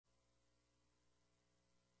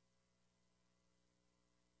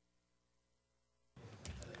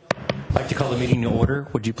the meeting to order.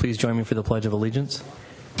 Would you please join me for the Pledge of Allegiance?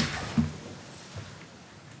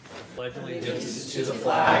 Pledge allegiance to the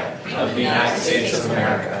flag of the United States of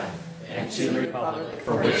America and to the republic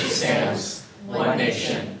for which it stands, one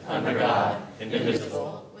nation, under God,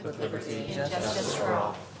 indivisible, with liberty and justice for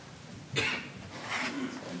all.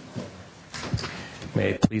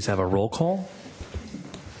 May I please have a roll call?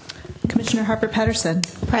 Commissioner Harper Patterson.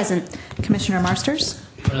 Present. Commissioner Marsters.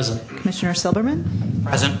 Present. Commissioner Silberman.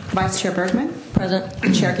 Present. Vice Chair Bergman. Present.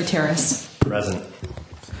 And Chair Gutierrez. Present.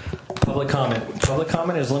 Public comment. Public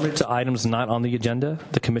comment is limited to items not on the agenda.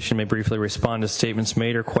 The Commission may briefly respond to statements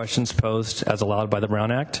made or questions posed as allowed by the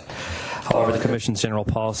Brown Act. However, the Commission's general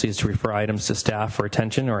policy is to refer items to staff for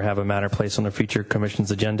attention or have a matter placed on the future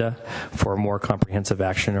Commission's agenda for a more comprehensive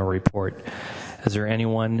action or report. Is there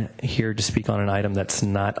anyone here to speak on an item that's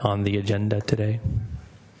not on the agenda today?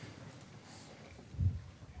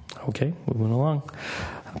 Okay, moving along.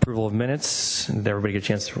 Approval of minutes. Did everybody get a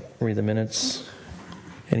chance to read the minutes?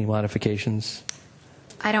 Any modifications?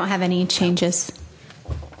 I don't have any changes.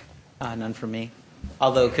 None for me.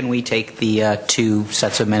 Although, can we take the two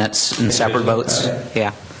sets of minutes in separate votes?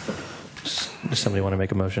 Yeah. Does somebody want to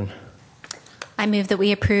make a motion? I move that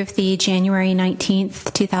we approve the January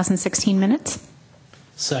 19th, 2016 minutes.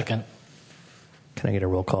 Second. Can I get a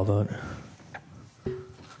roll call vote?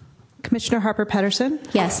 Commissioner Harper Patterson.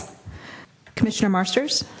 Yes. Commissioner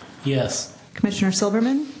Marsters. Yes. Commissioner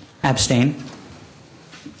Silberman. Abstain.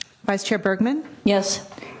 Vice Chair Bergman. Yes.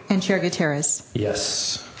 And Chair Gutierrez.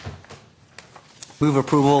 Yes. Move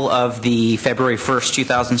approval of the February 1st,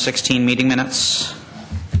 2016 meeting minutes.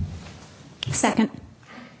 Second.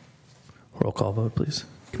 Roll call vote, please.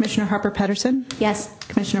 Commissioner Harper Patterson. Yes.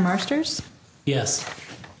 Commissioner Marsters. Yes.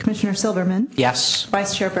 Commissioner Silberman. Yes.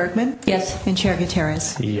 Vice Chair Bergman. Yes. And Chair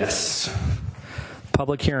Gutierrez. Yes.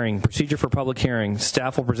 Public hearing. Procedure for public hearing.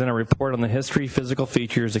 Staff will present a report on the history, physical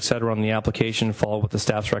features, etc. on the application, followed with the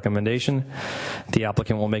staff's recommendation. The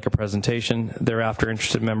applicant will make a presentation. Thereafter,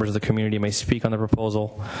 interested members of the community may speak on the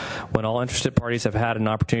proposal. When all interested parties have had an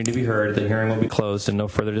opportunity to be heard, the hearing will be closed and no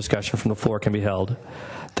further discussion from the floor can be held.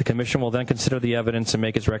 The Commission will then consider the evidence and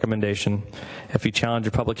make its recommendation. If you challenge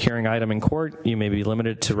a public hearing item in court, you may be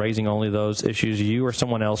limited to raising only those issues you or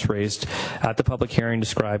someone else raised at the public hearing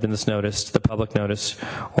described in this notice, the public notice,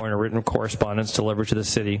 or in a written correspondence delivered to the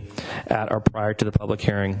city at or prior to the public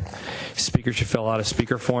hearing. Speakers should fill out a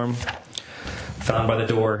speaker form found by the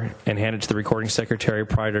door and hand it to the recording secretary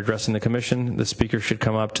prior to addressing the Commission. The speaker should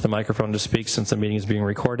come up to the microphone to speak since the meeting is being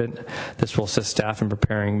recorded. This will assist staff in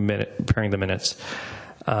preparing the minutes.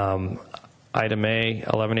 Item A,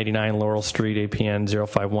 1189 Laurel Street, APN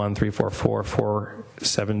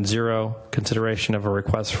 051-344-470, consideration of a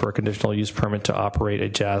request for a conditional use permit to operate a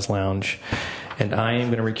jazz lounge. And I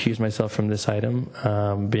am going to recuse myself from this item,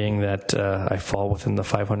 being that I fall within the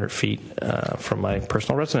 500 feet from my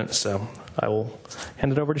personal residence. So I will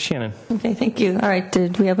hand it over to Shannon. Okay, thank you. All right,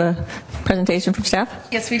 did we have a presentation from staff?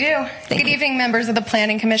 Yes, we do. Good evening, members of the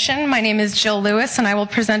Planning Commission. My name is Jill Lewis, and I will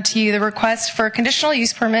present to you the request for a conditional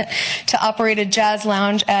use permit to operate a jazz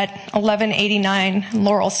lounge at 1189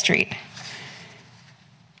 Laurel Street.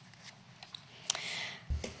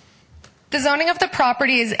 The zoning of the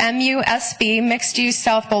property is MUSB, Mixed Use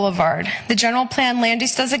South Boulevard. The general plan land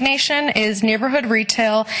use designation is neighborhood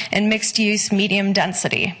retail and mixed use medium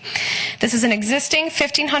density. This is an existing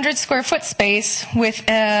 1,500 square foot space with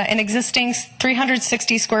an existing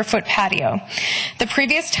 360 square foot patio. The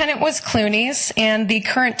previous tenant was Clooney's and the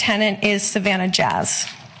current tenant is Savannah Jazz.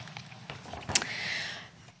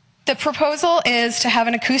 The proposal is to have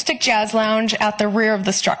an acoustic jazz lounge at the rear of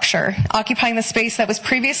the structure, occupying the space that was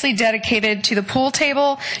previously dedicated to the pool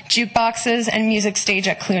table, jukeboxes, and music stage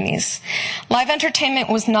at Clooney's. Live entertainment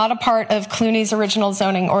was not a part of Clooney's original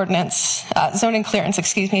zoning clearance,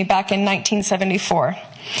 back in 1974.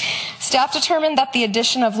 Staff determined that the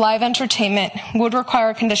addition of live entertainment would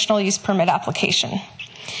require a conditional use permit application.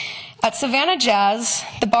 At Savannah Jazz,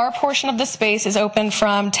 the bar portion of the space is open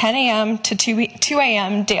from 10 a.m. to 2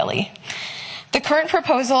 a.m. daily. The current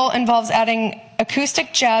proposal involves adding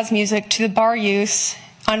acoustic jazz music to the bar use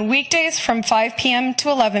on weekdays from 5 p.m. to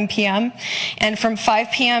 11 p.m. and from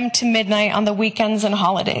 5 p.m. to midnight on the weekends and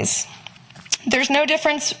holidays. There's no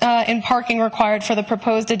difference in parking required for the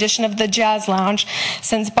proposed addition of the jazz lounge,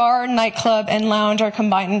 since bar, nightclub, and lounge are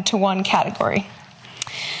combined into one category.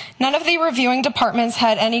 None of the reviewing departments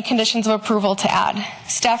had any conditions of approval to add.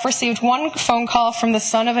 Staff received one phone call from the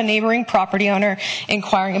son of a neighboring property owner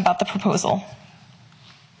inquiring about the proposal.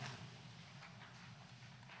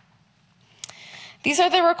 These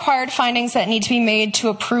are the required findings that need to be made to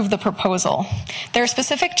approve the proposal. There are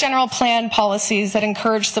specific general plan policies that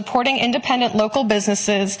encourage supporting independent local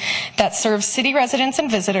businesses that serve city residents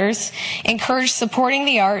and visitors, encourage supporting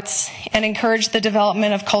the arts, and encourage the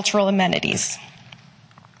development of cultural amenities.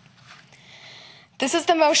 This is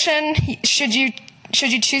the motion should you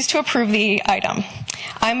choose to approve the item.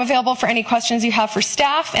 I'm available for any questions you have for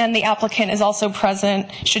staff, and the applicant is also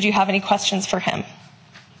present should you have any questions for him.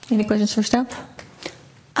 Any questions for staff?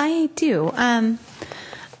 I do. I'm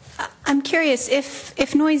curious,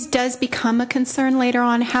 if noise does become a concern later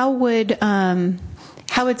on, how would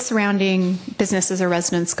surrounding businesses or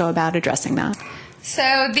residents go about addressing that?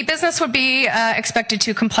 So the business would be expected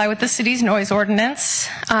to comply with the city's noise ordinance.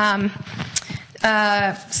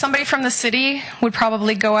 Somebody from the city would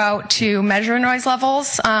probably go out to measure noise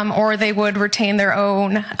levels, or they would retain their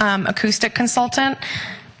own acoustic consultant.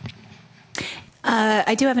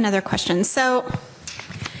 I do have another question. So,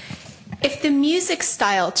 if the music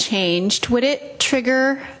style changed, would it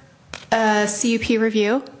trigger a CUP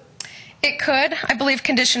review? It could. I believe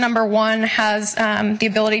condition number 1 has the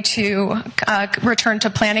ability to return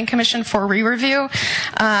to Planning Commission for re-review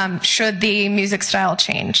should the music style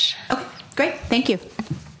change. Okay, great. Thank you.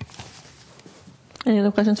 Any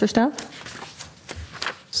other questions for staff?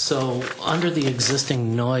 So, under the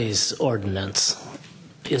existing noise ordinance,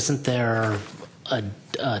 isn't there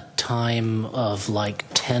a time of like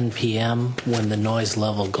 10 p.m. when the noise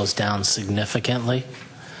level goes down significantly?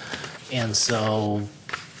 And so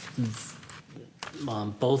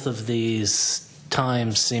both of these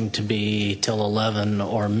times seem to be till 11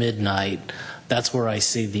 or midnight. That's where I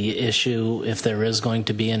see the issue, if there is going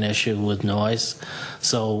to be an issue with noise.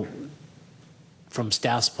 So from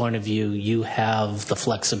staff's point of view, you have the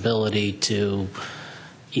flexibility to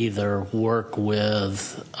either work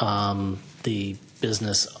with the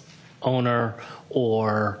business owner,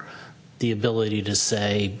 or the ability to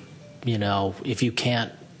say, you know, if you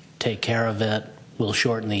can't take care of it, we'll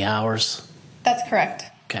shorten the hours. That's correct.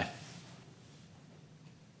 Okay.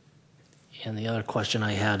 And the other question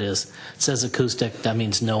I had is, it says acoustic, that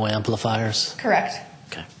means no amplifiers? Correct.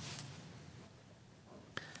 Okay.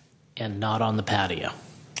 And not on the patio?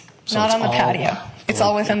 So Not it's on the all- patio. It's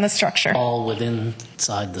all within the structure. All within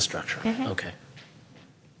inside the structure? Okay.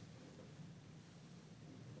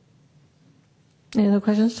 Any other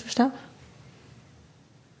questions for staff?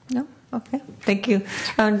 No? Okay. Thank you.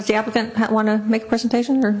 Does the applicant want to make a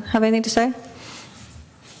presentation or have anything to say?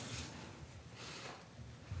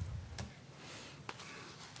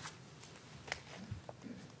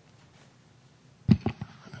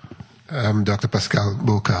 I'm Dr. Pascal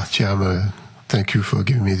Beaucartier. Thank you for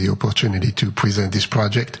giving me the opportunity to present this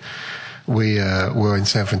project. We were in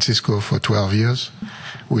San Francisco for 12 years.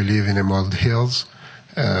 We live in Emerald Hills,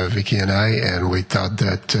 Vicky and I, and we thought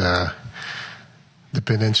that the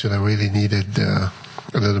peninsula really needed a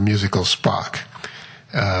little musical spark.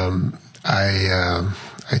 I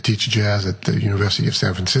teach jazz at the University of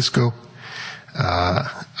San Francisco.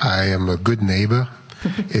 I am a good neighbor.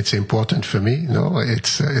 It's important for me.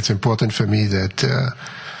 It's important for me that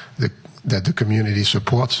that the community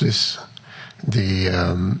supports this. We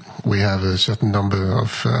have a certain number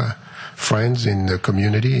of friends in the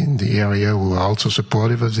community in the area who are also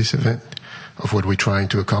supportive of this event, of what we're trying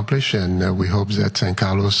to accomplish, and we hope that San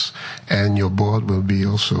Carlos and your board will be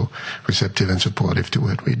also receptive and supportive to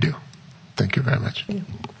what we do. Thank you very much.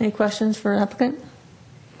 Any questions for applicant?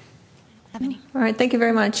 Have any? All right, thank you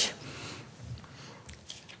very much.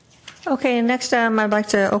 Okay, next I'd like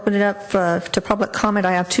to open it up to public comment.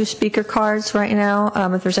 I have 2 speaker cards right now.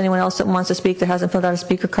 If there's anyone else that wants to speak that hasn't filled out a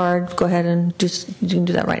speaker card, go ahead and you can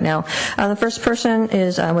do that right now. The first person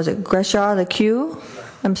is, was it Greshaw, the Q?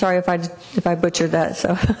 I'm sorry if I butchered that.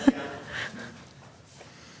 So.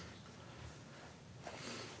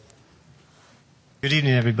 Good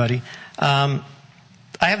evening, everybody. I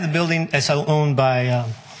have the building as owned by,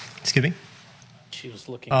 excuse me? She was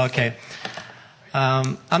looking. Okay.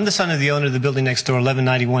 I'm the son of the owner of the building next door,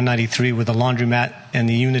 119193, with a laundromat and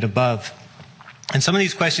the unit above. And some of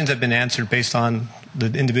these questions have been answered based on the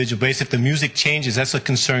individual base. If the music changes, that's a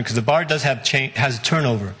concern, because the bar does have has a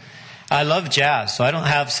turnover. I love jazz, so I don't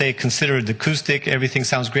have, say, considered acoustic, everything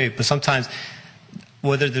sounds great, but sometimes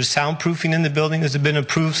whether there's soundproofing in the building, has it been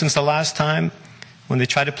approved since the last time when they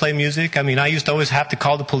try to play music? I mean, I used to always have to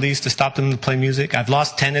call the police to stop them to play music. I've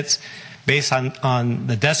lost tenants based on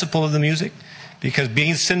the decibel of the music, because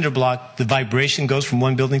being cinder block, the vibration goes from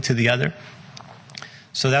one building to the other.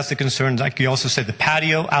 So that's the concern. Like you also said, the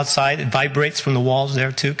patio outside, it vibrates from the walls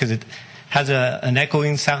there too, because it has an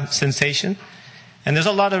echoing sound sensation. And there's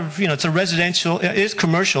a lot of, it's a residential, it is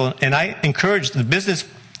commercial, and I encourage the business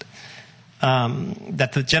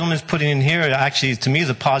that the gentleman's putting in here, actually, to me, is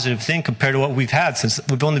a positive thing compared to what we've had since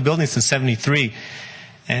we've owned the building since '73.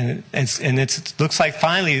 And it looks like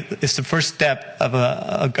finally it's the first step of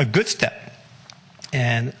a good step.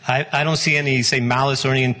 And I don't see any, say, malice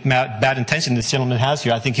or any bad intention this gentleman has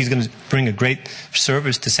here. I think he's going to bring a great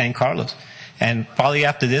service to San Carlos. And probably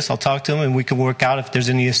after this, I'll talk to him and we can work out if there's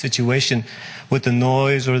any situation with the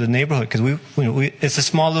noise or the neighborhood. Because it's a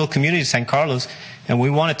small little community, San Carlos, and we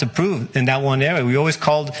wanted to prove in that one area. We always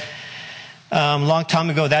called, a long time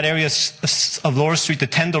ago, that area of Laurel Street the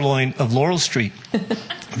Tenderloin of Laurel Street.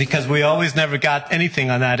 Because we always never got anything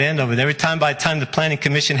on that end of it. Every time, by the time the Planning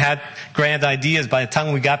Commission had grand ideas, by the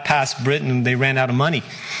time we got past Britain, they ran out of money.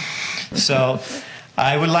 So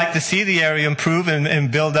I would like to see the area improve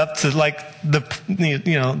and build up to like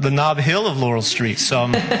the Nob Hill of Laurel Street. So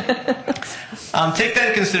take that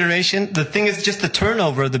into consideration. The thing is just the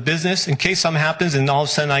turnover of the business in case something happens and all of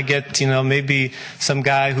a sudden I get, maybe some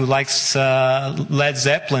guy who likes Led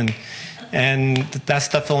Zeppelin. And that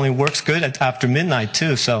stuff only works good after midnight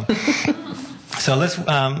too. So let's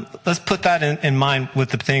put that in mind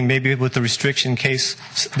with the thing. Maybe with the restriction in case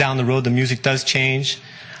down the road the music does change,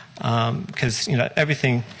 because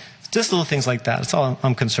everything, just little things like that. That's all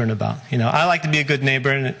I'm concerned about. I like to be a good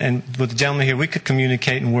neighbor, and with the gentleman here, we could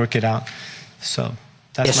communicate and work it out. So.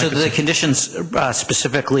 So the conditions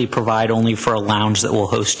specifically provide only for a lounge that will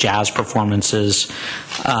host jazz performances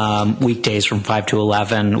weekdays from 5 to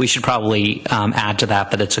 11. We should probably add to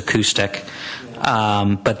that it's acoustic.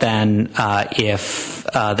 But then if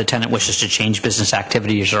the tenant wishes to change business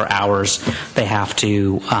activities or hours, they have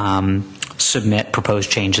to submit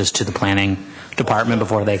proposed changes to the planning department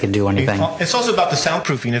before they can do anything. It's also about the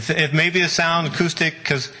soundproofing. If maybe the sound acoustic,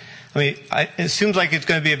 because it seems like it's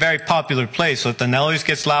going to be a very popular place. So if the noise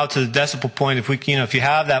gets loud to the decibel point, if you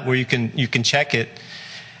have that where you can check it,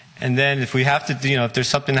 and then if we have to, if there's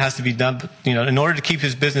something that has to be done, in order to keep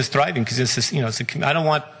his business thriving, because I don't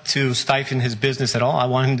want to stifle his business at all. I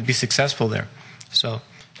want him to be successful there. So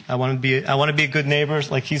I want to be a good neighbor,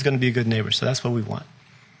 like he's going to be a good neighbor. So that's what we want.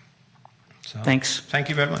 So, thanks. Thank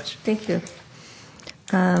you very much. Thank you.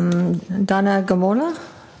 Donna Gamola.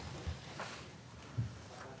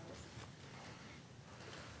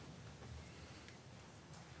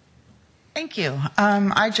 Thank you.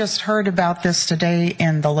 I just heard about this today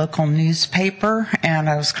in the local newspaper, and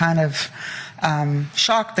I was kind of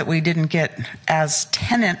shocked that we didn't get, as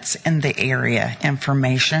tenants in the area,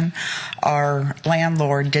 information. Our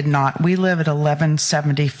landlord did not. We live at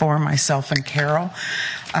 1174, myself and Carol.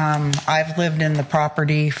 I've lived in the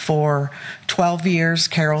property for 12 years.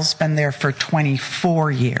 Carol's been there for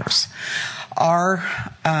 24 years. Our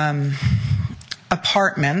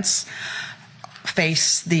apartments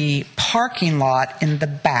face the parking lot in the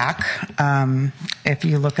back, if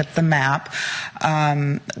you look at the map,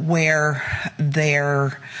 where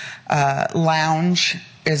their lounge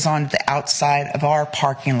is on the outside of our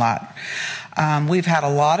parking lot. We've had a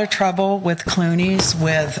lot of trouble with Clooney's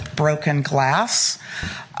with broken glass,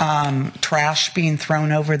 trash being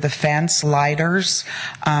thrown over the fence, lighters.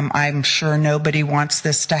 I'm sure nobody wants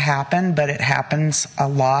this to happen, but it happens a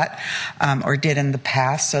lot, or did in the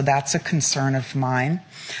past, so that's a concern of mine.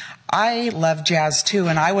 I love jazz too,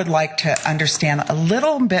 and I would like to understand a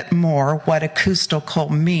little bit more what acoustical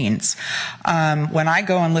means. When I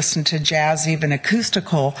go and listen to jazz, even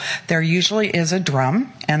acoustical, there usually is a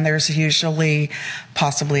drum, and there's usually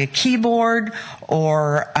possibly a keyboard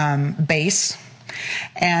or bass.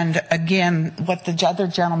 And again, what the other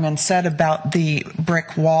gentleman said about the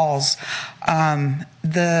brick walls,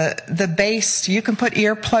 the bass, you can put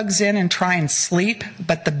earplugs in and try and sleep,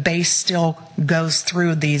 but the bass still goes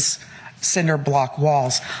through these cinder block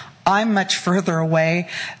walls. I'm much further away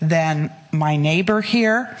than my neighbor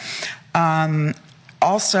here.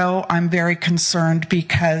 Also, I'm very concerned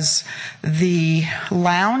because the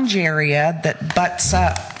lounge area that butts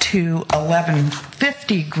up to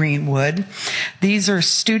 1150 Greenwood, these are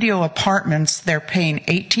studio apartments. They're paying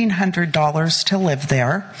 $1,800 to live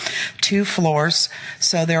there, 2 floors.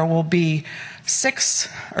 So there will be 6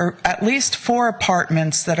 or at least 4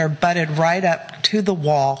 apartments that are butted right up to the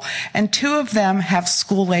wall, and 2 of them have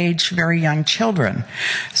school-age, very young children.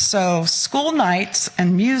 So school nights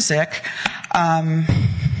and music,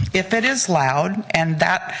 if it is loud, and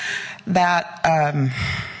that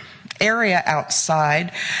area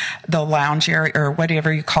outside, the lounge area, or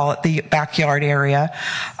whatever you call it, the backyard area,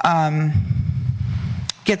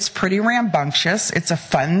 gets pretty rambunctious. It's a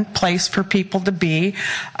fun place for people to be,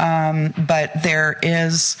 but there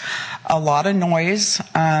is a lot of noise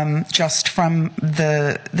just from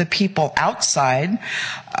the people outside.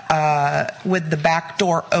 With the back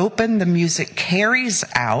door open, the music carries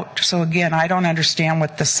out. So again, I don't understand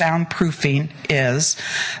what the soundproofing is,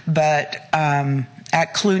 but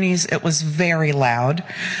at Clooney's it was very loud.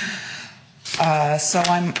 So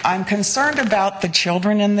I'm concerned about the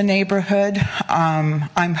children in the neighborhood.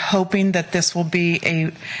 I'm hoping that this will be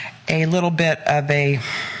a little bit of a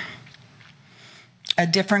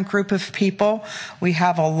different group of people. We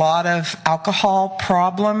have a lot of alcohol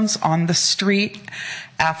problems on the street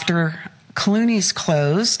after Clooney's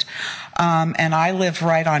closed, and I live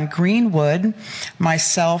right on Greenwood.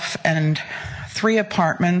 Myself and 3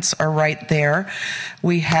 apartments are right there.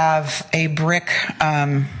 We have a brick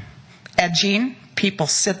edging. People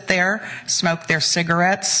sit there, smoke their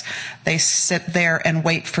cigarettes. They sit there and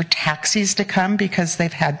wait for taxis to come because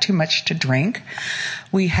they've had too much to drink.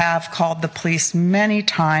 We have called the police many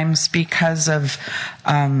times because of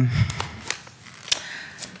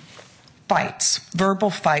fights,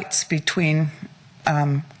 verbal fights between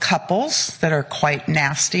couples that are quite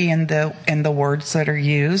nasty in the words that are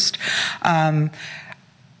used.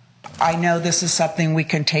 I know this is something we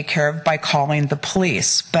can take care of by calling the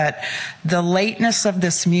police, but the lateness of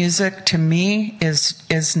this music to me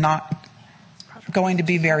is not going to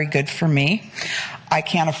be very good for me. I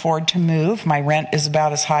can't afford to move. My rent is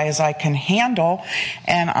about as high as I can handle,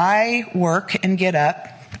 and I work and get up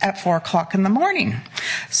at 4 o'clock in the morning.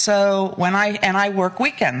 So I work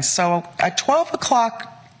weekends. So at 12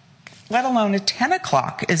 o'clock, let alone at 10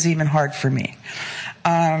 o'clock, is even hard for me.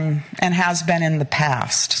 And has been in the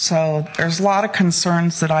past. So there's a lot of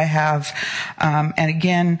concerns that I have. And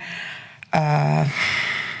again, I'd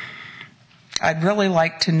really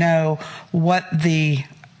like to know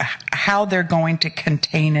how they're going to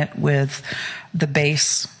contain it with the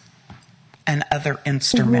bass and other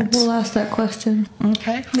instruments. We'll ask that question.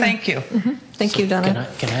 Okay, thank you. Mm-hmm. Thank you, Donna.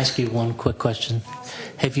 Can I ask you one quick question?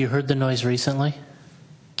 Have you heard the noise recently?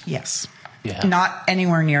 Yes. Yeah. Not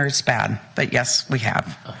anywhere near as bad, but yes, we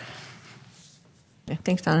have. Okay,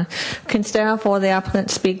 thanks, Donna. Can staff or the applicant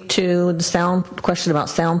speak to the question about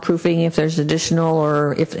soundproofing, if there's additional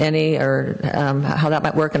or if any, or how that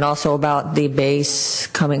might work, and also about the bass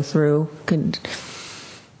coming through?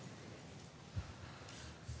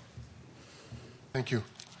 Thank you.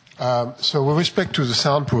 So with respect to the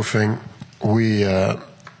soundproofing, we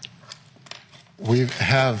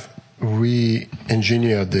have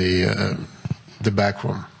re-engineered the back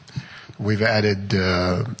room. We've added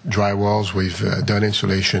drywalls. We've done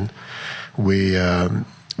insulation. We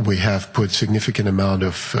have put significant amount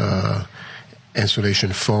of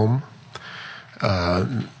insulation foam.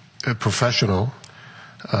 Professional.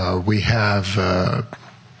 We have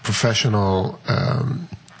professional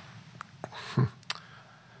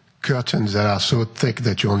curtains that are so thick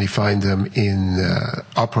that you only find them in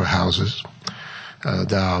opera houses.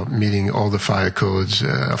 That are meeting all the fire codes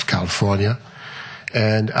of California.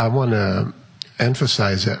 And I want to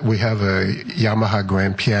emphasize that we have a Yamaha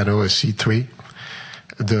grand piano, a C3.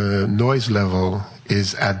 The noise level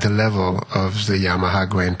is at the level of the Yamaha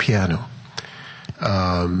grand piano.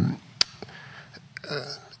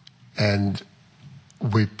 And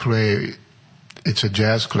we play, it's a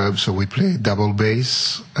jazz club, so we play double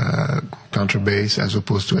bass, contrabass, as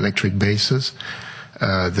opposed to electric basses.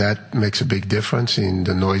 That makes a big difference in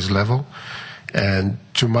the noise level. And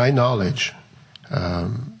to my knowledge,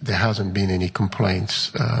 there hasn't been any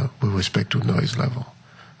complaints with respect to noise level.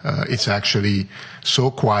 It's actually so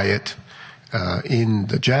quiet in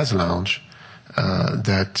the jazz lounge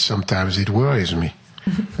that sometimes it worries me.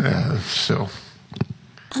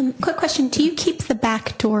 Quick question. Do you keep the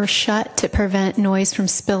back door shut to prevent noise from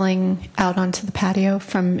spilling out onto the patio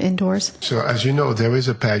from indoors? So as you know, there is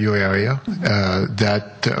a patio area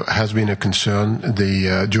that has been a concern.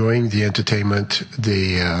 During the entertainment,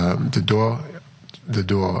 the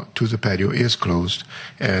door to the patio is closed,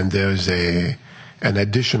 and there's an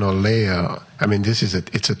additional layer. I mean,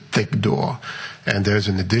 it's a thick door, and there's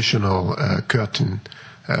an additional curtain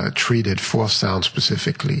treated for sound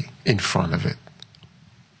specifically in front of it.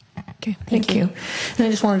 Okay, thank you. And I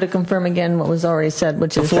just wanted to confirm again what was already said,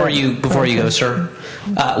 which is before you go, sir,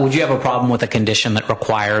 would you have a problem with a condition that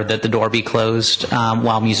required that the door be closed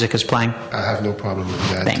while music is playing? I have no problem with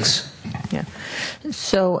that. Thanks. Yeah.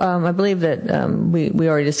 So I believe that we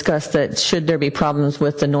already discussed that should there be problems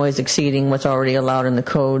with the noise exceeding what's already allowed in the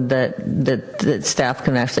code, that staff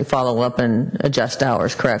can actually follow up and adjust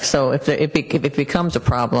hours, correct? So if it becomes a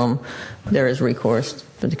problem, there is recourse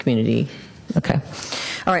for the community. Okay.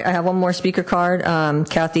 All right, I have one more speaker card.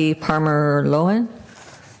 Kathy Palmer-Lohan.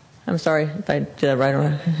 I'm sorry if I did that right or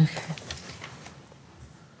wrong.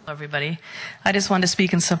 Hello, everybody. I just want to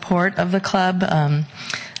speak in support of the club.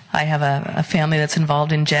 I have a family that's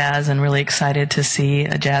involved in jazz and really excited to see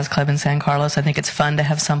a jazz club in San Carlos. I think it's fun to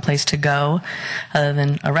have some place to go other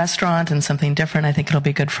than a restaurant and something different. I think it'll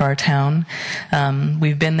be good for our town.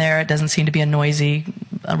 We've been there. It doesn't seem to be a noisy,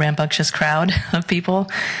 rambunctious crowd of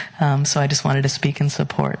people. So I just wanted to speak in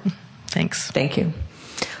support. Thanks. Thank you.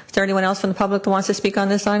 Is there anyone else from the public that wants to speak on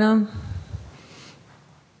this item?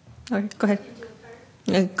 All right, go ahead.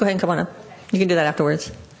 Go ahead and come on up. You can do that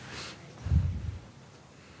afterwards.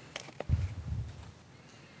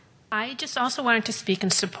 I just also wanted to speak in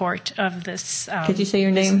support of this. Could you say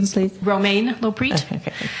your name, please? Romaine Loprit.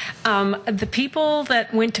 Okay. The people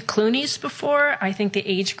that went to Clooney's before, I think the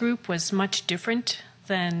age group was much different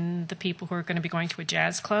than the people who are going to be going to a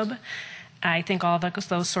jazz club. I think all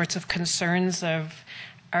those sorts of concerns of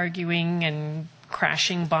arguing and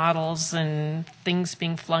crashing bottles and things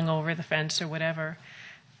being flung over the fence or whatever,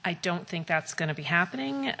 I don't think that's going to be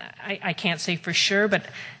happening. I can't say for sure, but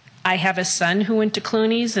I have a son who went to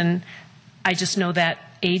Clooney's, and I just know that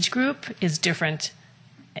age group is different.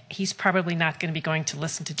 He's probably not going to be going to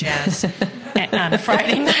listen to jazz on a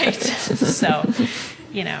Friday night. So,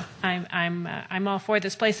 you know, I'm all for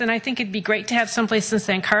this place, and I think it'd be great to have someplace in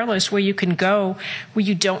San Carlos where you can go where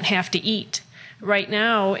you don't have to eat. Right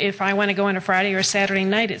now, if I want to go on a Friday or a Saturday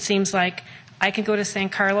night, it seems like I can go to San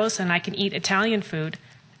Carlos and I can eat Italian food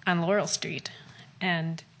on Laurel Street,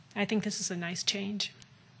 and I think this is a nice change.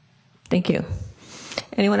 Thank you.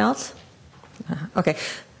 Anyone else? Okay.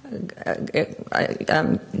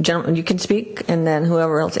 Gentlemen, you can speak, and then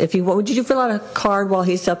whoever else. Would you fill out a card while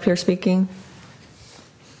he's up here speaking?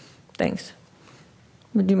 Thanks.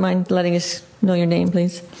 Would you mind letting us know your name,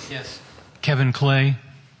 please? Yes. Kevin Clay.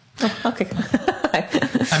 Oh, okay.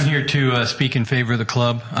 I'm here to speak in favor of the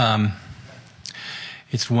club.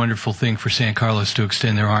 It's a wonderful thing for San Carlos to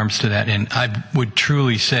extend their arms to that, and I would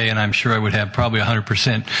truly say, and I'm sure I would have probably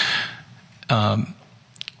 100%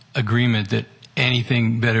 agreement that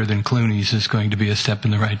anything better than Clooney's is going to be a step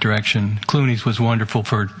in the right direction. Clooney's was wonderful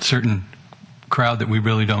for a certain crowd that we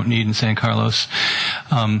really don't need in San Carlos.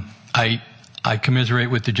 I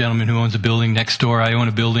commiserate with the gentleman who owns a building next door. I own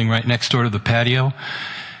a building right next door to the patio,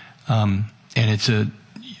 and it's a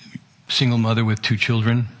single mother with 2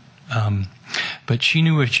 children. But she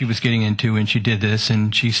knew what she was getting into, and she did this,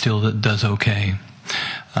 and she still does okay.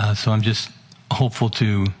 So I'm just hopeful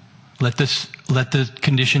to let the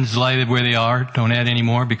conditions lie where they are. Don't add any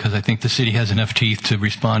more, because I think the city has enough teeth to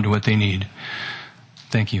respond to what they need.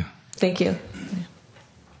 Thank you. Thank you.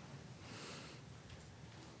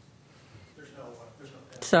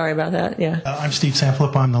 Sorry about that. Yeah. I'm Steve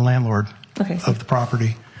Sanfilippo. I'm the landlord of the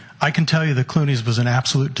property. I can tell you that Clooney's was an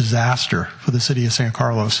absolute disaster for the city of San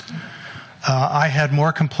Carlos. I had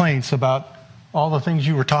more complaints about all the things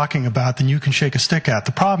you were talking about than you can shake a stick at.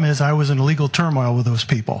 The problem is I was in legal turmoil with those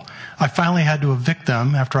people. I finally had to evict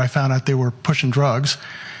them after I found out they were pushing drugs.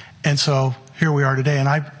 And so here we are today. And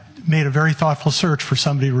I made a very thoughtful search for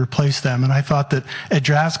somebody to replace them. And I thought that a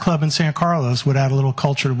jazz club in San Carlos would add a little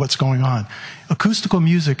culture to what's going on. Acoustical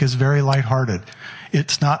music is very lighthearted.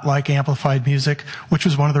 It's not like amplified music, which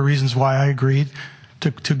was one of the reasons why I agreed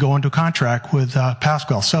to go into contract with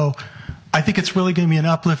Pasquale. So I think it's really going to be an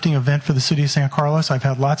uplifting event for the city of San Carlos. I've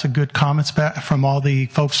had lots of good comments back from all the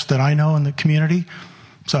folks that I know in the community.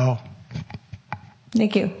 So,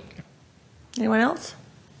 thank you. Anyone else?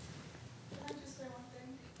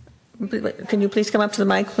 Can you please come up to the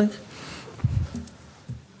mic, please?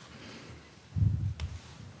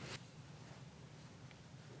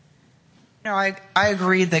 No, I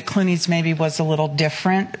agree that Clooney's maybe was a little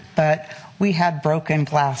different, but we had broken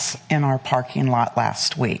glass in our parking lot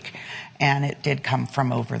last week, and it did come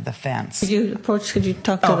from over the fence. Could you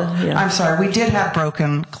talk to the... Yeah. I'm sorry, we did have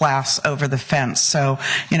broken glass over the fence, so,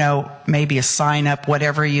 maybe a sign up,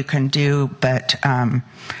 whatever you can do, but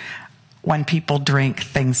when people drink,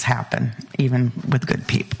 things happen, even with good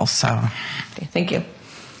people, so. Okay, thank you.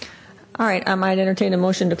 All right, I might entertain a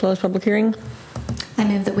motion to close public hearing. I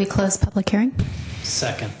move that we close public hearing.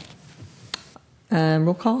 Second.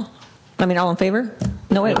 Roll call? All in favor?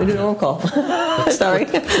 No, wait, we do a roll call. Sorry.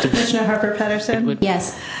 Commissioner Harper Patterson?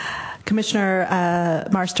 Yes. Commissioner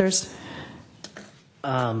Marsters?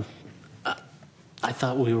 I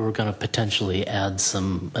thought we were going to potentially add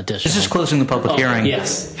some additional... This is closing the public hearing.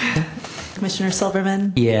 Yes. Commissioner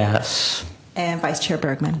Silverman? Yes. And Vice Chair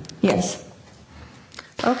Bergman? Yes.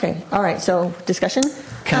 Okay, all right, so discussion?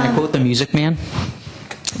 Can I quote the Music Man?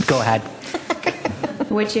 Go ahead.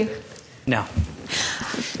 Would you? No.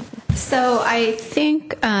 So I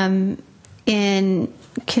think in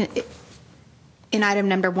item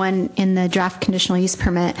number 1 in the draft conditional use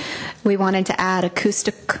permit, we wanted to add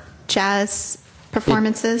acoustic jazz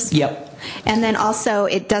performances. Yep. And then also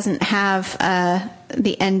it doesn't have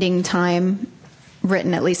the ending time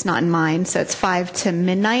written, at least not in mine, so it's 5 to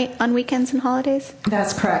midnight on weekends and holidays?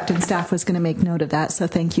 That's correct, and staff was going to make note of that, so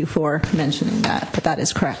thank you for mentioning that, but that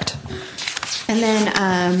is correct. And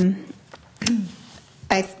then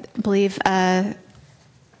I believe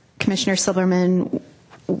Commissioner Silberman,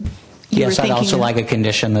 Yes, I'd also like a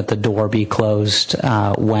condition that the door be closed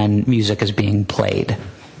when music is being played.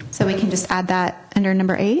 So we can just add that under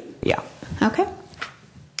number 8? Yeah. Okay.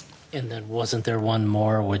 And then wasn't there one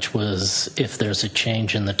more, which was if there's a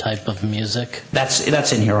change in the type of music?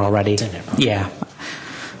 That's in here already. It's in here. Yeah,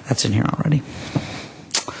 that's in here already.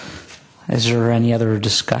 Is there any other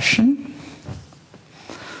discussion?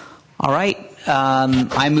 All right.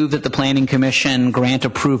 I move that the Planning Commission grant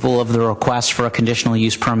approval of the request for a conditional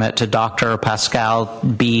use permit to Dr. Pascal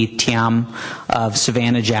B. Thiam of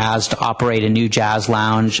Savannah Jazz to operate a new jazz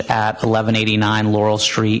lounge at 1189 Laurel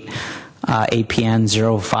Street, APN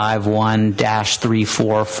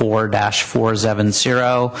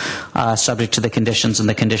 051-344-470, subject to the conditions in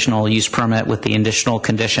the conditional use permit, with the additional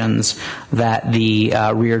conditions that the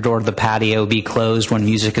rear door of the patio be closed when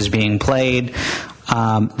music is being played,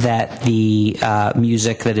 that the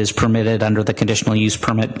music that is permitted under the conditional use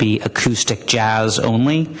permit be acoustic jazz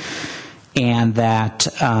only, and that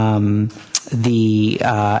the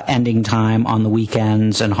ending time on the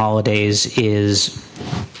weekends and holidays is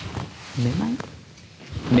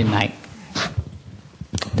midnight. Do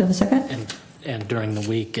you have a second? And during the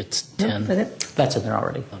week, it's 10. That's in there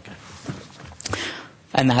already. Okay.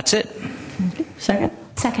 And that's it. Okay. Second?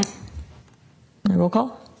 Second. Roll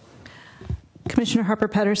call? Commissioner Harper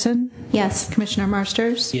Pedersen? Yes. Commissioner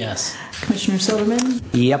Marsters? Yes. Commissioner Silverman?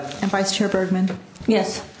 Yep. And Vice Chair Bergman?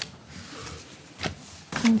 Yes.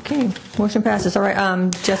 Okay, motion passes. All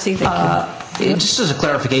right, Jesse, thank you. Just as a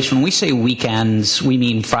clarification, when we say weekends, we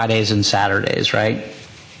mean Fridays and Saturdays, right?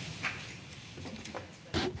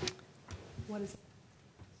 What is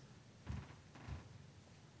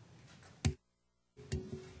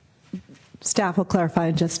it? Staff will clarify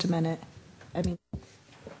in just a minute.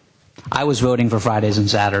 I was voting for Fridays and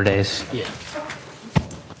Saturdays. Yeah.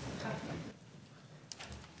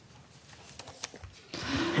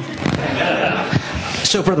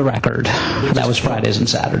 So for the record, that was Fridays and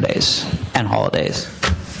Saturdays and holidays.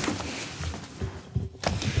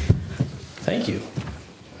 Thank you.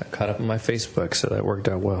 I caught up on my Facebook, so that worked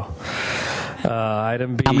out well.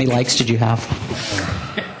 Item B. How many likes did you have?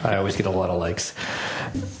 I always get a lot of likes.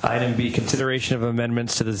 Item B, consideration of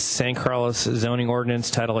amendments to the San Carlos zoning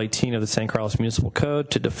ordinance, Title 18 of the San Carlos Municipal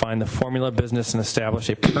Code, to define the formula business and establish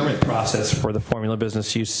a permit process for the formula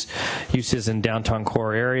business uses in downtown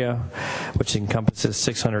core area, which encompasses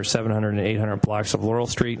 600, 700, and 800 blocks of Laurel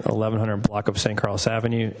Street, 1100 block of San Carlos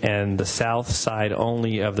Avenue, and the south side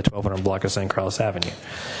only of the 1200 block of San Carlos Avenue.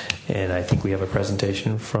 And I think we have a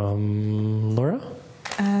presentation from Laura.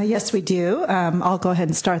 Yes, we do. I'll go ahead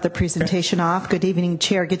and start the presentation off. Good evening,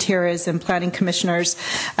 Chair Gutierrez and Planning Commissioners.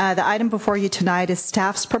 The item before you tonight is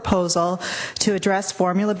staff's proposal to address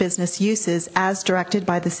formula business uses as directed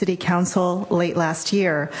by the City Council late last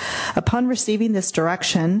year. Upon receiving this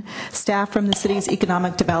direction, staff from the city's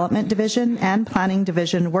Economic Development Division and Planning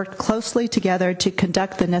Division worked closely together to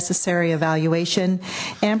conduct the necessary evaluation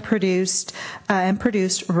and produced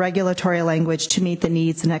regulatory language to meet the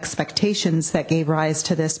needs and expectations that gave rise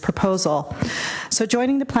to this proposal. So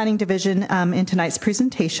joining the Planning Division in tonight's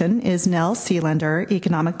presentation is Nell Seelander,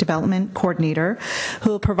 Economic Development Coordinator, who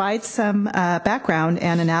will provide some background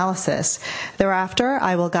and analysis. Thereafter,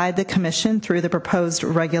 I will guide the Commission through the proposed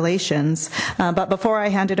regulations. But before I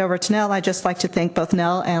hand it over to Nell, I'd just like to thank both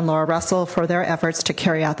Nell and Laura Russell for their efforts to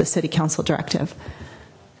carry out the City Council directive.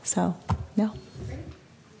 So, Nell.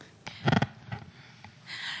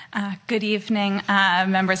 Good evening,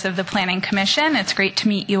 members of the Planning Commission. It's great to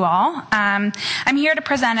meet you all. I'm here to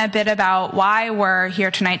present a bit about why we're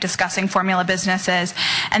here tonight discussing formula businesses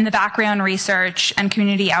and the background research and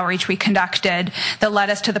community outreach we conducted that led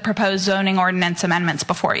us to the proposed zoning ordinance amendments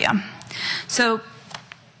before you. So,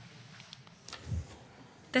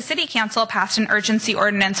 The City Council passed an urgency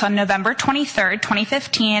ordinance on November 23,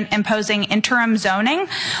 2015, imposing interim zoning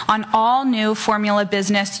on all new formula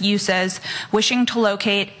business uses wishing to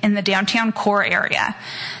locate in the downtown core area.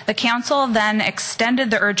 The Council then extended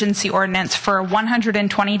the urgency ordinance for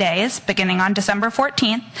 120 days, beginning on December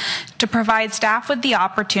 14th, to provide staff with the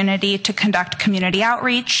opportunity to conduct community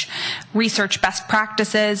outreach, research best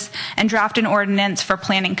practices, and draft an ordinance for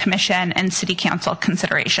Planning Commission and City Council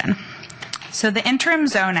consideration. So the interim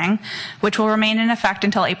zoning, which will remain in effect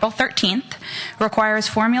until April 13th, requires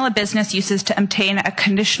formula business uses to obtain a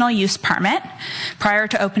conditional use permit prior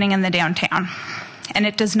to opening in the downtown, and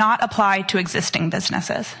it does not apply to existing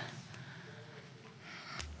businesses.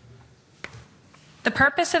 The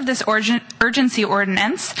purpose of this urgency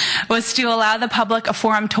ordinance was to allow the public a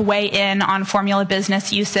forum to weigh in on formula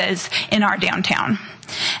business uses in our downtown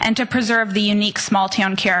and to preserve the unique small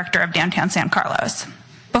town character of downtown San Carlos.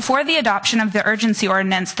 Before the adoption of the urgency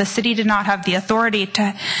ordinance, the city did not have the authority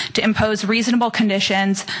to impose reasonable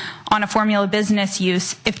conditions on a formula business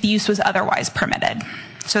use if the use was otherwise permitted.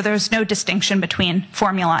 So there's no distinction between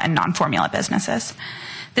formula and non-formula businesses.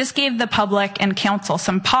 This gave the public and council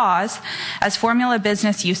some pause, as formula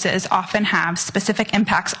business uses often have specific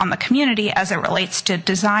impacts on the community as it relates to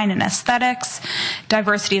design and aesthetics,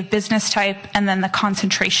 diversity of business type, and then the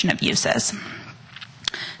concentration of uses.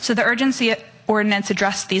 So the urgency ordinance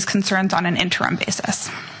addressed these concerns on an interim basis.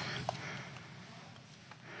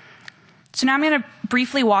 So now I'm going to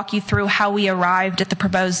briefly walk you through how we arrived at the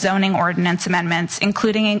proposed zoning ordinance amendments,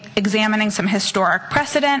 including examining some historic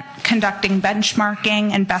precedent, conducting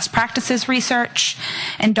benchmarking and best practices research,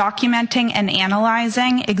 and documenting and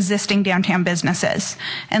analyzing existing downtown businesses,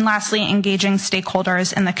 and lastly, engaging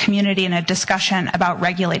stakeholders in the community in a discussion about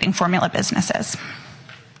regulating formula businesses.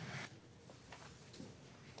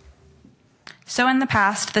 So in the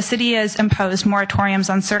past, the city has imposed moratoriums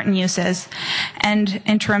on certain uses and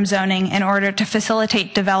interim zoning in order to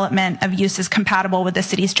facilitate development of uses compatible with the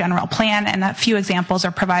city's general plan, and a few examples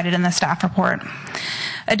are provided in the staff report.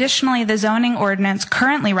 Additionally, the zoning ordinance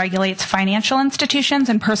currently regulates financial institutions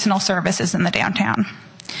and personal services in the downtown.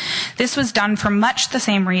 This was done for much the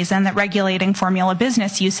same reason that regulating formula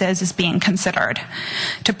business uses is being considered,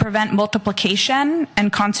 to prevent multiplication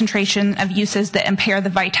and concentration of uses that impair the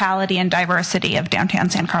vitality and diversity of downtown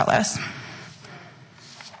San Carlos.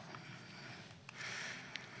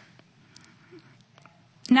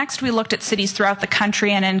 Next, we looked at cities throughout the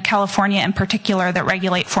country, and in California in particular, that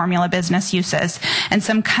regulate formula business uses. And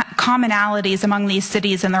some commonalities among these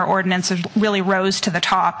cities and their ordinances really rose to the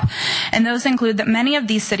top. And those include that many of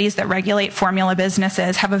these cities that regulate formula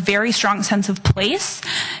businesses have a very strong sense of place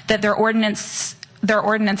that their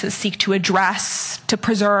ordinances seek to address, to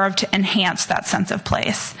preserve, to enhance that sense of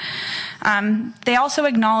place. They also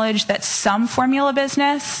acknowledge that some formula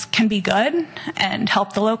business can be good and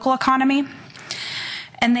help the local economy.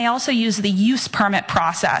 And they also use the use permit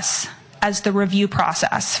process as the review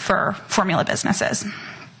process for formula businesses.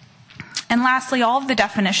 And lastly, all of the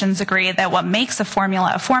definitions agree that what makes a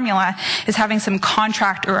formula is having some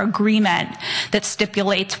contract or agreement that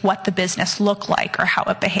stipulates what the business look like or how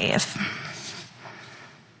it behaves.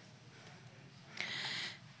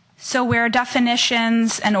 So where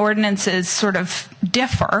definitions and ordinances sort of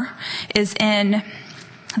differ is in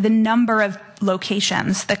the number of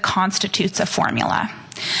locations that constitutes a formula.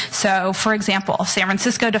 So, for example, San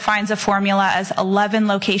Francisco defines a formula as 11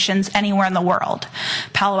 locations anywhere in the world.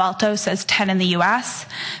 Palo Alto says 10 in the U.S.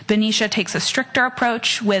 Benicia takes a stricter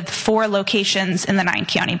approach with 4 locations in the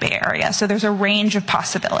 9-county Bay Area. So there's a range of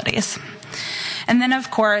possibilities. And then,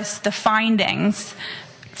 of course, the findings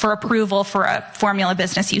for approval for a formula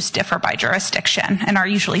business use differ by jurisdiction and are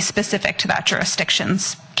usually specific to that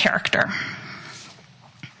jurisdiction's character.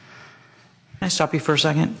 Can I stop you for a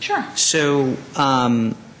second? Sure. So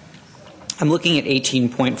I'm looking at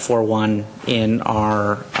 18.41 in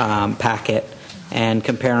our packet and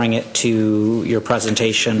comparing it to your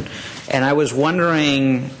presentation. And I was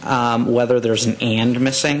wondering whether there's an and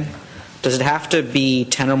missing. Does it have to be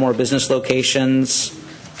 10 or more business locations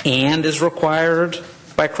and is required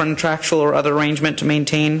by contractual or other arrangement to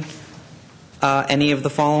maintain any of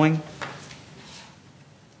the following?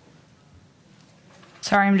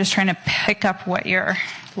 Sorry, I'm just trying to pick up what you're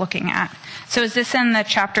looking at. So is this in the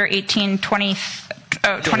chapter 1824?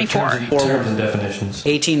 Terms and definitions.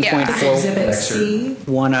 18.4. Exhibit C.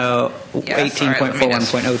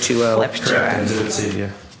 18.41.020. Exhibit C,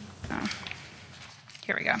 yeah. Oh.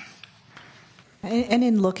 Here we go. And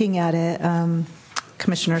in looking at it,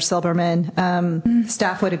 Commissioner Silberman,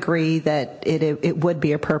 staff would agree that it would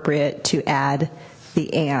be appropriate to add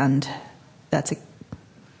the and. That's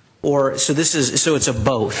Or, so it's a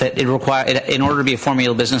both. In order to be a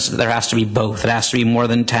formula business, there has to be both. It has to be more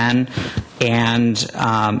than 10, and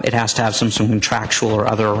it has to have some contractual or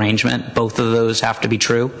other arrangement. Both of those have to be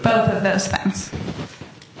true. Both of those things.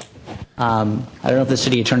 I don't know if the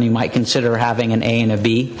city attorney might consider having an A and a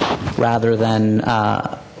B rather than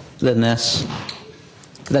this.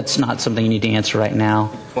 That's not something you need to answer right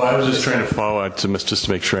now. Well, I was just trying to follow up just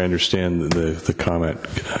to make sure I understand the comment,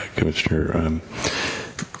 Commissioner.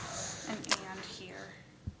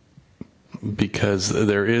 Because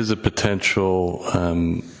there is a potential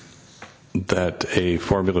that a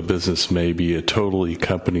formula business may be a totally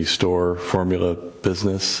company store formula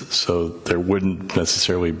business, so there wouldn't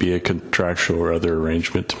necessarily be a contractual or other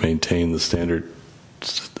arrangement to maintain the standard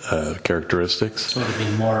characteristics. So it would be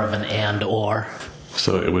more of an and/or.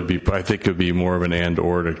 So it would be, I think it would be more of an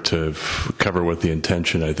and/or to cover what the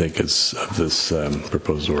intention, I think, is of this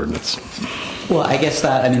proposed ordinance. Well, I guess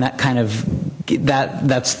that's kind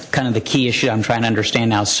of the key issue I'm trying to understand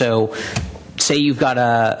now. So say you've got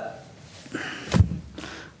a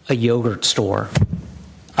yogurt store,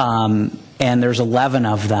 and there's 11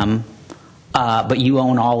 of them, but you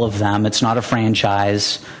own all of them. It's not a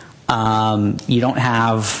franchise. You don't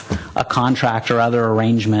have a contract or other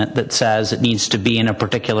arrangement that says it needs to be in a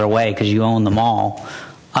particular way because you own them all.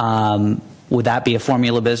 Would that be a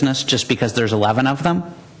formula business just because there's 11 of them?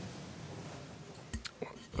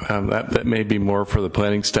 That may be more for the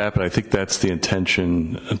planning staff, but I think that's the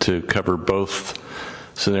intention, to cover both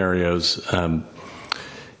scenarios.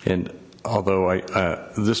 And although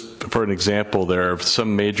just for an example, there are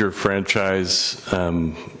some major franchise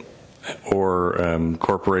or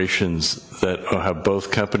corporations that have both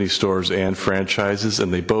company stores and franchises,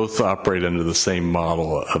 and they both operate under the same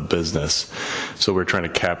model of business. So we're trying to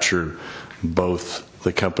capture both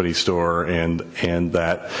the company store and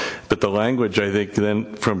that. But the language, I think,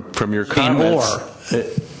 then from your comments,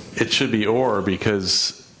 it should be or,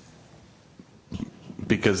 because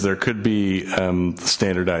there could be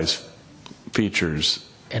standardized features.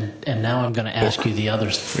 And now I'm going to ask you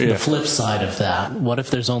the flip side of that. What if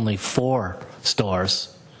there's only 4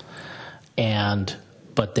 stores,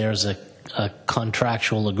 but there's a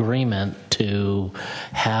contractual agreement to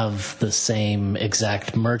have the same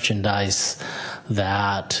exact merchandise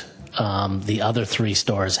that the other 3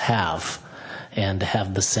 stores have, and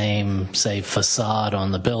have the same, say, facade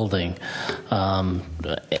on the building?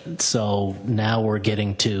 So now we're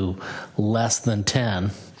getting to less than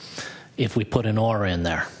 10 if we put an or in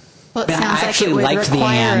there. Well, it sounds like it would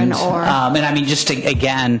require an or. And I mean, just to,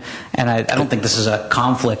 again, and I don't think this is a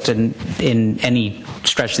conflict in any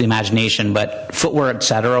stretch of the imagination, but Footwear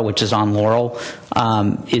Etc., which is on Laurel,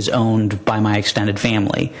 is owned by my extended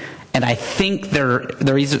family. And I think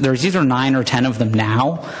there's either 9 or 10 of them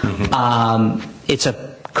now. Mm-hmm. It's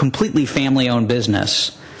a completely family-owned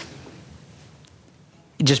business.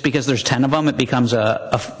 Just because there's 10 of them, it becomes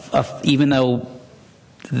even though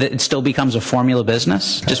it still becomes a formula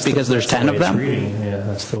business, just because there's 10 of them. Yeah,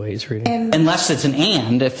 that's the way it's reading. Unless it's an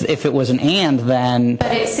and. If it was an and, then...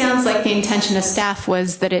 But it sounds like the intention of staff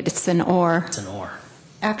was that it's an or. It's an or.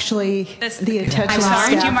 Actually, the intention I'm of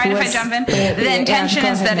sorry, staff do you mind if I was- jump in? The intention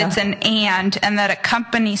is that it's an an and that a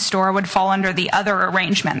company store would fall under the other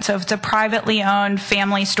arrangement. So if it's a privately owned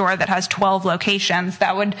family store that has 12 locations,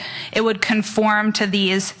 it would conform to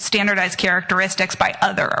these standardized characteristics by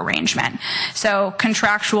other arrangement. So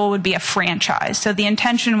contractual would be a franchise. So the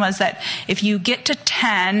intention was that if you get to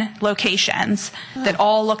 10 locations that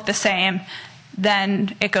all look the same,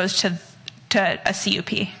 then it goes to a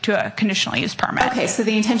CUP, to a conditional use permit. Okay, so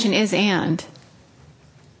the intention is and.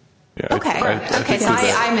 Yeah, Okay, so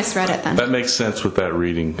I misread it then. That makes sense with that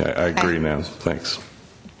reading. I agree now. Thanks.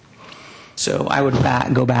 So I would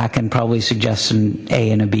go back and probably suggest an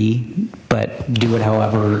A and a B, but do it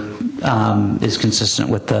however is consistent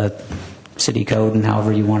with the city code and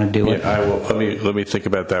however you want to do it. Yeah, I will. Let me think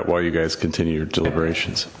about that while you guys continue your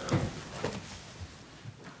deliberations.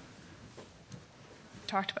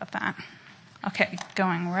 Talked about that. Okay,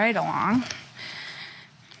 going right along.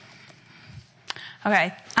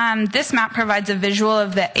 Okay, this map provides a visual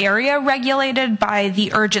of the area regulated by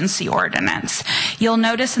the urgency ordinance. You'll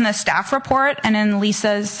notice in the staff report and in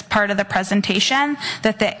Lisa's part of the presentation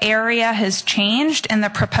that the area has changed in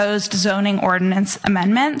the proposed zoning ordinance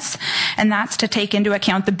amendments, and that's to take into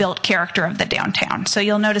account the built character of the downtown. So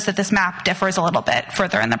you'll notice that this map differs a little bit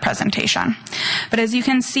further in the presentation. But as you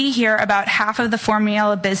can see here, about half of the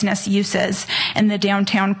formula business uses in the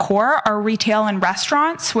downtown core are retail and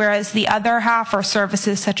restaurants, whereas the other half are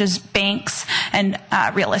services such as banks and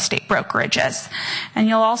real estate brokerages. And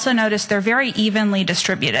you'll also notice they're very evenly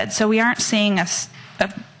distributed. So we aren't seeing a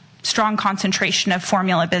strong concentration of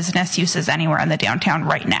formula business uses anywhere in the downtown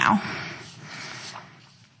right now.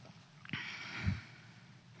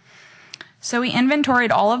 So we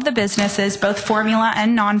inventoried all of the businesses, both formula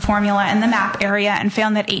and non-formula, in the map area and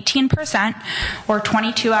found that 18%, or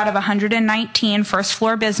 22 out of 119 first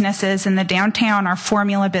floor businesses in the downtown are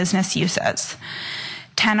formula business uses.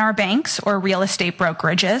 10 are banks or real estate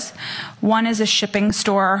brokerages. 1 is a shipping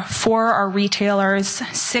store. 4 are retailers.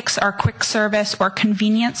 6 are quick service or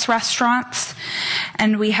convenience restaurants.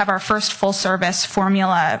 And we have our first full service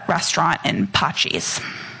formula restaurant in Pachi's.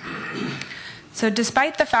 So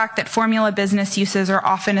despite the fact that formula business uses are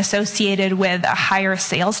often associated with a higher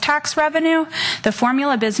sales tax revenue, the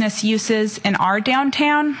formula business uses in our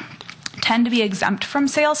downtown tend to be exempt from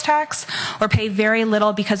sales tax or pay very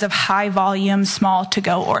little because of high volume, small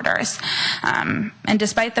to-go orders. And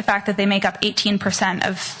despite the fact that they make up 18%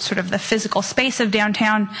 of sort of the physical space of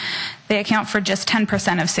downtown, they account for just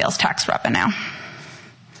 10% of sales tax revenue.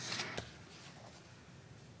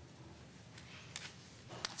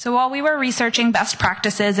 So while we were researching best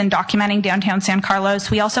practices and documenting downtown San Carlos,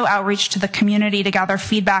 we also outreached to the community to gather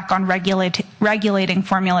feedback on regulating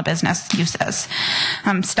formula business uses.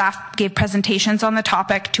 Staff gave presentations on the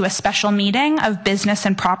topic to a special meeting of business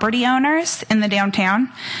and property owners in the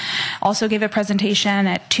downtown. Also gave a presentation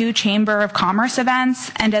at 2 Chamber of Commerce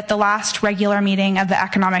events and at the last regular meeting of the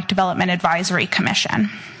Economic Development Advisory Commission.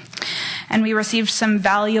 And we received some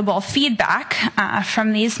valuable feedback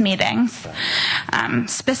from these meetings.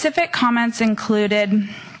 Specific comments included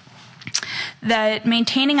that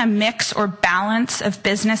maintaining a mix or balance of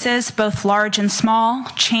businesses, both large and small,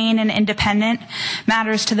 chain and independent,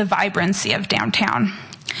 matters to the vibrancy of downtown.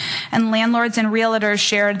 And landlords and realtors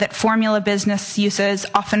shared that formula business uses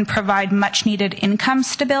often provide much needed income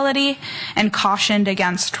stability and cautioned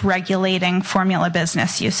against regulating formula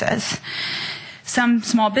business uses. Some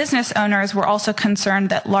small business owners were also concerned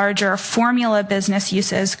that larger formula business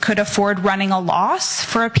uses could afford running a loss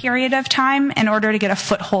for a period of time in order to get a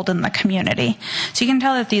foothold in the community. So you can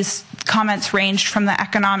tell that these comments ranged from the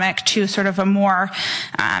economic to sort of a more,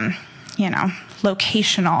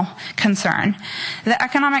 locational concern. The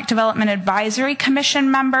Economic Development Advisory Commission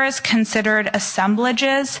members considered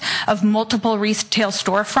assemblages of multiple retail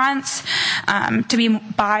storefronts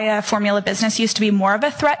by a formula business use to be more of a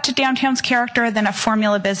threat to downtown's character than a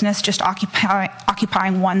formula business just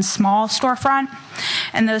occupying one small storefront.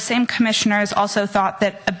 And those same commissioners also thought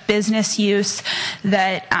that a business use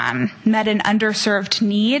that met an underserved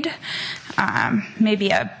need, maybe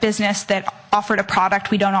a business that offered a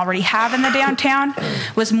product we don't already have in the downtown,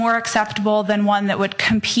 was more acceptable than one that would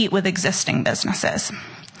compete with existing businesses.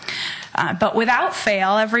 But without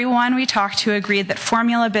fail, everyone we talked to agreed that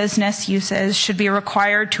formula business uses should be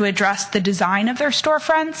required to address the design of their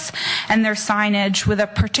storefronts and their signage with a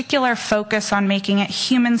particular focus on making it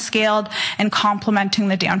human-scaled and complementing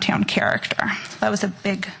the downtown character. That was a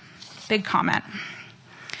big, big comment.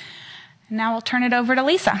 Now we'll turn it over to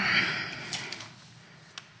Lisa.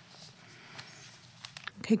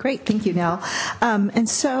 Okay, great. Thank you, Nell. And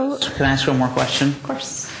so... Can I ask one more question? Of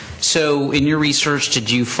course. So in your research, did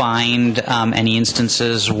you find any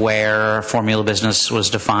instances where formula business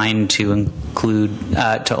was defined to include,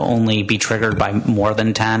 to only be triggered by more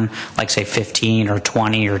than 10, like say 15 or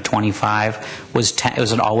 20 or 25? Was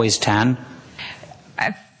it always 10?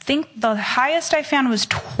 I think the highest I found was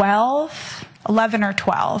 12, 11 or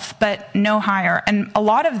 12, but no higher. And a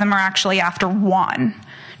lot of them are actually after 1.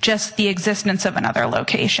 Just the existence of another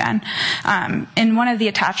location. In one of the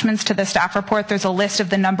attachments to the staff report, there's a list of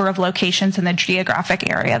the number of locations in the geographic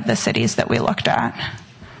area of the cities that we looked at.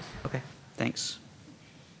 Okay, thanks.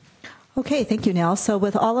 Okay, thank you, Nell. So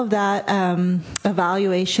with all of that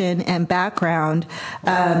evaluation and background,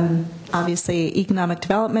 obviously Economic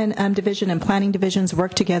Development Division and Planning Divisions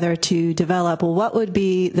work together to develop what would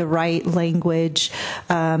be the right language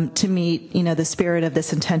to meet, the spirit of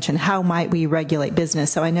this intention. How might we regulate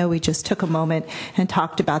business? So I know we just took a moment and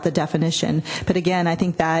talked about the definition, but again, I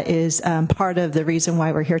think that is part of the reason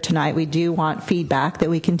why we're here tonight. We do want feedback that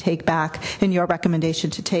we can take back in your recommendation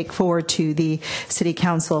to take forward to the City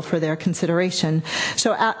Council for their consideration.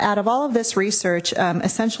 So out of all of this research,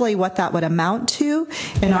 essentially what that would amount to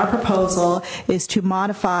in our proposal is to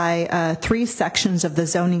modify 3 sections of the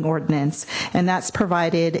zoning ordinance, and that's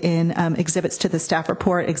provided in exhibits to the staff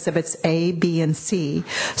report, exhibits A, B, and C.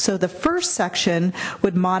 So the first section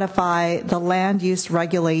would modify the land use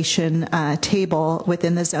regulation table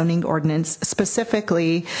within the zoning ordinance,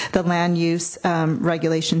 specifically the land use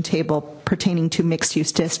regulation table pertaining to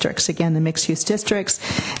mixed-use districts. Again, the mixed-use districts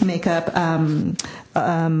make up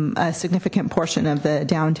a significant portion of the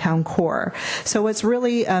downtown core. So what's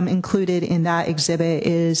really included in that exhibit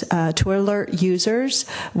is to alert users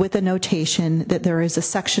with a notation that there is a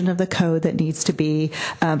section of the code that needs to be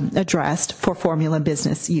addressed for formula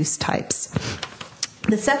business use types.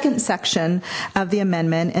 The second section of the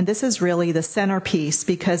amendment, and this is really the centerpiece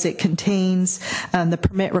because it contains the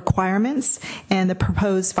permit requirements and the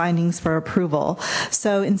proposed findings for approval.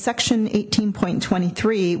 So in section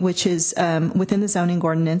 18.23, which is within the zoning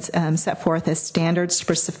ordinance set forth as standards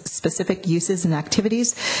for specific uses and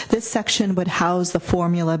activities, this section would house the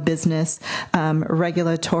formula business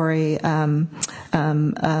regulatory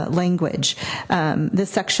language. This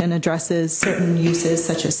section addresses certain uses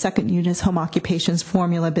such as second units, home occupations,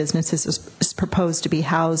 formula businesses is proposed to be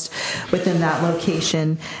housed within that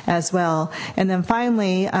location as well. And then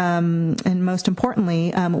finally, and most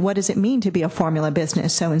importantly, what does it mean to be a formula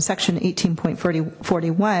business? So in section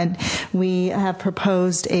 18.41, we have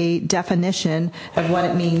proposed a definition of what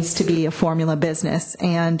it means to be a formula business.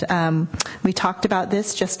 And we talked about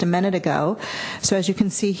this just a minute ago. So as you can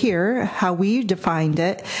see here, how we defined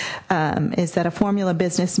it is that a formula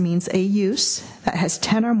business means a use that has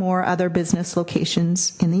 10 or more other business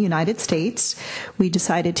locations in the United States. We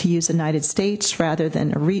decided to use United States rather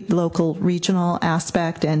than a local regional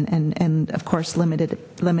aspect and of course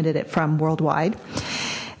limited it from worldwide.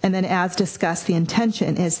 And then as discussed, the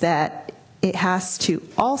intention is that it has to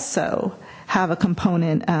also have a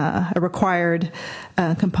component, a required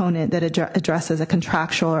component that addresses a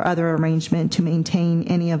contractual or other arrangement to maintain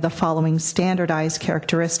any of the following standardized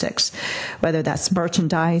characteristics, whether that's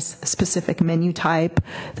merchandise, specific menu type,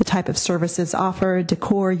 the type of services offered,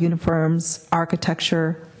 decor, uniforms,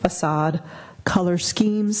 architecture, facade, color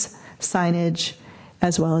schemes, signage,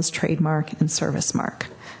 as well as trademark and service mark.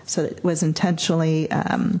 So it was intentionally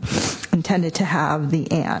intended to have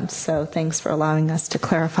the and. So thanks for allowing us to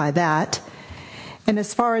clarify that. And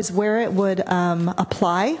as far as where it would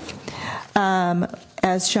apply,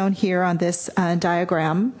 as shown here on this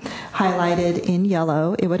diagram, highlighted in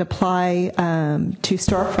yellow, it would apply to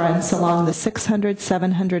storefronts along the 600,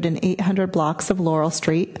 700, and 800 blocks of Laurel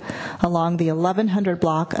Street, along the 1100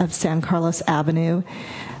 block of San Carlos Avenue,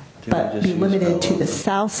 but be limited to the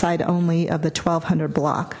south side only of the 1200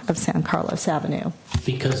 block of San Carlos Avenue.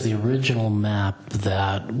 Because the original map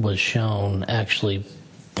that was shown actually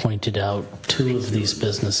pointed out two of these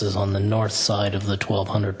businesses on the north side of the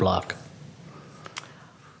 1200 block.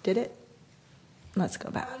 Did it? Let's go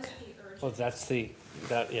back. Well,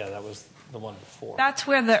 that was the one before. That's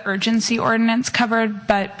where the urgency ordinance covered,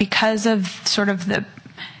 but because of sort of the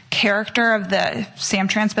character of the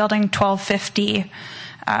Samtrans building, 1250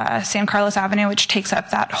 San Carlos Avenue, which takes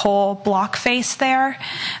up that whole block face there,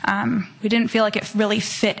 we didn't feel like it really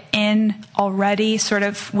fit in already sort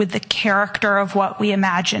of with the character of what we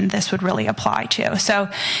imagined this would really apply to. So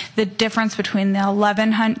the difference between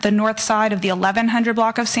the north side of the 1100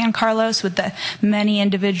 block of San Carlos with the many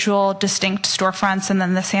individual distinct storefronts and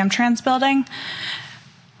then the Samtrans building,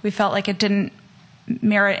 we felt like it didn't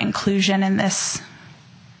merit inclusion in this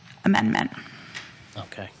amendment.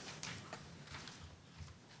 Okay.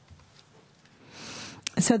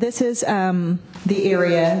 So this is the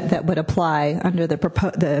area that would apply under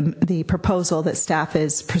the proposal that staff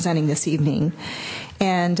is presenting this evening.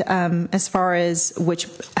 And as far as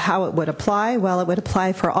how it would apply, well, it would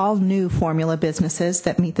apply for all new formula businesses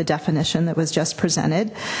that meet the definition that was just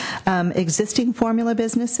presented. Existing formula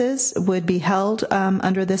businesses would be held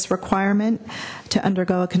under this requirement to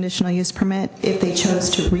undergo a conditional use permit if they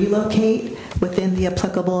chose to relocate within the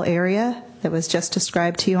applicable area that was just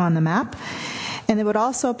described to you on the map. And it would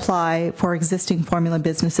also apply for existing formula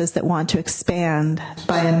businesses that want to expand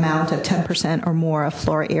by an amount of 10% or more of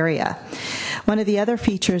floor area. One of the other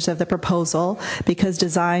features of the proposal, because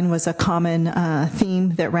design was a common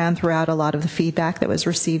theme that ran throughout a lot of the feedback that was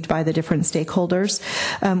received by the different stakeholders,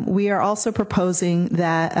 we are also proposing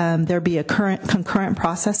that there be a concurrent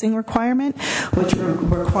processing requirement, which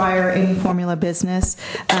would require any formula business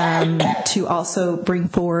to also bring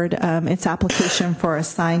forward its application for a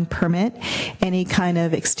signed permit, any kind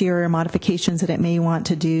of exterior modifications that it may want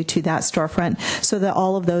to do to that storefront, so that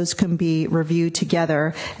all of those can be reviewed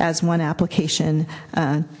together as one application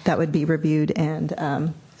that would be reviewed and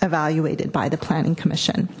evaluated by the Planning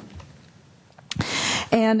Commission.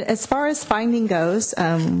 And as far as finding goes,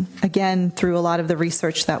 again, through a lot of the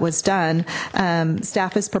research that was done,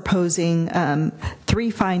 staff is proposing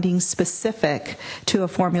 3 findings specific to a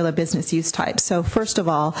formula business use type. So first of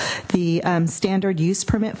all, the standard use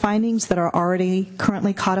permit findings that are already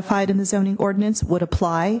currently codified in the zoning ordinance would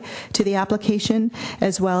apply to the application,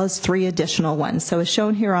 as well as 3 additional ones. So as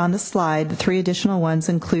shown here on the slide, the 3 additional ones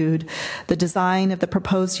include the design of the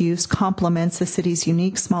proposed use complements the city's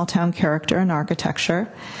unique small-town character and architecture,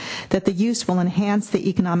 that the use will enhance the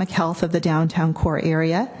economic health of the downtown core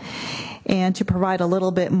area, and to provide a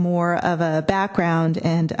little bit more of a background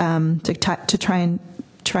and to try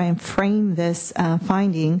and frame this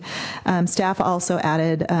finding, staff also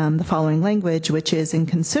added the following language, which is, in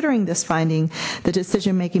considering this finding, the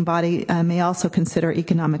decision-making body may also consider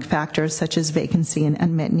economic factors such as vacancy and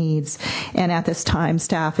unmet needs. And at this time,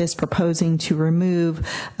 staff is proposing to remove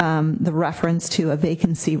the reference to a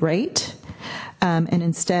vacancy rate, and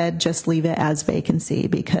instead just leave it as vacancy,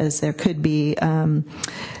 because there could be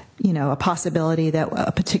a possibility that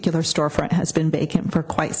a particular storefront has been vacant for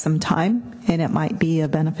quite some time, and it might be a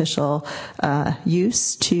beneficial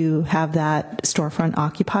use to have that storefront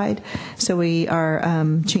occupied. So we are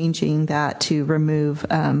changing that to remove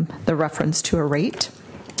the reference to a rate.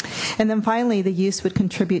 And then finally, the use would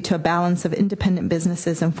contribute to a balance of independent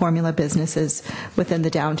businesses and formula businesses within the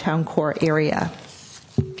downtown core area.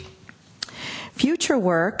 Future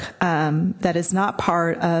work that is not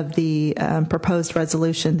part of the proposed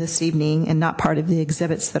resolution this evening and not part of the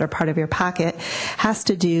exhibits that are part of your packet has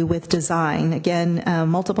to do with design. Again,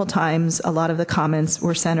 multiple times, a lot of the comments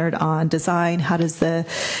were centered on design. How does the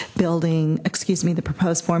the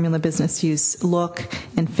proposed formula business use look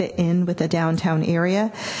and fit in with the downtown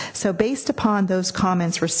area? So based upon those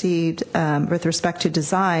comments received with respect to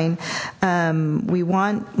design, we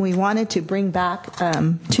wanted to bring back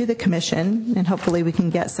to the commission, and hopefully we can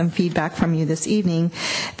get some feedback from you this evening,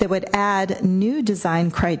 that would add new design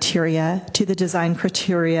criteria to the design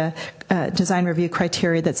review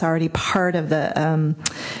criteria that's already part of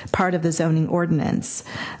the zoning ordinance.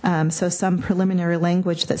 So some preliminary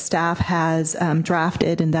language that staff has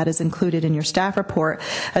drafted, and that is included in your staff report,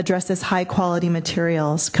 addresses high quality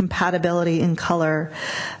materials, compatibility in color,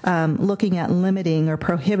 looking at limiting or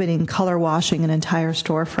prohibiting color washing an entire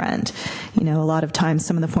storefront. A lot of times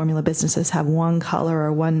some of the formula businesses have one color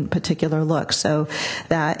or one particular look. So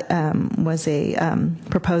that was a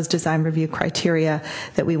proposed design review criteria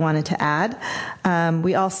that we wanted to add.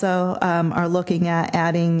 We also are looking at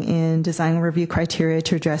adding in design review criteria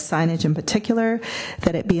to address signage in particular,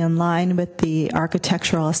 that it be in line with the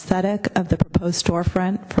architectural aesthetic of the proposed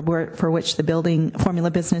storefront for which the building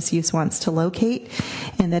formula business use wants to locate,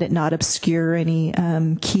 and that it not obscure any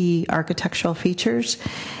key architectural features.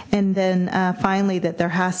 And then finally, that there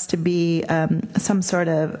has to be some sort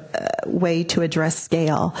of way to address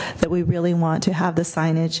scale, that we really want to have the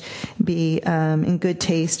signage be in good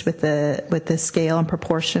taste with the scale and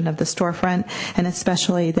proportion of the storefront, and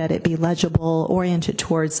especially that it be legible, oriented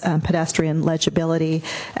towards pedestrian legibility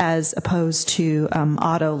as opposed to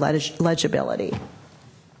auto legibility.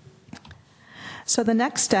 So the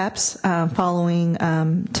next steps following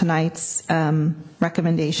tonight's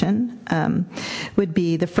recommendation would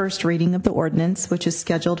be the first reading of the ordinance, which is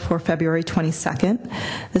scheduled for February 22nd.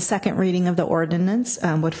 The second reading of the ordinance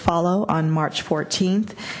would follow on March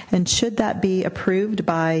 14th. And should that be approved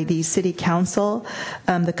by the City Council,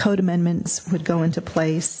 the code amendments would go into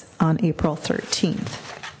place on April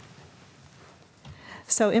 13th.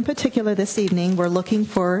 So in particular this evening, we're looking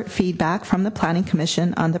for feedback from the Planning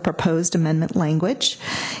Commission on the proposed amendment language,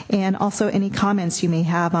 and also any comments you may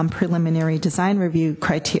have on preliminary design review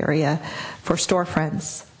criteria for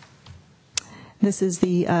storefronts. This is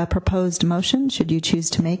the proposed motion, should you choose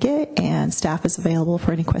to make it, and staff is available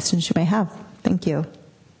for any questions you may have. Thank you.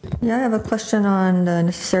 Yeah, I have a question on the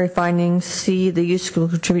necessary findings. C, the use will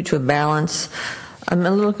contribute to a balance. I'm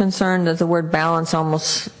a little concerned that the word balance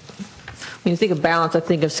almost, when you think of balance, I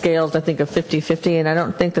think of scales, I think of 50-50, and I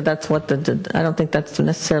don't think that that's I don't think that's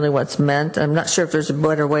necessarily what's meant. I'm not sure if there's a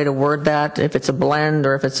better way to word that, if it's a blend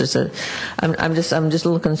or if it's just I'm just a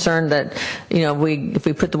little concerned that, if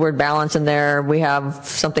we put the word balance in there, we have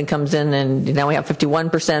something comes in and now we have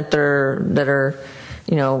 51% that are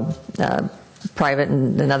private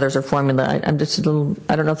and others are formula. I'm just a little,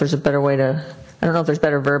 I don't know if there's a better way to, I don't know if there's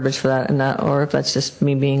better verbiage for that, or if that's just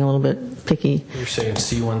me being a little bit picky. You're saying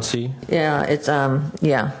C1C? Yeah, it's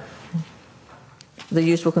yeah. The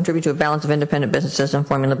use will contribute to a balance of independent businesses and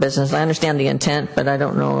formula business. I understand the intent, but I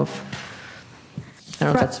don't know if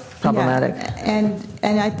that's problematic. Yeah.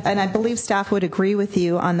 And I believe staff would agree with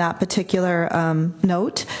you on that particular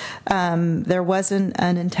note. There wasn't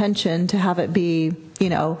an intention to have it be,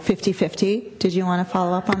 50-50. Did you want to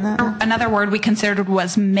follow up on that? Another word we considered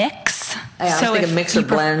was mix. Yeah, I was thinking mix or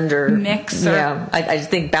blend or mix. Or, yeah, I just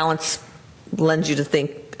think balance lends you to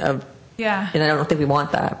think of. Yeah. And I don't think we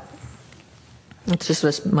want that. It's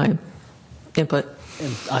just my input.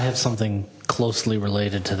 And I have something closely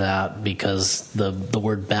related to that because the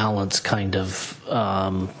word balance kind of,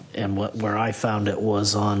 and where I found it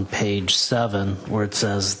was on page 7, where it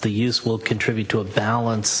says the use will contribute to a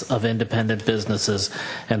balance of independent businesses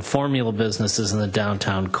and formula businesses in the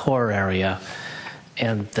downtown core area.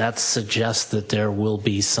 And that suggests that there will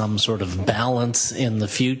be some sort of balance in the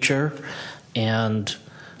future. And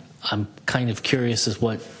I'm kind of curious as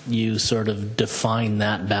what you sort of define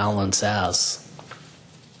that balance as.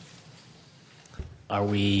 Are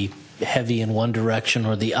we heavy in one direction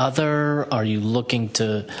or the other? Are you looking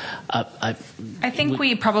to... I think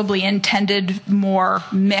we probably intended more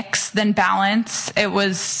mix than balance. It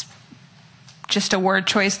was just a word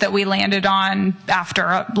choice that we landed on after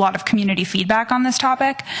a lot of community feedback on this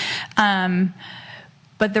topic.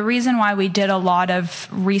 But the reason why we did a lot of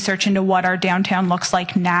research into what our downtown looks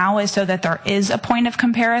like now is so that there is a point of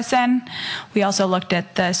comparison. We also looked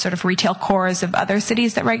at the sort of retail cores of other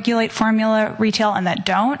cities that regulate formula retail and that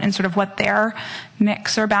don't, and sort of what their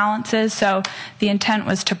mix or balance is. So the intent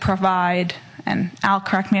was to provide, and Al,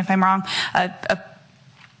 correct me if I'm wrong, a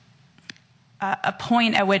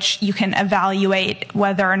point at which you can evaluate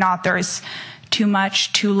whether or not there's too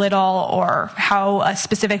much, too little, or how a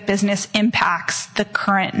specific business impacts the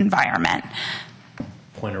current environment.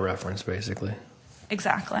 Point of reference, basically.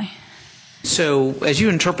 Exactly. So as you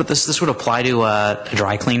interpret this, this would apply to a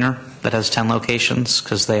dry cleaner that has 10 locations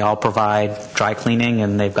because they all provide dry cleaning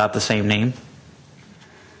and they've got the same name?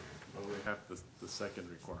 Well, we have the second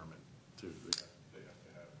requirement, too.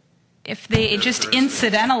 If they just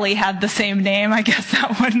incidentally had the same name, I guess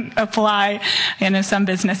that wouldn't apply. I know some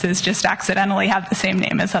businesses just accidentally have the same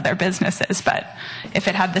name as other businesses, but if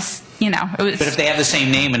it had this, it was... But if they have the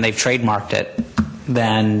same name and they've trademarked it,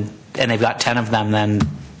 then, and they've got 10 of them, then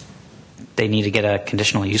they need to get a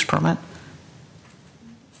conditional use permit?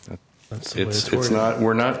 It's not,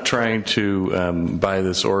 we're not trying to, by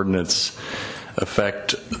this ordinance,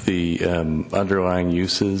 affect the underlying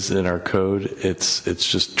uses in our code. It's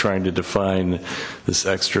just trying to define this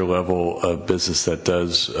extra level of business that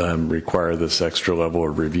does require this extra level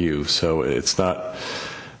of review. So it's not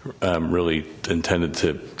really intended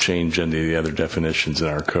to change any of the other definitions in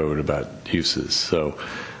our code about uses. So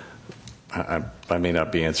I may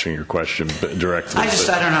not be answering your question directly.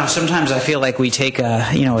 I don't know. Sometimes I feel like we take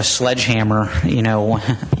a sledgehammer,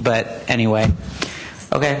 but anyway.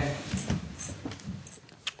 Okay.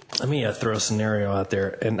 Let me throw a scenario out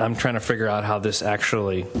there, and I'm trying to figure out how this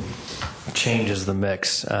actually changes the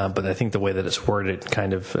mix, but I think the way that it's worded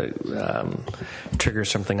kind of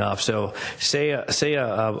triggers something off. So say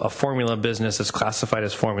a formula business is classified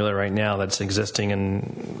as formula right now that's existing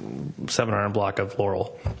in 700 block of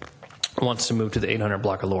Laurel wants to move to the 800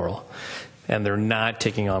 block of Laurel, and they're not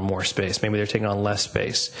taking on more space. Maybe they're taking on less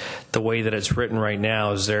space. The way that it's written right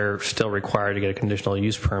now is they're still required to get a conditional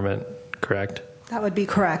use permit, correct? That would be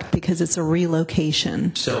correct because it's a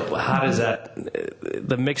relocation. So how does that,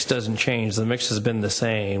 the mix doesn't change. The mix has been the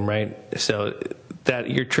same, right? So that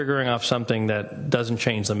you're triggering off something that doesn't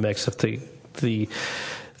change the mix. If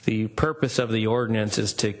the purpose of the ordinance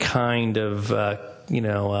is to kind of,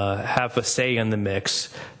 have a say in the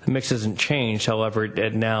mix hasn't changed. However,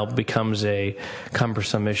 it now becomes a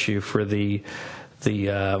cumbersome issue for the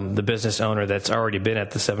business owner that's already been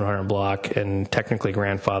at the 700 block and technically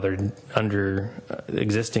grandfathered under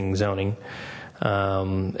existing zoning,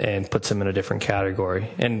 and puts them in a different category.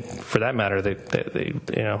 And for that matter,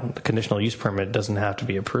 the conditional use permit doesn't have to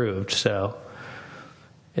be approved. So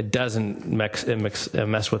it doesn't mess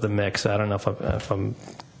with the mix. I don't know if I'm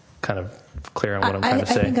kind of clear on what I'm trying to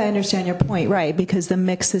say. I think I understand your point, right, because the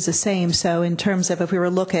mix is the same. So in terms of if we were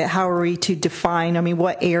to look at how are we to define,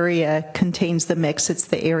 what area contains the mix, it's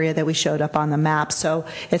the area that we showed up on the map. So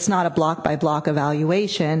it's not a block-by-block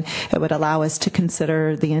evaluation. It would allow us to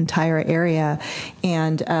consider the entire area.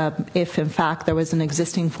 And if, in fact, there was an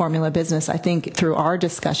existing formula business, I think through our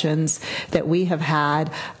discussions that we have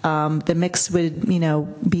had, the mix would,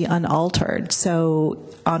 be unaltered. So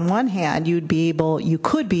on one hand, you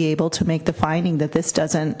could be able to make make the finding that this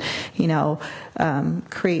doesn't,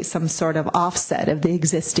 create some sort of offset of the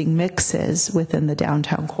existing mixes within the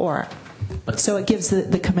downtown core. So it gives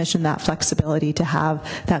the commission that flexibility to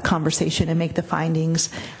have that conversation and make the findings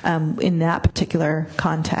in that particular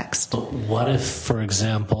context. What if, for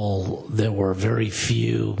example, there were very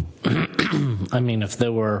few, if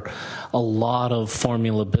there were a lot of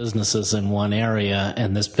formula businesses in one area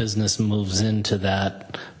and this business moves into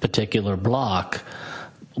that particular block,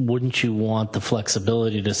 wouldn't you want the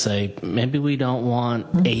flexibility to say, maybe we don't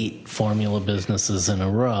want 8 formula businesses in a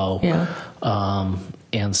row? Yeah.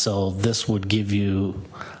 And so this would give you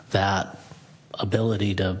that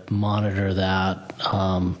ability to monitor that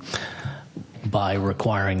by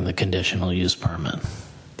requiring the conditional use permit.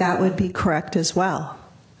 That would be correct as well.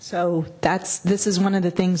 So this is one of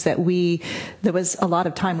the things that there was a lot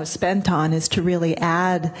of time was spent on, is to really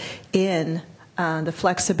add in the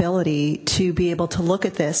flexibility to be able to look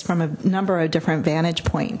at this from a number of different vantage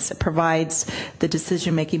points. It provides the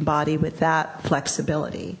decision-making body with that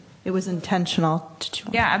flexibility. It was intentional.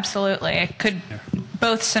 Yeah, absolutely. It could,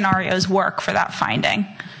 both scenarios work for that finding.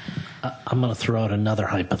 I'm going to throw out another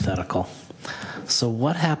hypothetical. So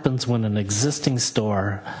what happens when an existing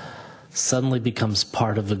store suddenly becomes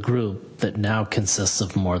part of a group that now consists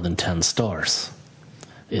of more than 10 stores?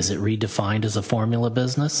 Is it redefined as a formula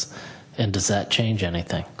business? And does that change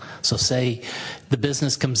anything? So say the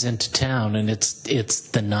business comes into town and it's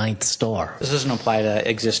the 9th store. This doesn't apply to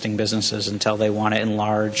existing businesses until they want to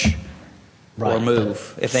enlarge or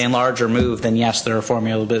move. If they enlarge or move, then yes, they're a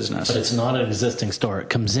formula business. But it's not an existing store. It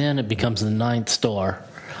comes in, it becomes the 9th store.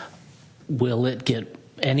 Will it get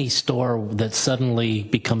any store that suddenly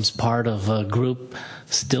becomes part of a group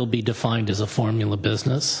still be defined as a formula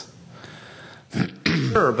business?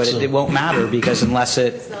 Sure, but it won't matter, because unless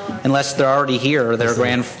they're already here, they'll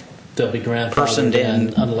be grandfathered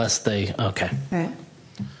in unless they Right.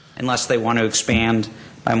 Unless they want to expand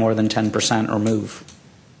by more than 10% or move.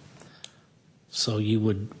 So you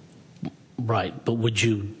would, right? But would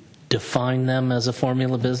you define them as a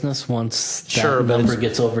formula business once that number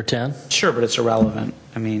gets over 10? Sure, but it's irrelevant.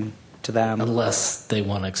 To them, unless they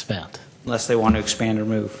want to expand. Unless they want to expand or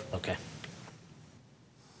move. Okay.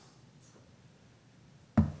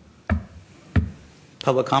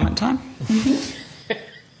 Public comment time?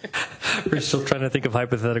 We're still trying to think of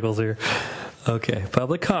hypotheticals here. Okay,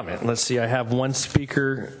 public comment. Let's see, I have one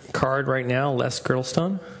speaker card right now, Les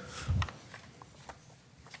Girdlestone.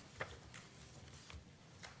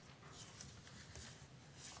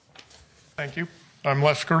 Thank you. I'm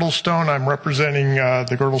Les Girdlestone. I'm representing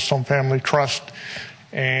the Girdlestone Family Trust,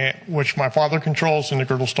 which my father controls, and the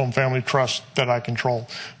Girdlestone Family Trust that I control.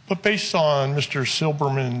 But based on Mr.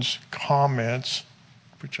 Silberman's comments,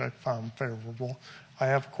 which I found favorable, I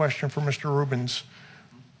have a question for Mr. Rubens.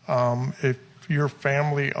 If your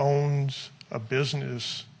family owns a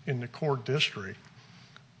business in the core district,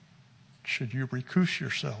 should you recuse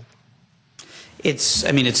yourself?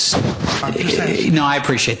 No, I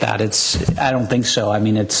appreciate that. I don't think so.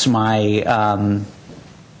 It's my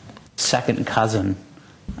second cousin.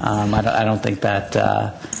 I don't think that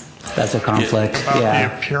that's a conflict.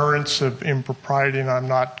 The appearance of impropriety, and I'm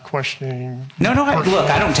not questioning. No. Look,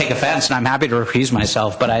 I don't take offense, and I'm happy to recuse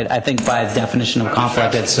myself. But I think by definition of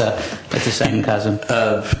conflict, it's a second cousin.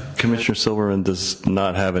 Commissioner Silverman does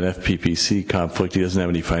not have an FPPC conflict. He doesn't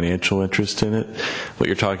have any financial interest in it. What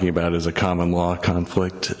you're talking about is a common law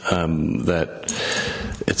conflict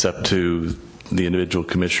that it's up to the individual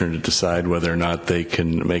commissioner to decide whether or not they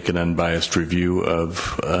can make an unbiased review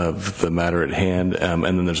of the matter at hand. And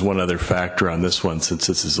then there's one other factor on this one. Since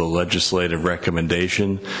this is a legislative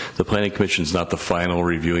recommendation, the Planning Commission is not the final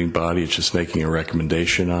reviewing body. It's just making a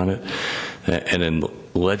recommendation on it. And then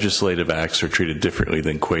legislative acts are treated differently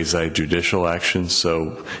than quasi-judicial actions.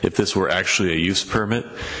 So if this were actually a use permit,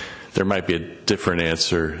 there might be a different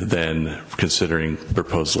answer than considering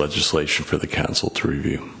proposed legislation for the council to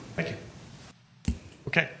review. Thank you.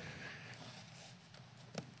 Okay.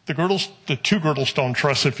 The two Girdlestone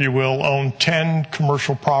trusts, if you will, own 10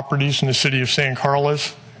 commercial properties in the city of San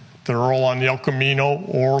Carlos. They're all on El Camino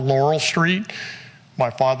or Laurel Street. My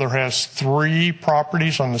father has 3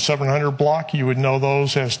 properties on the 700 block. You would know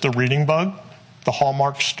those as the Reading Bug, the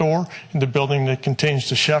Hallmark store, and the building that contains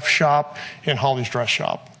the chef shop and Holly's dress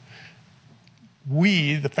shop.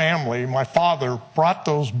 We, the family, my father, brought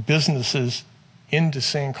those businesses into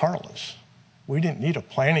San Carlos. We didn't need a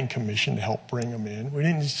planning commission to help bring them in. We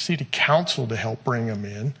didn't need city council to help bring them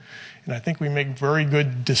in. And I think we make very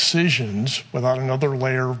good decisions without another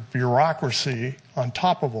layer of bureaucracy on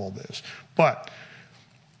top of all this. But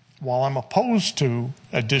while I'm opposed to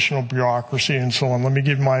additional bureaucracy and so on, let me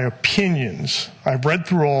give my opinions. I've read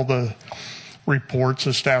through all the reports,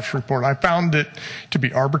 the staff's report. I found it to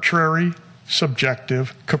be arbitrary,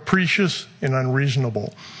 subjective, capricious, and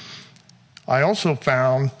unreasonable. I also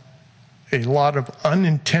found a lot of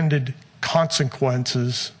unintended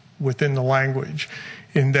consequences within the language,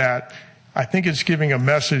 in that I think it's giving a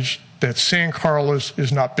message that San Carlos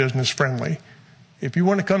is not business friendly. If you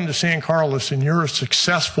want to come to San Carlos and you're a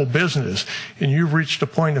successful business and you've reached a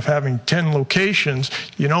point of having 10 locations,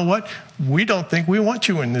 you know what? We don't think we want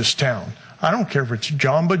you in this town. I don't care if it's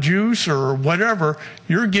Jamba Juice or whatever.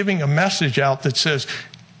 You're giving a message out that says,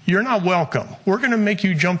 you're not welcome. We're going to make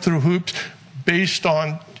you jump through hoops based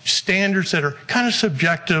on standards that are kind of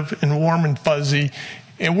subjective and warm and fuzzy,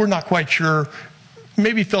 and we're not quite sure.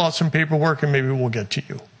 Maybe fill out some paperwork and maybe we'll get to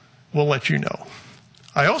you. We'll let you know.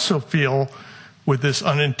 I also feel with this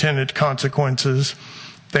unintended consequences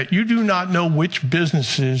that you do not know which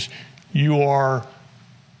businesses you are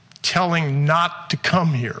telling not to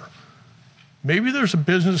come here. Maybe there's a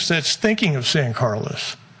business that's thinking of San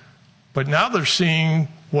Carlos, but now they're seeing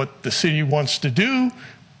what the city wants to do,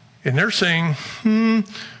 and they're saying,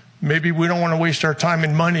 maybe we don't want to waste our time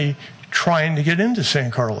and money trying to get into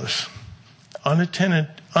San Carlos.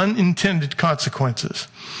 Unintended consequences.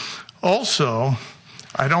 Also,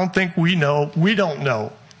 I don't think we don't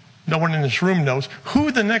know, no one in this room knows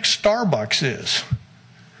who the next Starbucks is.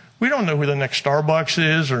 We don't know who the next Starbucks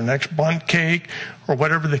is or next Bundt Cake or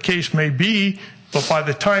whatever the case may be, but by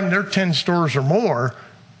the time they're 10 stores or more,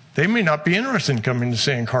 they may not be interested in coming to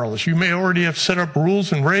San Carlos. You may already have set up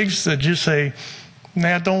rules and regs that just say,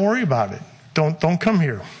 nah, don't worry about it. Don't come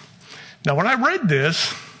here. Now, when I read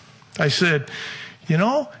this, I said, you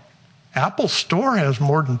know, Apple Store has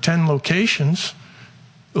more than 10 locations.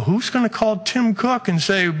 Who's going to call Tim Cook and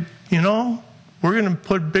say, you know, we're going to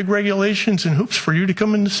put big regulations and hoops for you to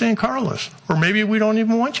come into San Carlos? Or maybe we don't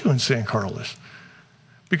even want you in San Carlos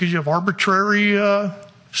because you have arbitrary,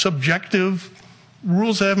 subjective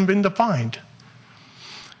rules that haven't been defined.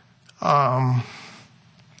 Now,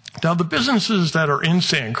 the businesses that are in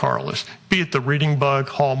San Carlos, be it the Reading Bug,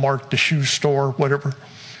 Hallmark, the shoe store, whatever,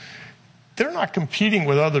 they're not competing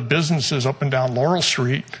with other businesses up and down Laurel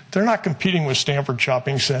Street. They're not competing with Stanford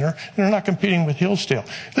Shopping Center. They're not competing with Hillsdale.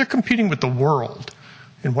 They're competing with the world.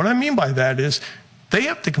 And what I mean by that is they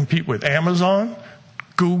have to compete with Amazon,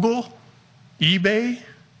 Google, eBay,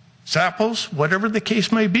 Zappos, whatever the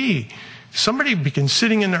case may be. Somebody can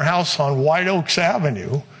sitting in their house on White Oaks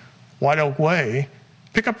Avenue, White Oak Way,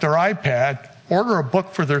 pick up their iPad, order a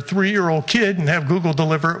book for their 3-year-old kid, and have Google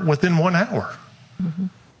deliver it within 1 hour. Mm-hmm.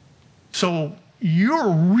 So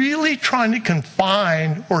you're really trying to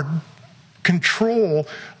confine or control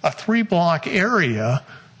a 3-block area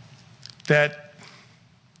that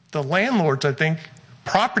the landlords, I think,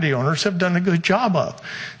 property owners have done a good job of.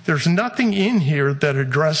 There's nothing in here that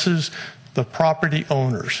addresses the property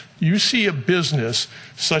owners. You see a business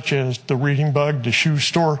such as the Reading Bug, the shoe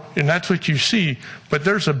store, and that's what you see, but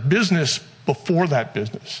there's a business before that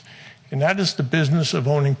business, and that is the business of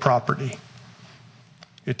owning property.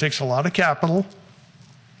 It takes a lot of capital.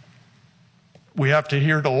 We have to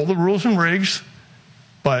adhere to all the rules and regs,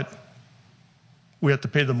 but we have to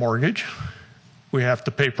pay the mortgage. We have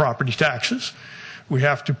to pay property taxes. We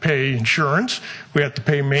have to pay insurance. We have to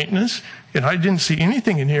pay maintenance. And I didn't see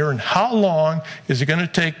anything in here. And how long is it going to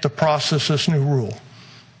take to process this new rule?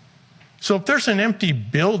 So if there's an empty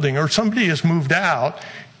building or somebody has moved out,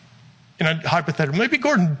 in a hypothetical, maybe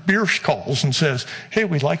Gordon Biersch calls and says, hey,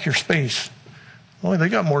 we like your space. Well, they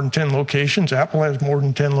got more than 10 locations. Apple has more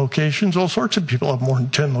than 10 locations. All sorts of people have more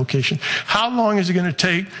than 10 locations. How long is it going to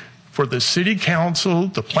take for the city council,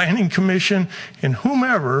 the planning commission, and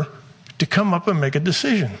whomever to come up and make a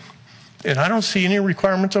decision? And I don't see any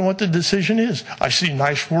requirements on what the decision is. I see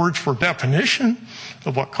nice words for definition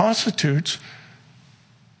of what constitutes,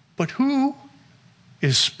 but who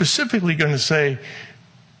is specifically going to say,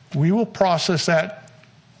 we will process that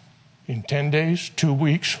in 10 days, 2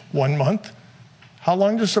 weeks, 1 month? How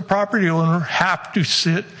long does the property owner have to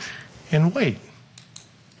sit and wait?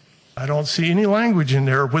 I don't see any language in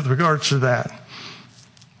there with regards to that.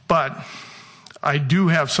 But I do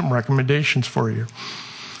have some recommendations for you.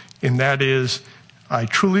 And that is, I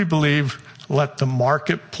truly believe, let the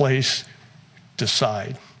marketplace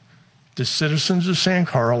decide. The citizens of San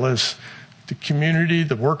Carlos, the community,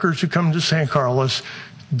 the workers who come to San Carlos,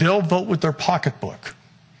 they'll vote with their pocketbook,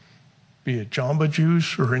 be it Jamba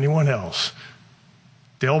Juice or anyone else.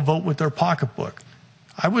 They'll vote with their pocketbook.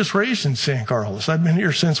 I was raised in San Carlos. I've been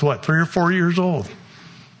here since, 3 or 4 years old.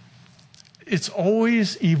 It's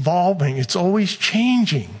always evolving. It's always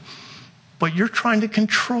changing. But you're trying to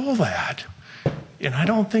control that. And I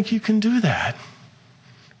don't think you can do that.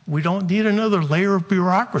 We don't need another layer of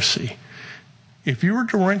bureaucracy. If you were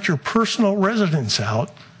to rent your personal residence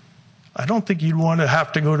out, I don't think you'd want to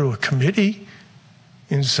have to go to a committee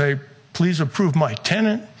and say, please approve my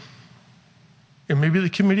tenant. And maybe the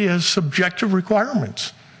committee has subjective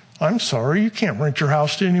requirements. I'm sorry, you can't rent your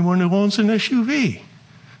house to anyone who owns an SUV.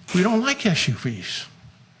 We don't like SUVs.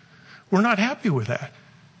 We're not happy with that.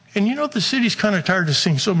 And you know, the city's kind of tired of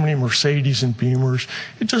seeing so many Mercedes and Beamers.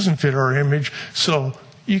 It doesn't fit our image, so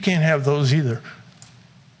you can't have those either.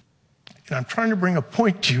 And I'm trying to bring a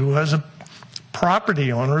point to you as a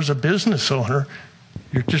property owner, as a business owner.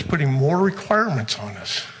 You're just putting more requirements on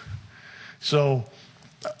us. So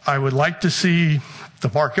I would like to see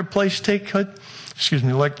the marketplace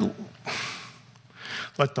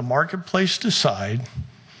let the marketplace decide.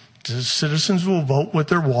 The citizens will vote with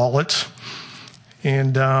their wallets.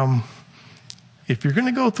 And if you're going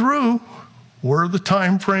to go through, where are the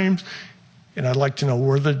time frames? And I'd like to know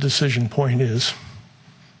where the decision point is.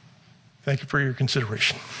 Thank you for your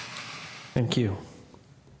consideration. Thank you.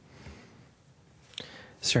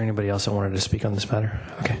 Is there anybody else that wanted to speak on this matter?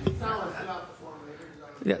 Okay.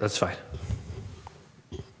 Yeah, that's fine.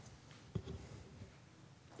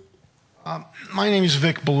 My name is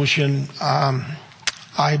Vic Belushin.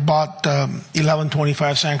 I bought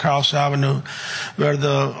 1125 San Carlos Avenue, where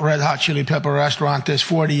the Red Hot Chili Pepper restaurant is,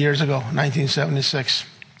 40 years ago, 1976.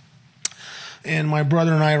 And my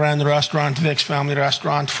brother and I ran the restaurant, Vic's Family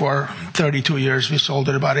Restaurant, for 32 years. We sold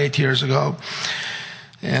it about 8 years ago.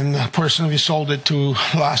 And the person we sold it to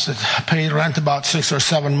paid rent about 6 or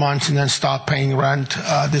 7 months and then stopped paying rent.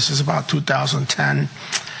 This is about 2010.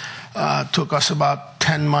 Took us about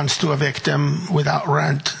 10 months to evict him without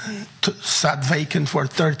rent. Sat vacant for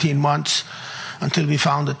 13 months until we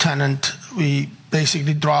found a tenant. We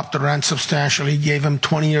basically dropped the rent substantially, gave him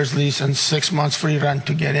 20 years lease and 6 months free rent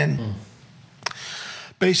to get in.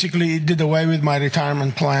 Basically, it did away with my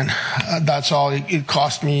retirement plan. That's all. It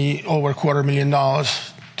cost me over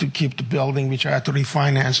 $250,000 to keep the building, which I had to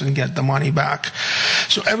refinance and get the money back.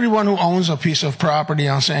 So everyone who owns a piece of property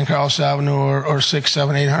on San Carlos Avenue or 600,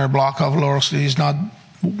 700, 800 block of Laurel Street is not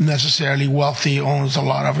necessarily wealthy, owns a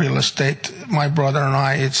lot of real estate. My brother and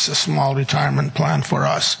I, it's a small retirement plan for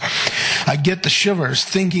us. I get the shivers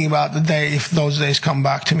thinking about the day if those days come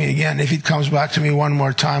back to me again. If it comes back to me one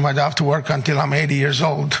more time, I'd have to work until I'm 80 years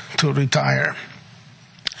old to retire.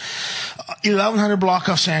 1100 block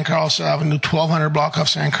of San Carlos Avenue, 1200 block of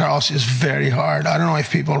San Carlos is very hard. I don't know if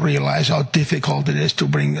people realize how difficult it is to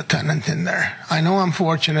bring a tenant in there. I know I'm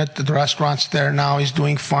fortunate that the restaurant's there now is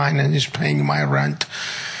doing fine and is paying my rent.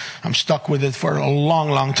 I'm stuck with it for a long,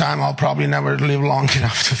 long time. I'll probably never live long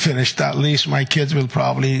enough to finish that lease. My kids will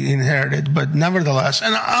probably inherit it. But nevertheless,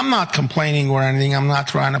 and I'm not complaining or anything. I'm not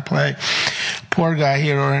trying to play poor guy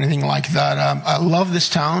here or anything like that. I love this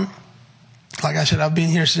town. Like I said, I've been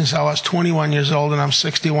here since I was 21 years old, and I'm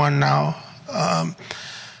 61 now.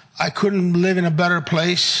 I couldn't live in a better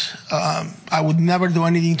place. I would never do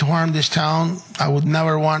anything to harm this town. I would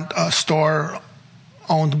never want a store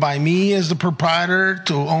owned by me as the proprietor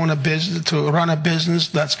to own a business, to run a business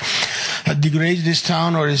that's degrades this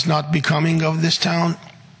town or is not becoming of this town.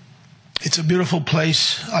 It's a beautiful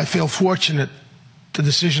place. I feel fortunate. The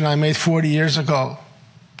decision I made 40 years ago,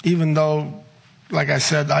 even though, like I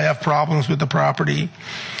said, I have problems with the property.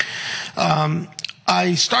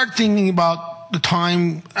 I start thinking about the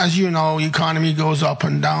time, as you know, economy goes up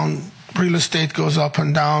and down, real estate goes up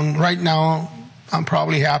and down. Right now, I'm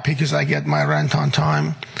probably happy because I get my rent on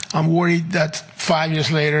time. I'm worried that 5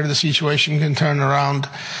 years later, the situation can turn around.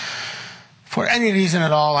 For any reason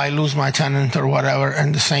at all, I lose my tenant or whatever,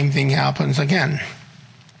 and the same thing happens again.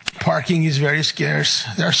 Parking is very scarce.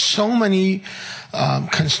 There are so many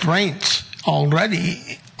constraints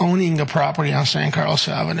already owning a property on San Carlos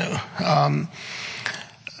Avenue.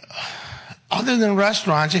 Other than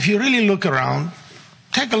restaurants, if you really look around,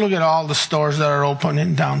 take a look at all the stores that are open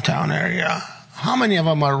in downtown area. How many of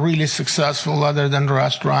them are really successful other than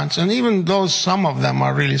restaurants? And even those, some of them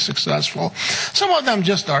are really successful. Some of them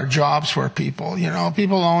just are jobs for people. You know,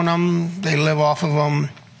 people own them, they live off of them.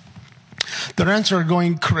 The rents are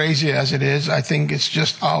going crazy as it is. I think it's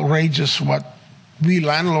just outrageous what we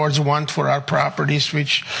landlords want for our properties,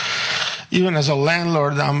 which even as a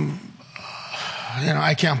landlord,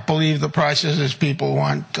 I can't believe the prices as people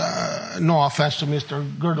want. No offense to Mr.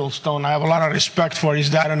 Girdlestone. I have a lot of respect for his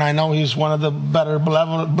dad, and I know he's one of the better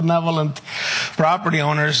benevolent property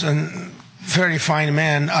owners and very fine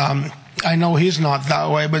man. I know he's not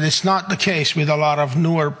that way, but it's not the case with a lot of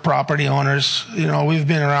newer property owners. You know, we've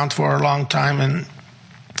been around for a long time, and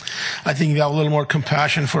I think we have a little more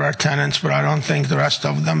compassion for our tenants, but I don't think the rest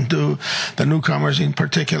of them do, the newcomers in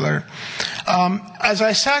particular. As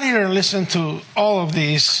I sat here and listened to all of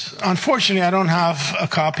these, unfortunately, I don't have a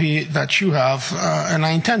copy that you have, and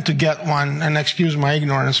I intend to get one, and excuse my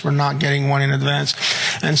ignorance for not getting one in advance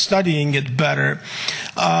and studying it better.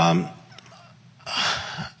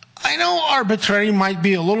 I know arbitrary might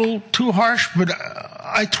be a little too harsh, but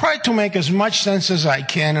I try to make as much sense as I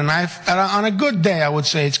can, and on a good day, I would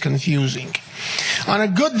say it's confusing. On a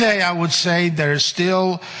good day, I would say there's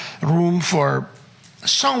still room for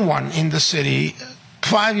someone in the city.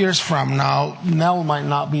 5 years from now, Nell might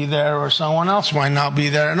not be there, or someone else might not be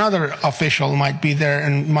there. Another official might be there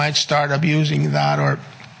and might start abusing that, or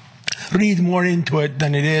read more into it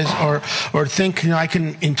than it is, or think, I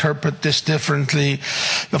can interpret this differently.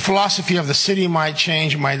 The philosophy of the city might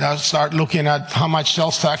change, might start looking at how much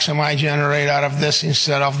sales tax am I generate out of this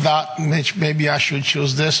instead of that. Maybe I should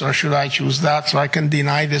choose this, or should I choose that, so I can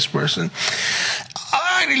deny this person.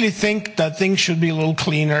 I really think that things should be a little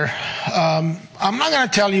cleaner. I'm not going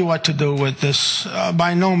to tell you what to do with this.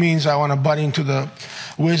 By no means I want to butt into the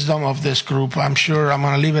wisdom of this group. I'm sure I'm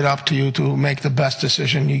going to leave it up to you to make the best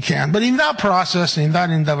decision you can. But in that process, in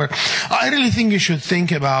that endeavor, I really think you should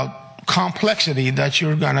think about complexity that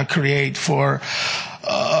you're going to create for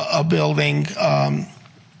a building.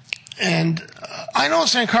 And I know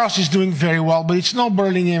St. Carlos is doing very well, but it's no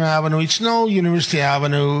Burlingame Avenue, it's no University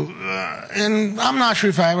Avenue, and I'm not sure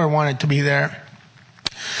if I ever want it to be there.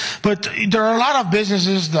 But there are a lot of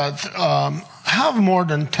businesses that have more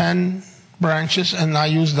than 10 branches, and I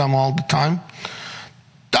use them all the time.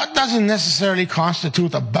 That doesn't necessarily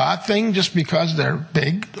constitute a bad thing just because they're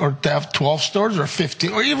big, or they have 12 stores or 50,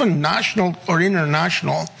 or even national or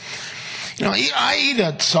international. I eat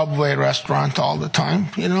at Subway restaurant all the time.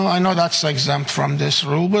 I know that's exempt from this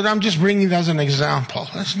rule, but I'm just bringing it as an example.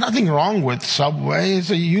 There's nothing wrong with Subway. It's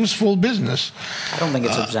a useful business. I don't think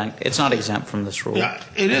it's exempt. It's not exempt from this rule. Yeah,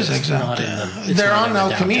 it is exempt. They're on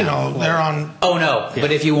El Camino. They're on... Oh, no. Yeah.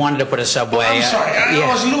 But if you wanted to put a Subway... I'm sorry.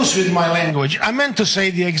 I was loose with my language. I meant to say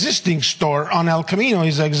the existing store on El Camino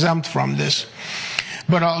is exempt from this.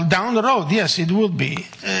 But down the road, yes, it would be.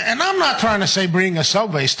 And I'm not trying to say bring a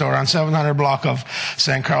Subway store on 700 block of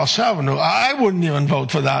St. Carlos Avenue. I wouldn't even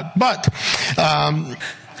vote for that. But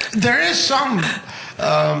there is some,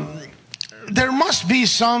 there must be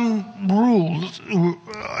some rule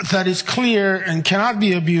that is clear and cannot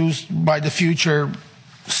be abused by the future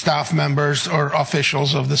staff members or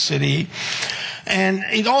officials of the city. And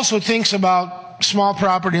it also thinks about small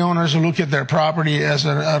property owners who look at their property as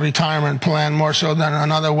a retirement plan more so than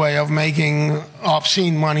another way of making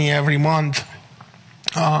obscene money every month.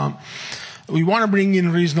 We want to bring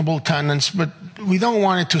in reasonable tenants, but we don't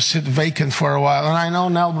want it to sit vacant for a while. And I know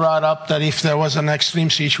Nell brought up that if there was an extreme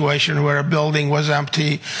situation where a building was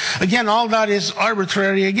empty, again, all that is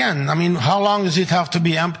arbitrary again. I mean, how long does it have to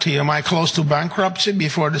be empty? Am I close to bankruptcy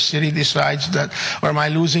before the city decides that, or am I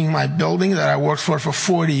losing my building that I worked for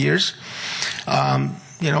 40 years?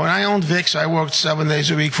 When I owned VIX, I worked 7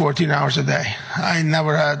 days a week, 14 hours a day.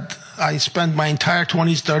 I spent my entire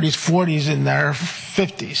 20s, 30s, 40s in there,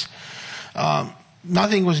 50s.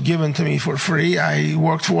 Nothing was given to me for free. I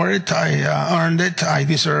worked for it. I earned it. I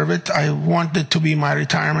deserve it. I want it to be my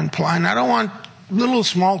retirement plan. I don't want little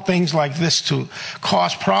small things like this to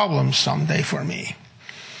cause problems someday for me.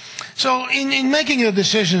 So in making the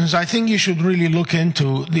decisions, I think you should really look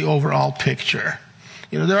into the overall picture.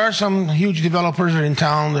 There are some huge developers in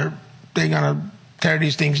town. They're going to tear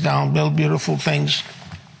these things down, build beautiful things.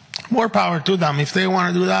 More power to them. If they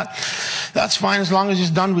want to do that, that's fine as long as it's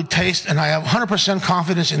done with taste. And I have 100%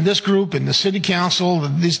 confidence in this group, in the city council,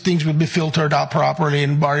 that these things will be filtered out properly.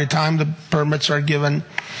 And by the time the permits are given,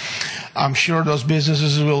 I'm sure those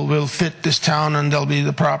businesses will fit this town and they'll be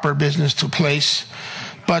the proper business to place.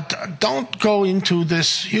 But don't go into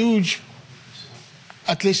this huge,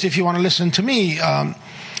 at least if you want to listen to me,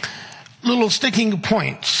 little sticking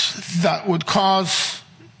points that would cause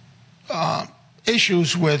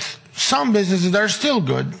issues with some businesses that are still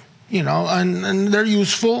good, and they're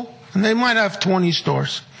useful, and they might have 20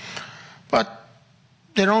 stores. But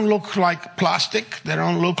they don't look like plastic, they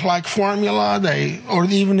don't look like formula, or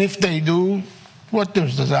even if they do, what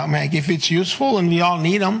difference does that make? If it's useful and we all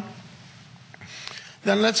need them,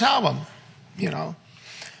 then let's have them,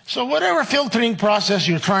 So whatever filtering process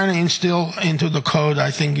you're trying to instill into the code, I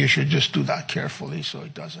think you should just do that carefully so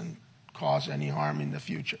it doesn't cause any harm in the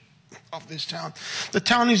future. of this town. The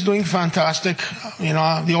town is doing fantastic. You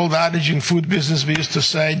know, the old adage in food business we used to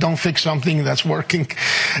say, don't fix something that's working.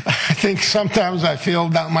 I think sometimes I feel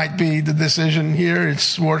that might be the decision here.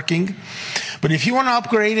 It's working. But if you want to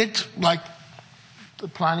upgrade it, like the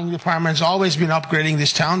planning department's always been upgrading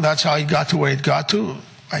this town, that's how it got to where it got to.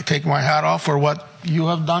 I take my hat off for what you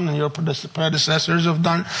have done and your predecessors have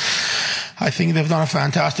done. I think they've done a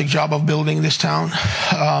fantastic job of building this town.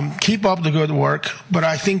 Keep up the good work, but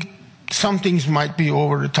I think some things might be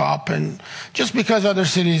over the top, and just because other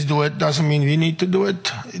cities do it doesn't mean we need to do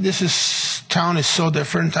it. Town is so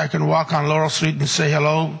different. I can walk on Laurel Street and say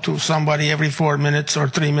hello to somebody every 4 minutes or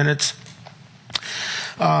 3 minutes.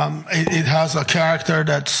 It has a character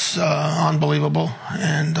that's unbelievable.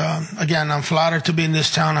 And again, I'm flattered to be in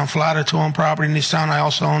this town. I'm flattered to own property in this town. I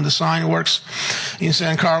also own the sign works in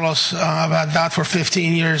San Carlos. I've had that for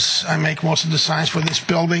 15 years. I make most of the signs for this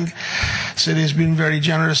building. The city has been very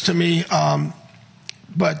generous to me.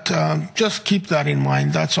 But just keep that in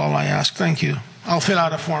mind. That's all I ask. Thank you. I'll fill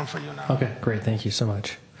out a form for you now. Okay, great. Thank you so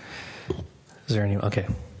much. Is there any? Okay.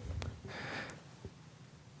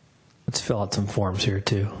 Let's fill out some forms here,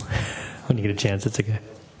 too. When you get a chance, it's okay.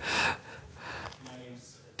 My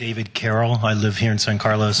name's David Carroll. I live here in San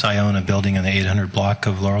Carlos. I own a building in the 800 block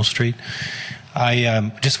of Laurel Street.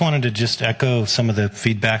 I just wanted to just echo some of the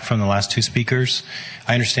feedback from the last two speakers.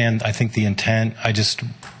 I understand, I think, the intent. I just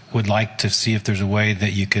would like to see if there's a way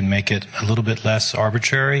that you can make it a little bit less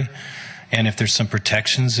arbitrary, and if there's some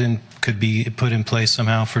protections could be put in place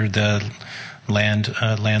somehow for the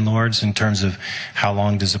landlords in terms of how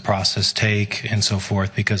long does the process take and so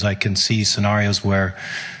forth, because I can see scenarios where,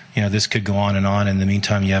 you know, this could go on, and in the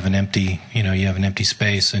meantime you have an empty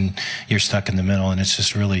space and you're stuck in the middle, and it's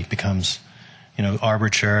just really becomes, you know,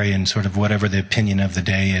 arbitrary and sort of whatever the opinion of the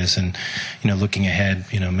day is. And, you know, looking ahead,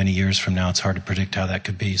 you know, many years from now, it's hard to predict how that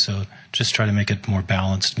could be. So just try to make it more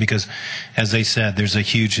balanced, because as they said, there's a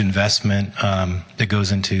huge investment that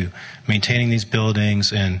goes into maintaining these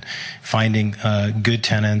buildings and finding good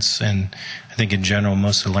tenants. And I think in general,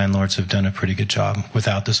 most of the landlords have done a pretty good job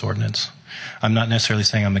without this ordinance. I'm not necessarily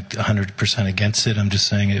saying I'm 100% against it. I'm just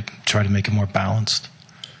saying try to make it more balanced.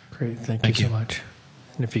 Great. Thank you so much.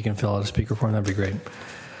 And if you can fill out a speaker form, that'd be great.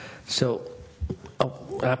 So,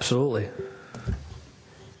 absolutely.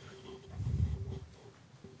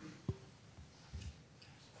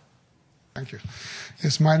 Thank you.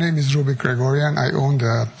 Yes, my name is Ruby Gregorian. I own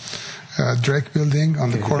the Drake building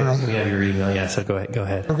on the corner of the... We have your email, yeah, so go ahead.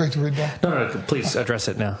 We're going to read that? No, please address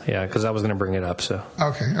it now. Yeah, because I was going to bring it up, so...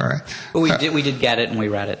 Okay, all right. But we did get it and we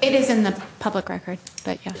read it. It is in the public record,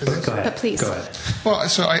 but yeah. Go ahead. But please. Go ahead. Well,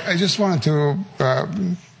 so I just wanted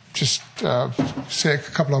to say a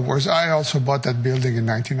couple of words. I also bought that building in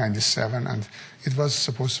 1997, and it was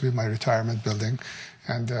supposed to be my retirement building.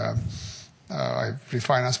 And I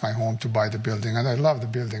refinanced my home to buy the building, and I love the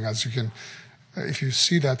building. As you can... if you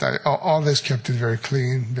see that, I always kept it very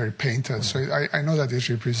clean, very painted. So I know that it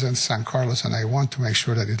represents San Carlos, and I want to make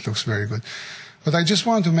sure that it looks very good. But I just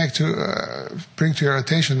wanted to bring to your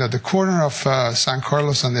attention that the corner of San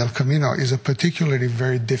Carlos and El Camino is a particularly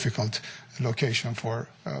very difficult location for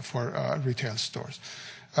retail stores.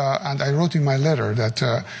 And I wrote in my letter that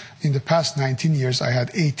in the past 19 years I had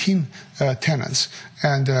 18 tenants,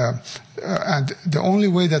 and the only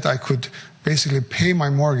way that I could basically pay my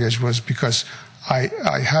mortgage was because I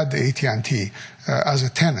had the AT&T as a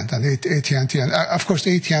tenant, and AT&T, and of course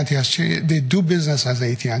AT&T has changed. They do business as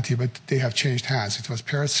AT&T, but they have changed hands. It was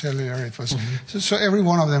Parrot Cellular. It was so every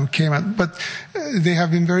one of them came in, but they have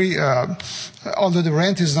been very. Although the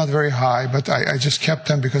rent is not very high, but I just kept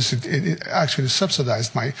them because it actually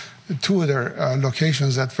subsidized my two other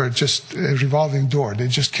locations that were just a revolving door. They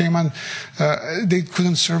just came in. They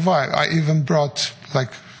couldn't survive. I even brought like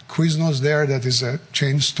Quiznos there, that is a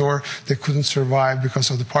chain store. They couldn't survive because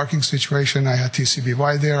of the parking situation. I had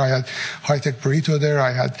TCBY there. I had High Tech Burrito there.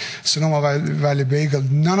 I had Sonoma Valley Bagel.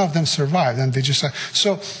 None of them survived, and they just.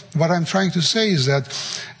 So what I'm trying to say is that,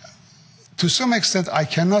 to some extent, I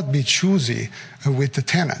cannot be choosy with the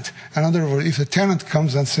tenant. In other words, if the tenant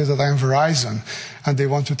comes and says that I'm Verizon and they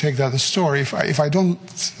want to take that store, if I don't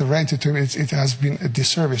rent it to them, it has been a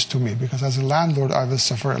disservice to me, because as a landlord I will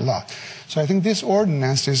suffer a lot. So I think this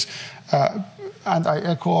ordinance is, and I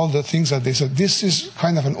echo all the things that they said, this is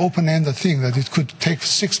kind of an open-ended thing, that it could take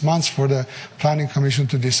 6 months for the Planning Commission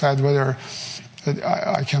to decide whether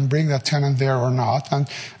I can bring that tenant there or not. And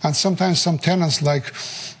sometimes some tenants, like,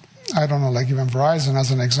 I don't know, like even Verizon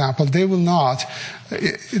as an example, they will not,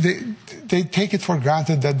 they take it for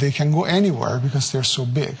granted that they can go anywhere because they're so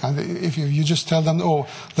big. And if you just tell them, oh,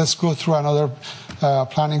 let's go through another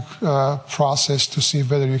planning process to see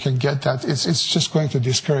whether you can get that. It's just going to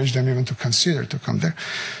discourage them even to consider to come there.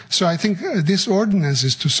 So I think this ordinance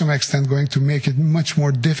is to some extent going to make it much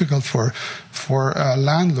more difficult for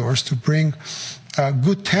landlords to bring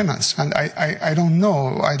good tenants. And I don't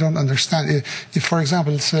know, I don't understand. If, for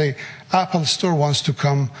example, let's say Apple Store wants to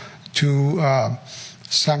come to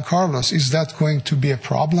San Carlos, is that going to be a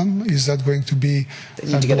problem? Is that going to be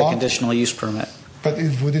They need to get a conditional use permit. But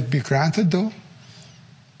would it be granted, though?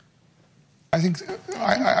 I think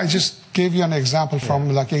I just gave you an example from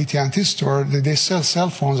like AT&T store. They sell cell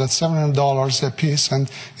phones at $700 a piece,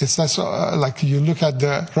 and it's like you look at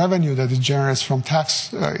the revenue that it generates from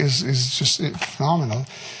tax is just phenomenal.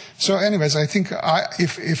 So, anyways, I think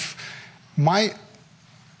if my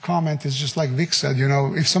comment is just like Vic said,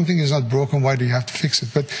 if something is not broken, why do you have to fix it?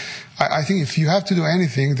 But I think if you have to do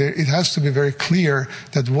anything, it has to be very clear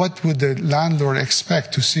that what would the landlord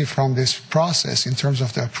expect to see from this process in terms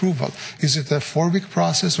of the approval. Is it a 4-week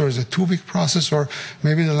process, or is it a 2-week process, or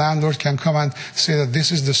maybe the landlord can come and say that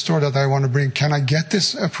this is the store that I want to bring. Can I get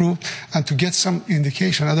this approved? And to get some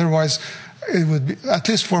indication. Otherwise, it would be, at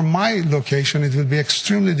least for my location, it would be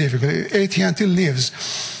extremely difficult. AT&T lives.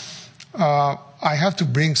 I have to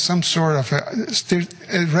bring some sort of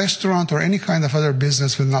a restaurant or any kind of other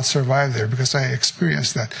business will not survive there because I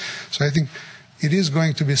experienced that. So I think it is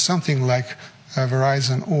going to be something like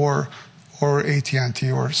Verizon or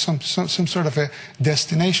AT&T or some sort of a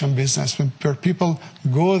destination business where people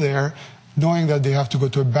go there knowing that they have to go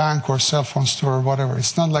to a bank or cell phone store or whatever.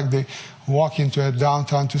 It's not like they walk into a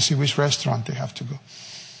downtown to see which restaurant they have to go.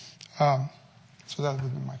 So that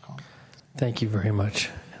would be my comment. Thank you very much.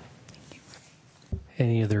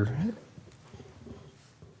 Any other?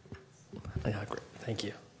 Yeah, great. Thank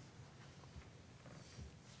you.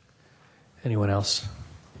 Anyone else?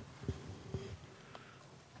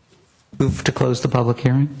 Move to close the public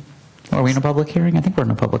hearing. Are we in a public hearing? I think we're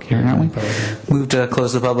in a public hearing, aren't we? Move to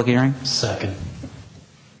close the public hearing. Second. Can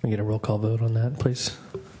we get a roll call vote on that, please?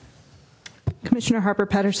 Commissioner Harper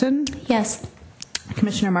Pedersen? Yes.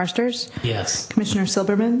 Commissioner Marsters? Yes. Commissioner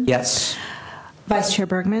Silberman? Yes. Vice Chair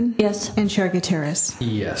Bergman? Yes. And Chair Gutierrez?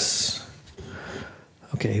 Yes.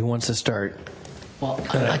 Okay, who wants to start? Well,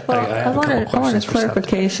 I want a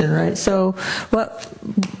clarification, right? So,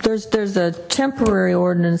 there's a temporary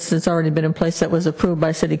ordinance that's already been in place that was approved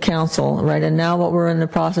by City Council, right? And now what we're in the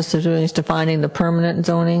process of doing is defining the permanent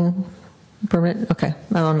zoning. Permanent? Okay,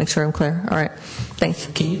 I want to make sure I'm clear. All right, thanks.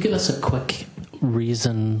 Can you give us a quick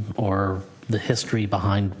reason or the history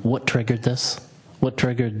behind what triggered this? What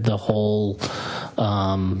triggered the whole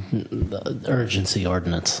urgency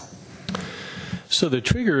ordinance? So the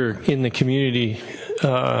trigger in the community,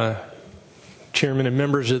 Chairman and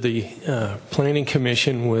members of the Planning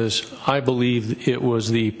Commission, was, I believe it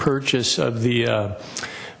was the purchase of the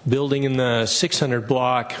building in the 600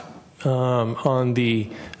 block on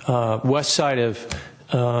the west side of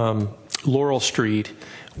Laurel Street,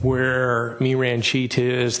 where Mi Ranchita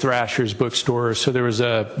is, Thrasher's bookstore. So there's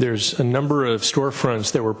a number of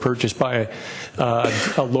storefronts that were purchased by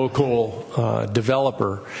a local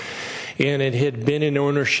developer, and it had been in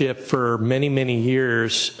ownership for many, many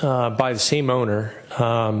years by the same owner.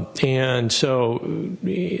 And so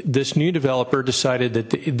this new developer decided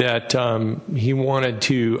that he wanted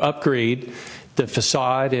to upgrade the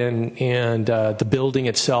facade and the building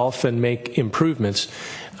itself and make improvements.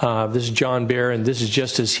 This is John Bear, and this is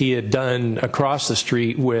just as he had done across the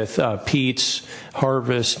street with Pete's,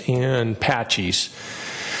 Harvest, and Patchy's.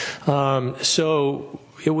 So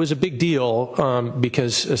it was a big deal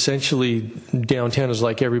because essentially downtown is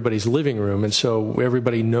like everybody's living room, and so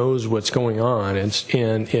everybody knows what's going on.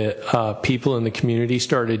 And people in the community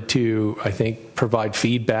started to, I think, provide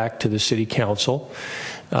feedback to the city council.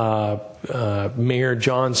 Mayor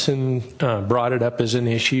Johnson brought it up as an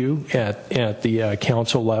issue at the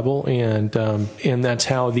council level, and that's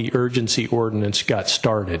how the urgency ordinance got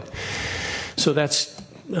started. So that's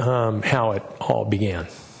how it all began.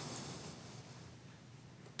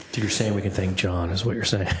 You're saying we can thank John, is what you're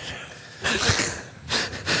saying.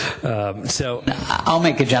 So I'll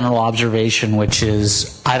make a general observation, which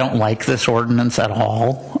is I don't like this ordinance at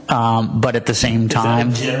all, but at the same time,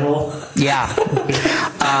 is that general? Yeah.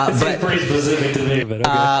 But pretty specific to me, but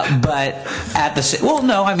okay. But at the well,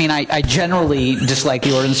 no, I mean I generally dislike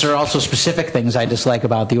the ordinance. There are also specific things I dislike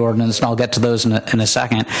about the ordinance, and I'll get to those in a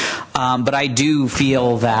second. But I do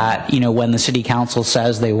feel that when the city council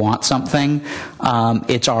says they want something,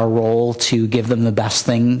 it's our role to give them the best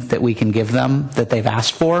thing that we can give them that they've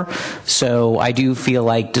asked for. So I do feel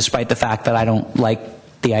like, despite the fact that I don't like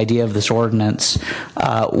the idea of this ordinance,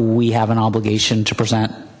 we have an obligation to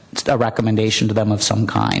present a recommendation to them of some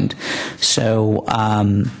kind. So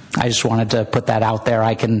I just wanted to put that out there.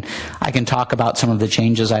 I can talk about some of the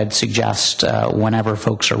changes I'd suggest whenever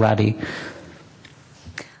folks are ready.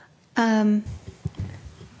 Well,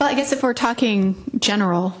 I guess if we're talking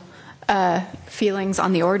general feelings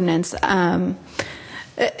on the ordinance,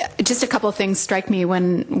 just a couple of things strike me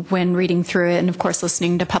when reading through it, and of course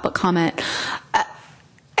listening to public comment.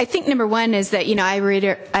 I think number one is that, I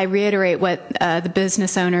reiterate what the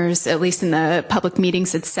business owners, at least in the public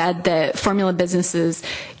meetings, had said, that formula businesses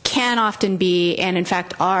can often be, and in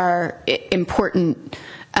fact are, important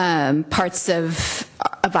parts of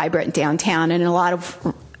a vibrant downtown. And in a lot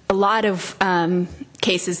of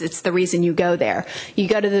cases, it's the reason you go there. You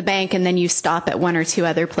go to the bank and then you stop at one or two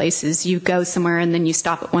other places. You go somewhere and then you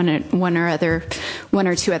stop at one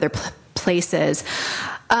or two other places.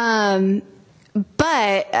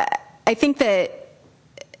 But I think that,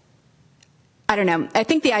 I don't know, I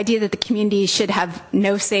think the idea that the community should have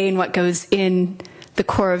no say in what goes in the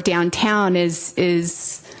core of downtown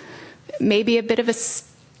is maybe a bit of a,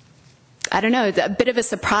 I don't know, a bit of a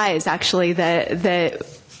surprise, actually, that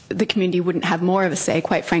the community wouldn't have more of a say,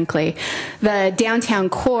 quite frankly. The downtown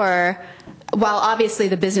core, while obviously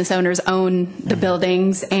the business owners own the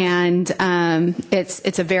buildings, and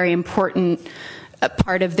it's a very important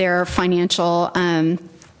part of their financial,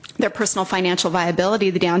 their personal financial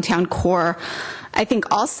viability, the downtown core, I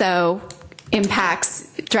think also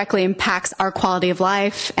directly impacts our quality of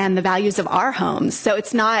life and the values of our homes. So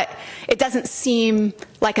it doesn't seem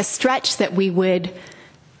like a stretch that we would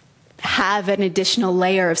have an additional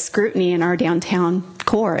layer of scrutiny in our downtown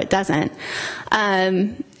core. It doesn't.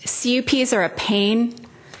 CUPs are a pain.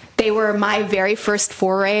 They were my very first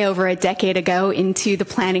foray over a decade ago into the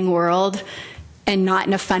planning world, and not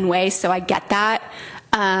in a fun way, so I get that.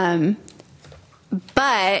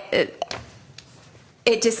 But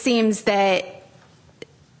it just seems that,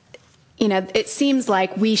 it seems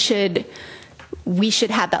like we should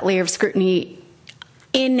have that layer of scrutiny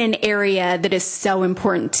in an area that is so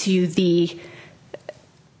important to the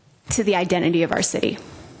identity of our city.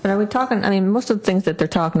 But are we talking, most of the things that they're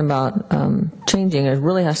talking about changing, it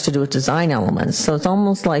really has to do with design elements. So it's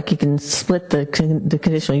almost like you can split the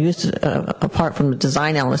conditional use apart from the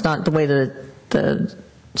design elements, not the way that the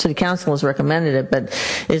City Council has recommended it, but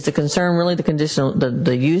is the concern really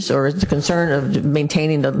the use, or is the concern of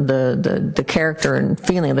maintaining the character and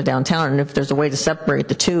feeling of the downtown? And if there's a way to separate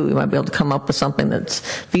the two, you might be able to come up with something that's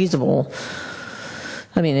feasible.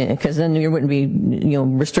 Because then you wouldn't be,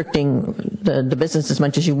 restricting the business as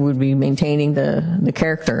much as you would be maintaining the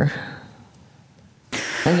character.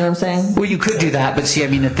 You know what I'm saying? Well, you could do that, but see,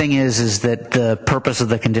 the thing is that the purpose of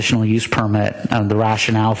the conditional use permit, the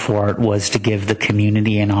rationale for it, was to give the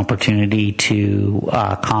community an opportunity to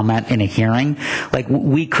comment in a hearing. Like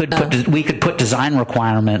we could put design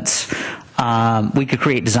requirements. We could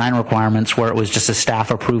create design requirements where it was just a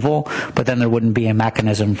staff approval, but then there wouldn't be a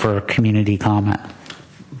mechanism for community comment.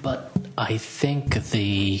 But I think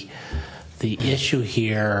the issue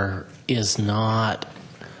here is not.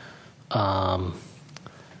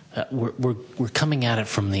 We're coming at it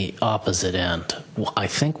from the opposite end. I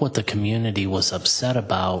think what the community was upset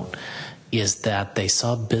about is that they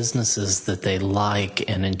saw businesses that they like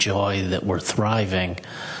and enjoy that were thriving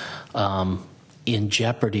in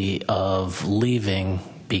jeopardy of leaving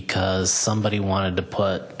because somebody wanted to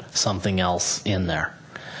put something else in there.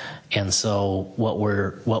 And so what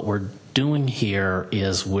we're doing here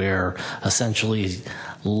is we're essentially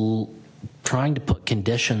trying to put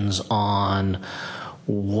conditions on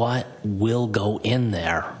what will go in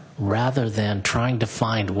there, rather than trying to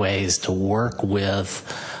find ways to work with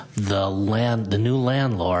the new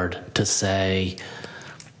landlord to say,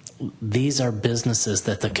 these are businesses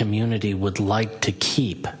that the community would like to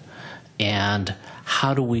keep, and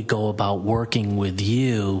how do we go about working with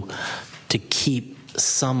you to keep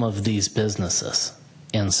some of these businesses?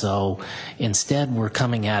 And so instead we're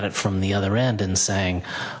coming at it from the other end and saying,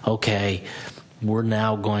 okay, we're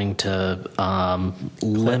now going to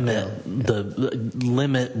limit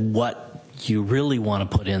what you really want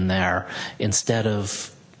to put in there, instead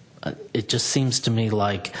of, it just seems to me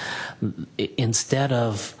like instead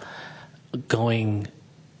of going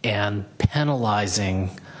and penalizing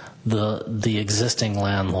the existing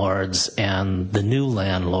landlords and the new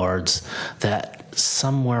landlords, that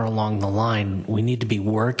somewhere along the line we need to be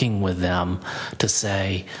working with them to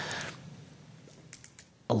say,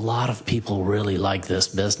 a lot of people really like this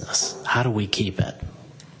business. How do we keep it?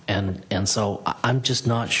 And so I'm just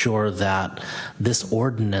not sure that this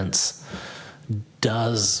ordinance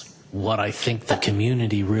does what I think the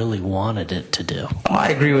community really wanted it to do.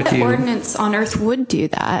 I agree with you. The ordinance on Earth would do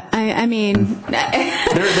that. I mean,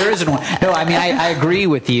 there isn't one. No, I mean, I agree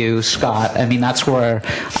with you, Scott. I mean, that's where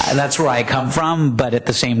I come from. But at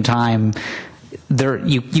the same time,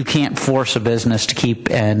 you can't force a business to keep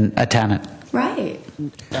a tenant. Right.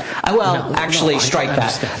 Strike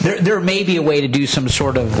that. There may be a way to do some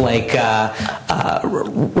sort of like.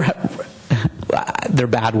 They're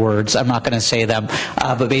bad words. I'm not going to say them,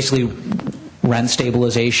 but basically. Rent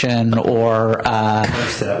stabilization or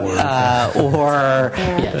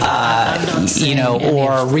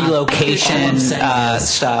relocation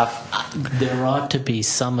stuff. There ought to be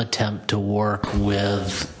some attempt to work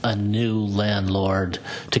with a new landlord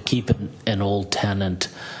to keep an old tenant.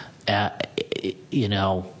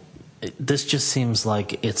 This just seems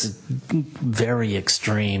like it's very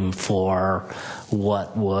extreme for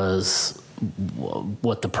what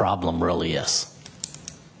the problem really is.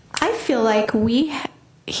 I feel like we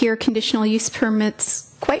hear conditional use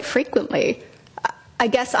permits quite frequently. I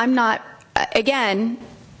guess I'm not, again,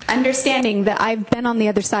 understanding that I've been on the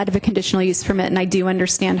other side of a conditional use permit, and I do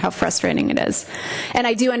understand how frustrating it is. And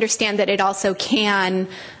I do understand that it also can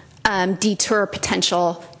deter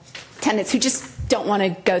potential tenants who just don't want to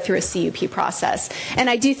go through a CUP process. And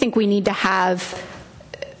I do think we need to have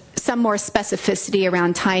some more specificity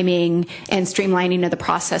around timing and streamlining of the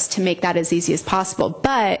process to make that as easy as possible.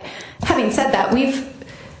 But having said that,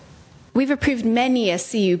 we've approved many a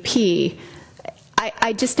CUP.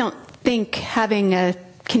 I just don't think having a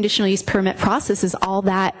conditional use permit process is all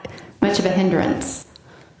that much of a hindrance.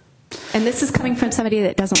 And this is coming from somebody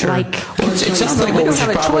that doesn't like. Well, it sounds like what we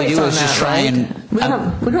should probably do is just try and. We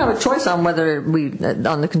don't have a choice on whether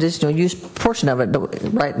on the conditional use portion of it,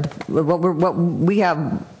 right? What we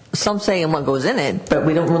have some say in what goes in it, but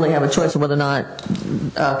we don't really have a choice of whether or not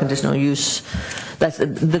conditional use. That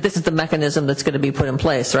this is the mechanism that's going to be put in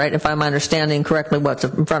place, right? If I'm understanding correctly, what's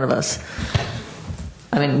in front of us.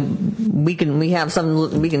 I mean, we can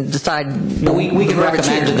decide. We can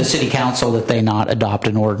recommend to the city council that they not adopt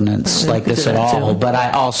an ordinance like this at all. But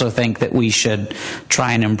I also think that we should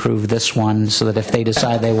try and improve this one so that if they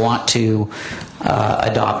decide they want to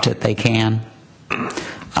adopt it, they can.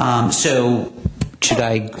 So, should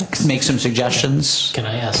I make some suggestions? Can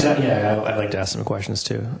I ask? Yeah, I'd like to ask some questions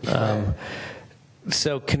too.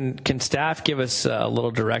 So can staff give us a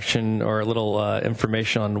little direction or a little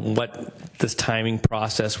information on what this timing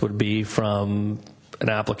process would be from an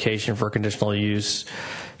application for conditional use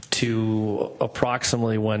to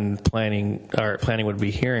approximately when planning would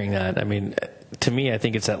be hearing that? I mean, to me, I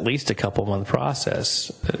think it's at least a couple-month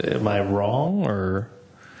process. Am I wrong, or?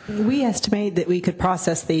 We estimate that we could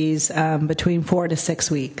process these between 4 to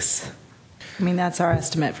 6 weeks. I mean, that's our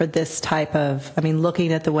estimate for this type of,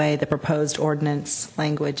 looking at the way the proposed ordinance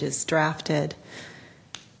language is drafted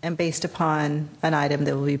and based upon an item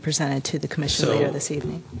that will be presented to the commission later this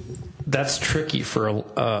evening. That's tricky for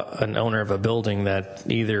an owner of a building that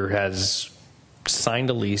either has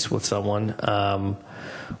signed a lease with someone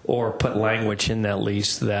or put language in that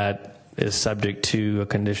lease that is subject to a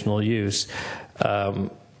conditional use.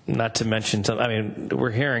 Not to mention,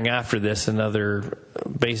 we're hearing after this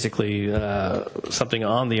basically something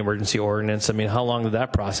on the emergency ordinance. I mean, how long did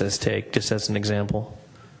that process take, just as an example?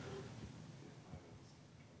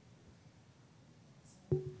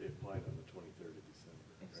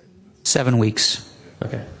 7 weeks.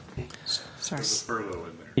 Okay. Sorry.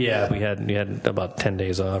 Yeah, we had about 10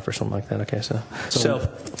 days off or something like that. Okay, so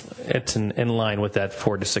it's in line with that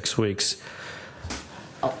 4 to 6 weeks.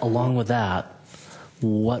 Along with that,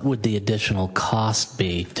 what would the additional cost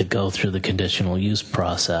be to go through the conditional use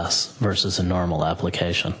process versus a normal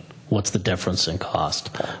application? What's the difference in cost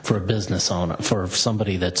for a business owner, for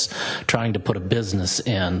somebody that's trying to put a business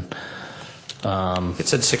in? It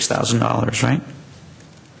said $6,000, right?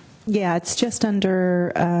 Yeah, it's just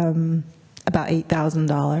under about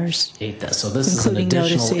 $8,000. So this is an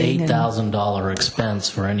additional $8,000 expense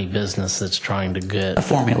for any business that's trying to get a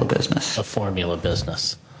formula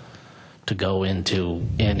business to go into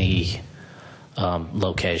any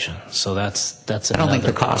location. So that's I don't think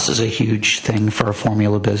the cost is a huge thing for a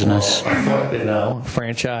formula business. No,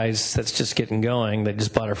 franchise that's just getting going. They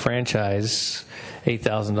just bought a franchise.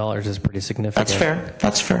 $8,000 is pretty significant.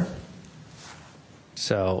 That's fair.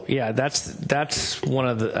 So yeah, that's one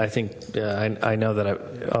of the. I think I know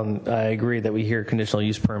that I agree that we hear conditional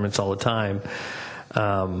use permits all the time,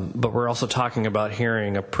 but we're also talking about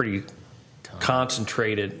hearing a pretty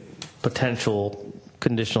concentrated potential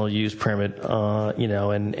conditional use permit,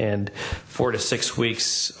 and 4 to 6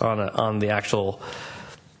 weeks on the actual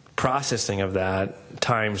processing of that.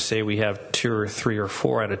 Times, say we have 2 or 3 or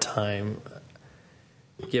 4 at a time.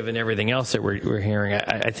 given everything else that we're hearing,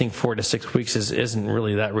 I think 4 to 6 weeks isn't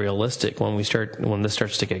really that realistic when this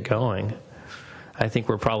starts to get going. I think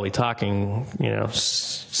we're probably talking,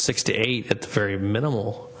 6 to 8 at the very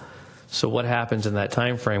minimal. So what happens in that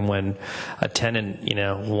time frame when a tenant,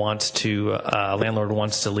 a landlord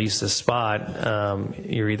wants to lease this spot?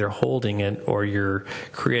 You're either holding it or you're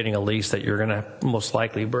creating a lease that you're going to most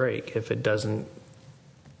likely break if it doesn't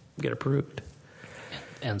get approved.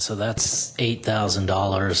 And so that's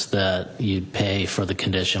 $8,000 that you'd pay for the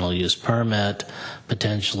conditional use permit.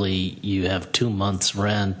 Potentially you have 2 months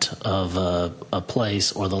rent of a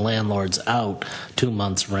place, or the landlord's out 2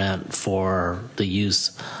 months rent for the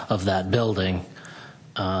use of that building.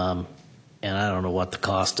 And I don't know what the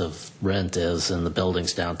cost of rent is in the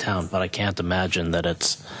buildings downtown, but I can't imagine that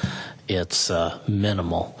it's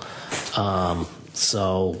minimal.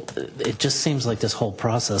 So it just seems like this whole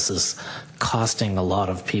process is costing a lot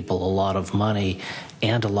of people a lot of money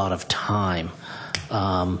and a lot of time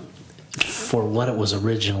for what it was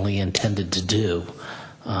originally intended to do.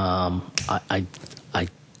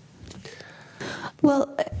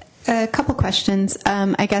 Well, a couple questions.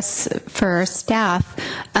 I guess for staff,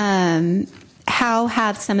 how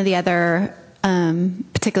have some of the other,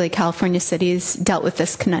 particularly California cities, dealt with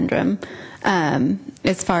this conundrum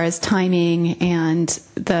as far as timing and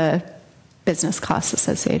the business costs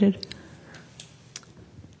associated?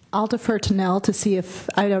 I'll defer to Nell to see if,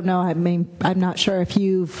 I don't know, I'm not sure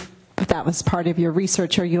if that was part of your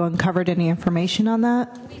research or you uncovered any information on that.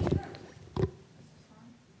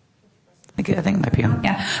 I think it might be on.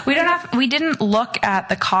 Yeah, we didn't look at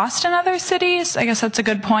the cost in other cities. I guess that's a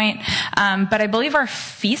good point. But I believe our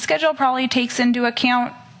fee schedule probably takes into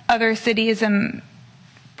account other cities and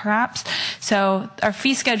perhaps. So our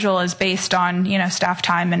fee schedule is based on, staff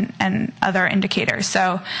time and other indicators.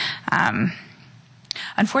 So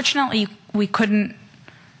unfortunately, we couldn't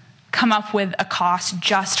come up with a cost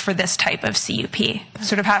just for this type of CUP.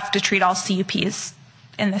 Sort of have to treat all CUPs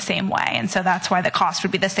in the same way, and so that's why the cost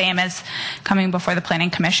would be the same as coming before the Planning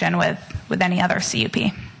Commission with any other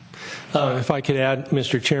CUP. If I could add,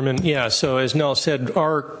 Mr. Chairman, so as Nell said,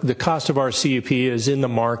 the cost of our CUP is in the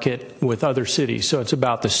market with other cities, so it's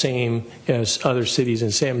about the same as other cities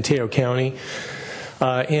in San Mateo County.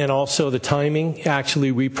 And also the timing,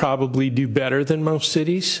 actually we probably do better than most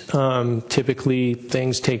cities. Typically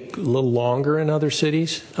things take a little longer in other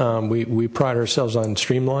cities. We pride ourselves on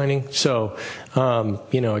streamlining. So,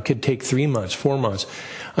 it could take 3 months, 4 months.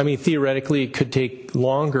 I mean, theoretically it could take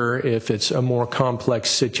longer if it's a more complex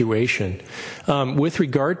situation. With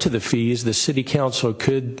regard to the fees, the City Council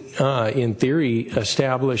could, in theory,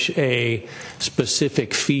 establish a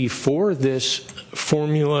specific fee for this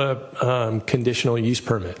formula conditional use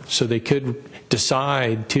permit. So they could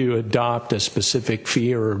decide to adopt a specific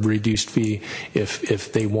fee or a reduced fee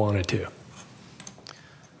if they wanted to.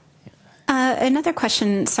 Another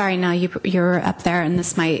question, sorry, now you're up there, and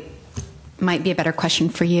this might be a better question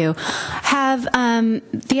for you. Have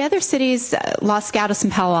the other cities, Los Gatos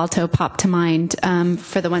and Palo Alto, popped to mind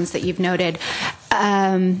for the ones that you've noted,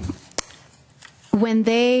 when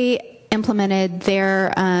they implemented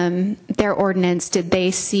their ordinance, did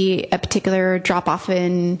they see a particular drop off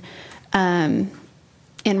in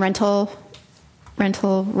rental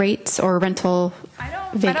rates or rental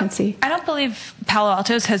vacancy? I don't believe Palo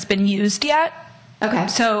Alto's has been used yet. Okay.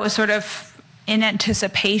 So sort of in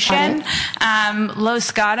anticipation.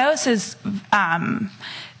 Los Gatos is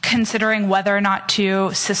considering whether or not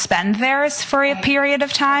to suspend theirs for a period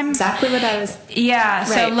of time. That's exactly what I was. Yeah,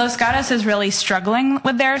 so Right. Los Gatos is really struggling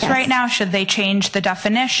with theirs right now. Should they change the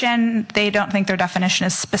definition? They don't think their definition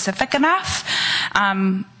is specific enough.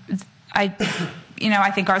 I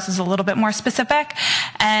think ours is a little bit more specific,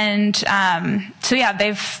 and so yeah,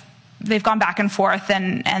 they've gone back and forth,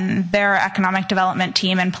 and their economic development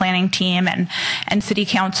team and planning team and city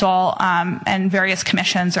council and various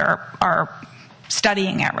commissions are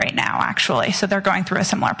studying it right now, actually. So they're going through a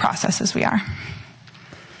similar process as we are.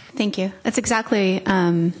 Thank you. That's exactly,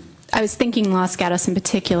 I was thinking Los Gatos in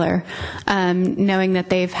particular, knowing that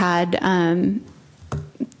they've had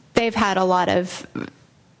a lot of,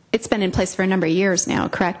 it's been in place for a number of years now,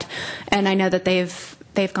 correct? And I know that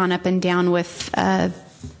they've gone up and down with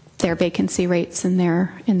their vacancy rates in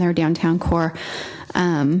their downtown core.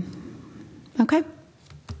 Okay.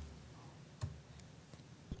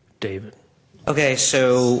 David. Okay,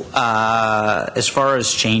 so as far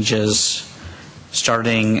as changes,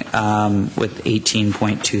 starting with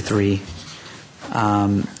 18.23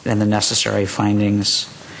 and the necessary findings,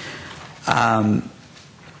 I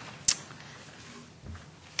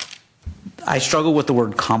struggle with the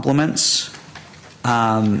word complements.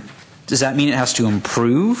 does that mean it has to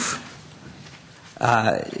improve?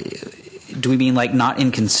 Do we mean like not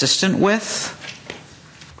inconsistent with?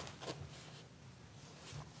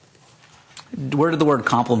 Where did the word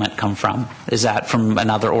complement come from? Is that from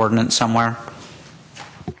another ordinance somewhere?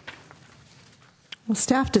 Well,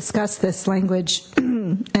 staff discussed this language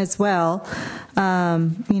as well.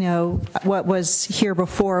 What was here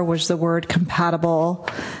before was the word compatible.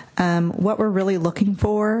 What we're really looking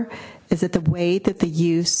for is that the way that the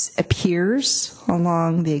use appears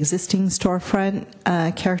along the existing storefront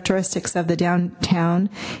characteristics of the downtown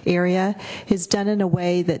area is done in a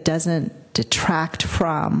way that doesn't detract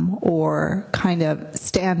from or kind of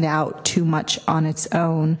stand out too much on its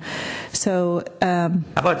own. So, how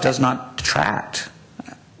about does not detract?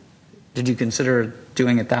 Did you consider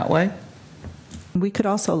doing it that way? We could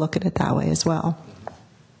also look at it that way as well.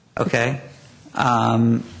 Okay.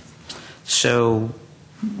 So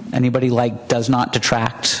anybody like does not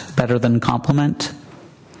detract better than complement?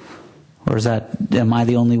 Or am I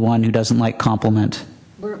the only one who doesn't like complement?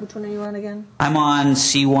 Which one are you on again? I'm on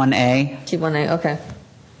C1A. C1A, okay.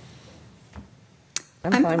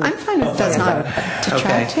 I'm fine with does not detract,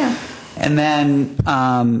 okay. yeah. And then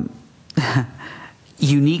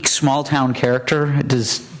unique small town character.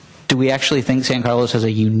 Do we actually think San Carlos has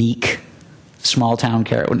a unique small town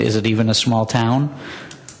character? Is it even a small town?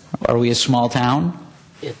 Are we a small town?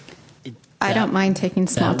 I don't mind taking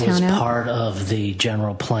small town out. That was part of the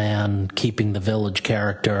general plan, keeping the village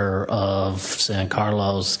character of San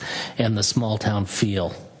Carlos and the small town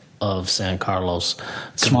feel of San Carlos.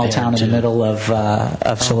 Small town in the middle of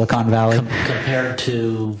Silicon Valley. Compared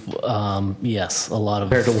to, yes, a lot of.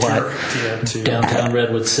 Compared to what? Downtown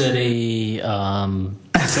Redwood City.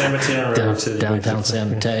 San Mateo, downtown San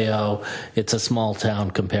Mateo. It's a small town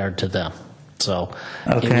compared to them. So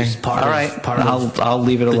okay. It was part all of, right. part of I'll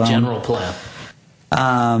leave it alone. The general plan.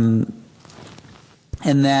 And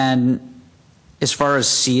then, as far as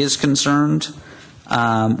C is concerned,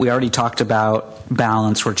 we already talked about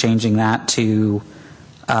balance. We're changing that to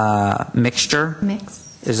mixture.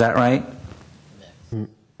 Mix. Is that right?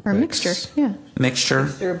 Or mixture, yeah. Mixture.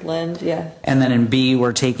 Mixture, blend, yeah. And then in B,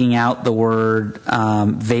 we're taking out the word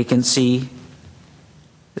vacancy.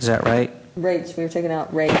 Is that right? Rates, we were taking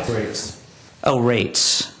out rates. Oh,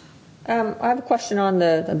 rates. I have a question on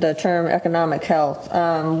the term economic health.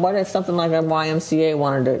 What if something like a YMCA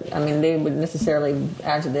wanted to, they wouldn't necessarily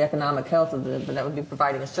add to the economic health of but that would be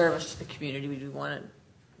providing a service to the community. We do want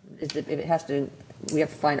it, we have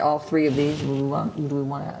to find all three of these. Do we want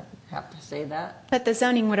to have to say that? But the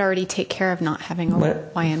zoning would already take care of not having a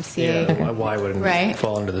YMCA. Yeah, why wouldn't it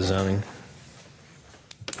fall under the zoning?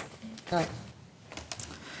 All right.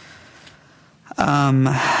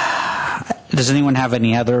 Does anyone have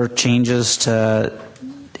any other changes to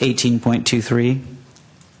 18.23?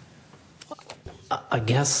 I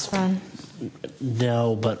guess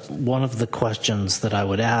no, but one of the questions that I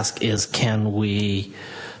would ask is, can we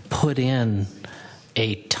put in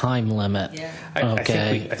a time limit? Yeah. Okay,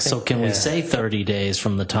 I think so can we say 30 days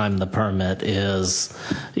from the time the permit is,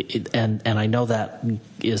 and I know that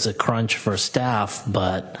is a crunch for staff,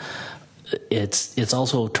 but it's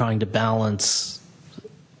also trying to balance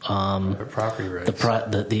property rights.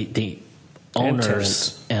 the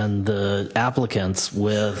owners and the applicants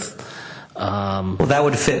with. Well, that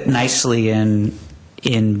would fit nicely in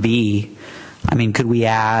B. Could we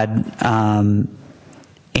add and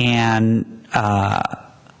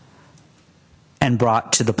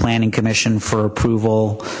brought to the Planning Commission for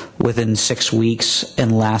approval within 6 weeks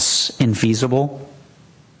unless infeasible?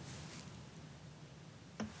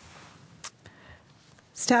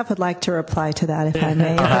 Staff would like to reply to that, if I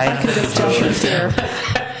may. All right. If I could just jump in here.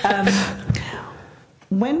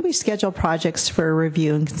 When we schedule projects for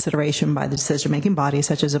review and consideration by the decision-making body,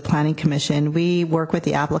 such as a planning commission, we work with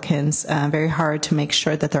the applicants very hard to make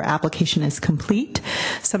sure that their application is complete.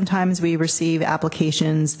 Sometimes we receive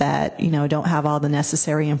applications that, don't have all the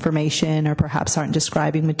necessary information, or perhaps aren't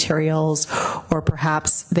describing materials, or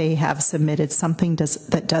perhaps they have submitted something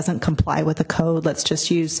that doesn't comply with the code. Let's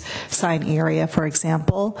just use sign area, for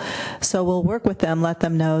example. So we'll work with them, let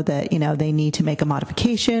them know that, they need to make a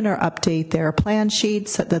modification or update their plan sheet,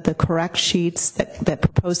 so that the correct sheets that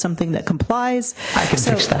propose something that complies. I can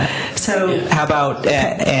fix that. So how about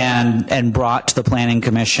and brought to the Planning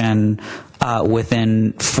Commission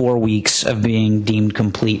within 4 weeks of being deemed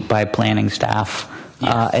complete by planning staff,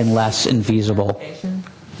 unless infeasible.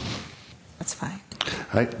 That's fine.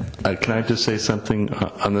 Can I just say something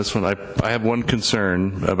on this one? I have one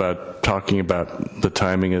concern about talking about the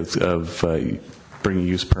timing of bringing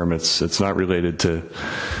use permits. It's not related to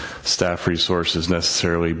staff resources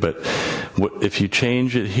necessarily, but if you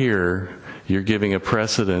change it here, you're giving a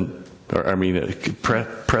precedence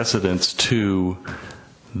to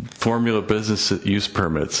formula business use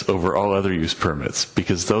permits over all other use permits,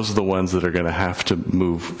 because those are the ones that are going to have to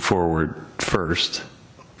move forward first,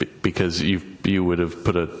 because you would have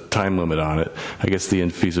put a time limit on it. I guess the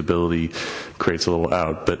infeasibility creates a little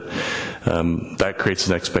out, but that creates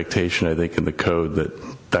an expectation, I think, in the code that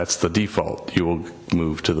that's the default. You will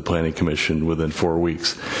move to the Planning Commission within 4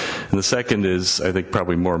 weeks. And the second is, I think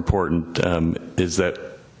probably more important, is that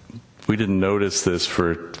we didn't notice this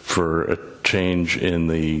for a change in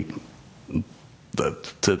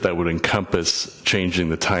that would encompass changing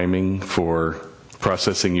the timing for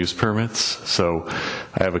processing use permits. So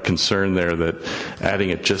I have a concern there that adding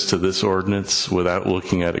it just to this ordinance without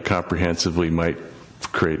looking at it comprehensively might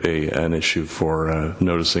create an issue for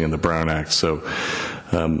noticing in the Brown Act. So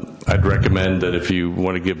I'd recommend that if you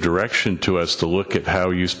want to give direction to us to look at how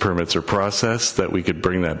use permits are processed, that we could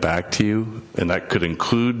bring that back to you, and that could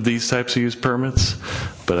include these types of use permits.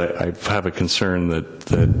 But I have a concern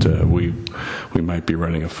that we might be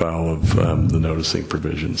running afoul of the noticing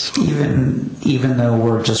provisions. Even though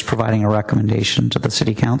we're just providing a recommendation to the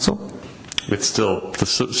City Council? It's still, the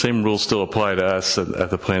same rules still apply to us at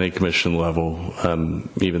the Planning Commission level,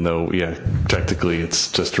 even though, yeah, technically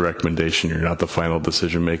it's just a recommendation. You're not the final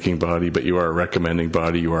decision-making body, but you are a recommending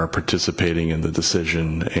body. You are participating in the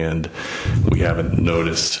decision, and we haven't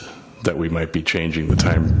noticed that we might be changing the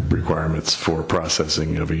time requirements for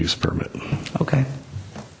processing of a use permit. Okay.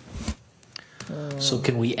 So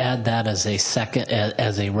can we add that as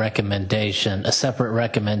a recommendation, a separate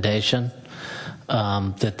recommendation?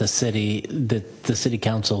 That the city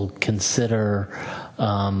council consider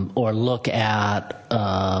or look at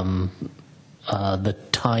the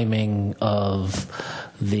timing of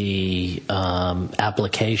the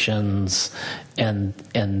applications, and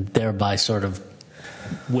thereby sort of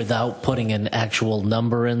without putting an actual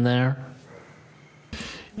number in there?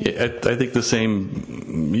 Yeah, I think the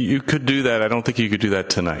same. You could do that. I don't think you could do that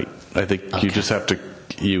tonight. I think you just have to.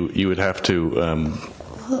 You would have to.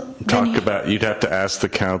 You'd have to ask the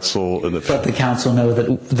council. Let the council know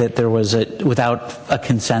that there was without a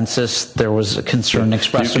consensus, there was a concern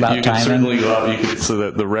expressed about timing. So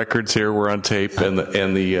that the records here were on tape, and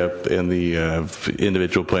the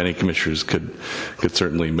individual planning commissioners could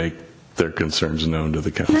certainly make their concerns known to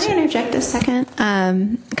the council. Can I interject a second?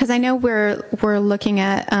 Because I know we're looking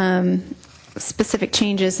at specific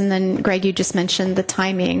changes, and then Greg, you just mentioned the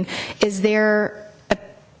timing.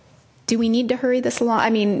 Do we need to hurry this along? I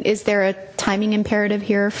mean, is there a timing imperative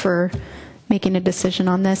here for making a decision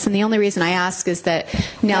on this? And the only reason I ask is that,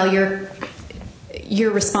 Nell,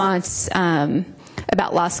 your response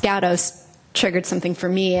about Los Gatos triggered something for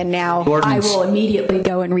me, and now I will immediately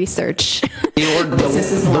go and research. The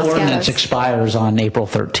ordinance expires on April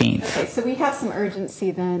 13th. Okay, so we have some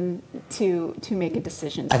urgency then to make a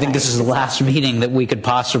decision tonight. I think this is the last meeting that we could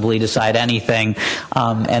possibly decide anything,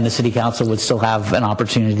 and the City Council would still have an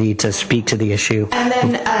opportunity to speak to the issue. And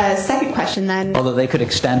then second question then. Although they could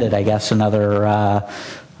extend it, I guess, another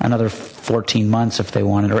 14 months if they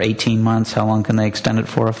wanted, or 18 months. How long can they extend it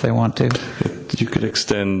for if they want to? You could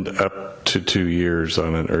extend up to 2 years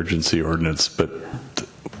on an urgency ordinance, but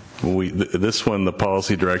this one, the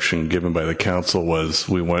policy direction given by the council was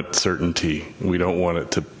we want certainty. We don't want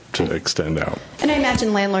it to extend out. And I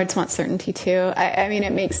imagine landlords want certainty too. I mean,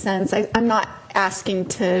 it makes sense. I'm not asking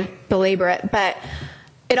to belabor it, but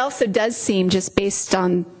it also does seem, just based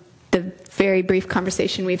on the very brief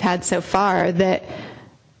conversation we've had so far, that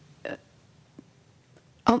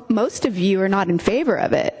most of you are not in favor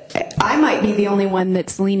of it. I might be the only one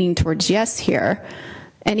that's leaning towards yes here,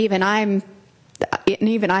 and even I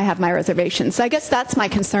have my reservations. So I guess that's my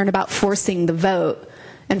concern about forcing the vote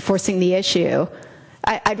and forcing the issue.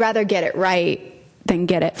 I'd rather get it right than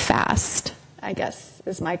get it fast, I guess,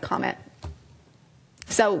 is my comment.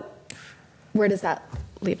 So where does that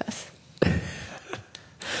leave us?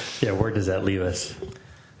 Yeah, where does that leave us?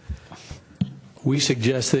 We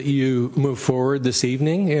suggest that you move forward this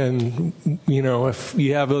evening, and if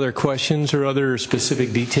you have other questions or other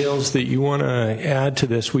specific details that you want to add to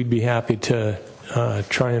this, we'd be happy to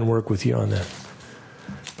try and work with you on that.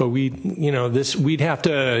 But we'd have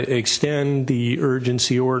to extend the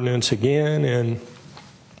urgency ordinance again, and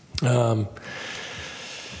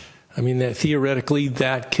I mean, that theoretically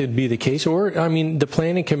that could be the case. Or, I mean, the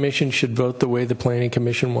Planning Commission should vote the way the Planning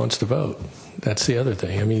Commission wants to vote. That's the other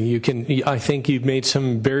thing. I mean, I think you've made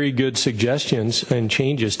some very good suggestions and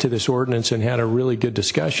changes to this ordinance and had a really good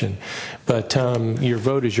discussion. But your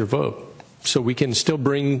vote is your vote. So we can still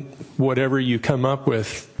bring whatever you come up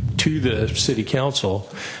with to the city council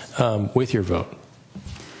with your vote.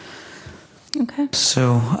 Okay.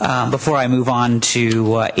 So before I move on to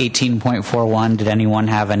 18.41, did anyone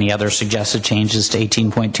have any other suggested changes to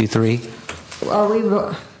 18.23?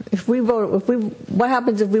 What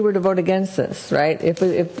happens if we were to vote against this, right?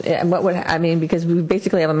 Because we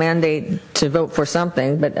basically have a mandate to vote for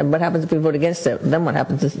something, but what happens if we vote against it? Then what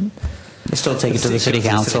happens? They still take it to the city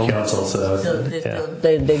council.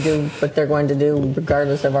 They do what they're going to do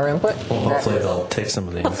regardless of our input? Well, hopefully they'll take some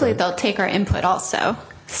of the input. Hopefully they'll take our input also.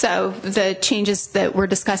 So the changes that we're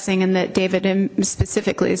discussing and that David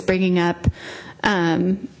specifically is bringing up,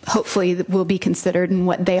 hopefully will be considered in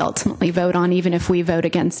what they ultimately vote on, even if we vote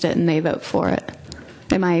against it and they vote for it.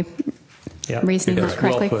 Am I reasoning that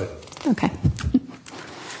correctly? Well put. Okay.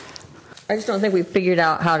 I just don't think we've figured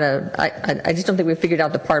out how to. I just don't think we've figured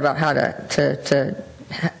out the part about how to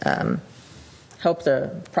help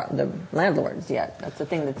the landlords yet. That's the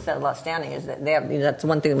thing that's still outstanding, is that they have. That's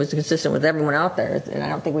one thing that was consistent with everyone out there, and I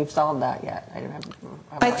don't think we've solved that yet.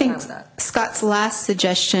 I think Scott's last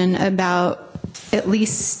suggestion about at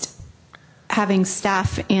least having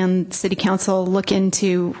staff and city council look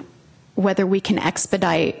into whether we can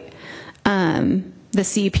expedite the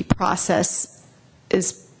CUP process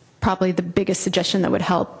is probably the biggest suggestion that would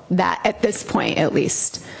help that at this point, at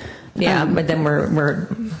least. Yeah, but then we're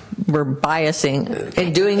biasing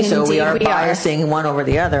in doing so. We are biasing one over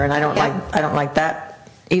the other, and I don't like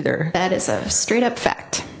that either. That is a straight up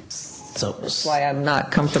fact. So that's why I'm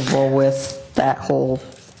not comfortable with that whole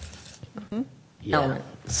element.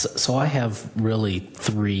 So I have really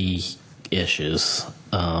 3 issues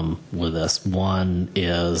with this. One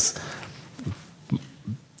is,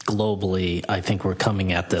 globally, I think we're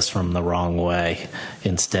coming at this from the wrong way.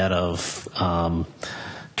 Instead of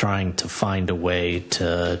trying to find a way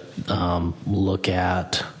to look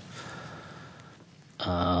at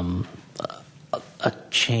a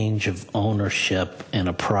change of ownership in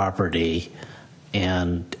a property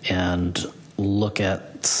and look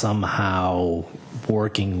at somehow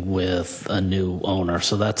working with a new owner.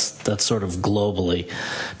 So that's sort of globally,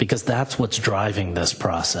 because that's what's driving this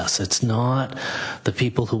process. It's not the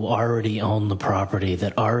people who already own the property,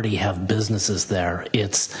 that already have businesses there.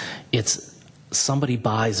 It's somebody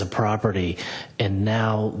buys a property and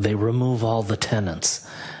now they remove all the tenants.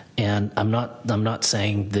 And I'm not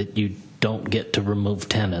saying that you don't get to remove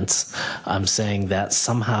tenants. I'm saying that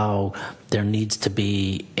somehow there needs to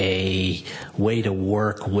be a way to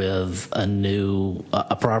work with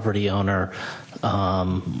a property owner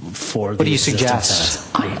for. What do you suggest?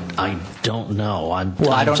 I don't know. I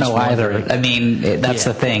don't know either. I mean, that's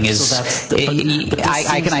the thing is, so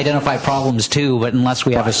I can identify problems too, but unless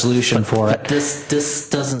we have a solution for it. This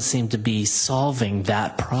doesn't seem to be solving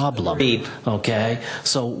that problem. Agreed. Okay?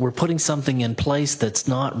 So we're putting something in place that's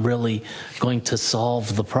not really going to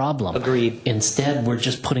solve the problem. Agreed. Instead, we're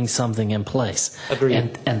just putting something in place.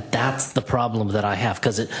 Agreed. And that's the problem that I have,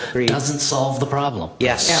 because it doesn't solve the problem.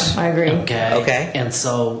 Yes. Yeah, I agree. Okay. And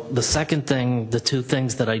so the second thing, the 2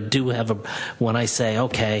 things that I do have, when I say,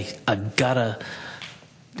 okay, I've got to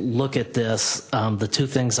look at this, the 2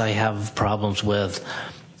 things I have problems with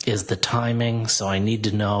is the timing. So I need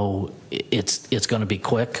to know it's going to be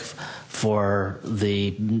quick for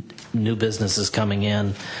the new businesses coming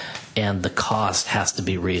in, and the cost has to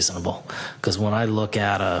be reasonable. Because when I look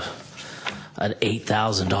at an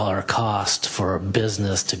 $8,000 cost for a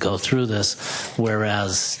business to go through this,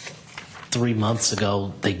 whereas 3 months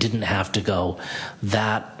ago they didn't have to go,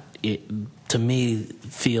 to me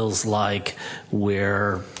feels like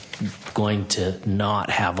we're going to not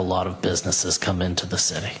have a lot of businesses come into the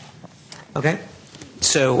city. Okay.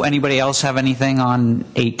 So anybody else have anything on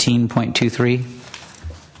 18.23?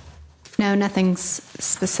 No, nothing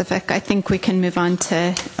specific. I think we can move on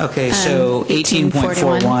to Okay, so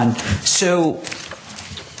 18.41. So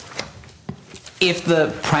if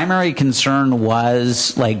the primary concern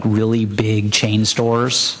was like really big chain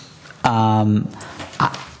stores,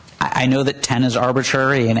 I know that 10 is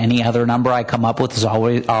arbitrary, and any other number I come up with is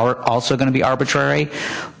always also going to be arbitrary,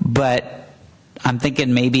 but I'm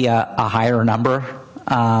thinking maybe a higher number.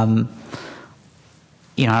 I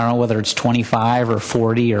don't know whether it's 25 or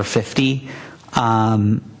 40 or 50.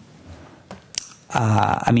 I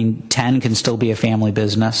mean, 10 can still be a family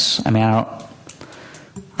business. I mean,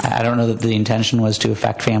 I don't know that the intention was to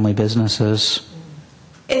affect family businesses.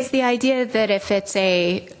 It's the idea that if it's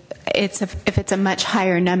a much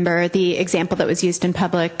higher number, the example that was used in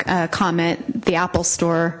public comment, the Apple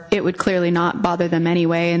store, it would clearly not bother them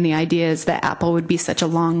anyway, and the idea is that Apple would be such a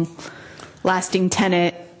long-lasting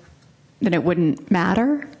tenant that it wouldn't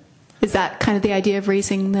matter. Is that kind of the idea of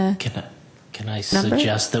raising the Can I number?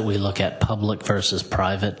 suggest that we look at public versus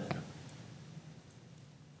private?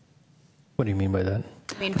 What do you mean by that?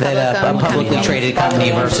 I mean, That a publicly traded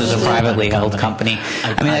company versus a privately held company.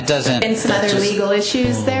 I mean, that doesn't. And some other legal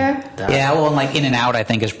issues there? Yeah, well, like In and Out, I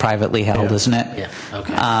think is privately held, isn't it? Yeah,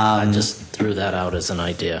 okay. I just threw that out as an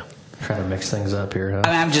idea. Trying to mix things up here, huh? I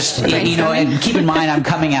mean, I'm just, and keep in mind, I'm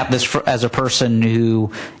coming at this as a person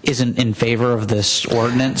who isn't in favor of this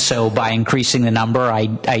ordinance. So by increasing the number, I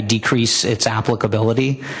decrease its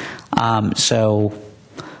applicability.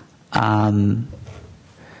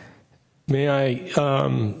 May I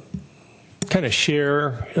kind of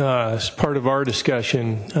share as part of our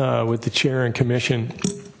discussion with the chair and commission?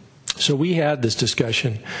 So we had this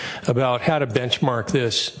discussion about how to benchmark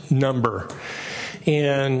this number.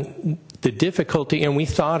 And the difficulty, and we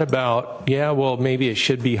thought about, well, maybe it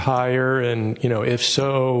should be higher, and, if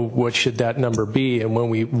so, what should that number be? And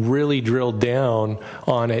when we really drilled down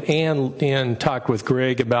on it and talked with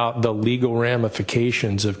Greg about the legal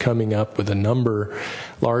ramifications of coming up with a number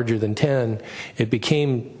larger than 10, it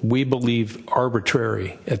became, we believe,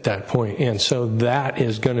 arbitrary at that point. And so that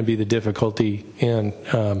is going to be the difficulty, and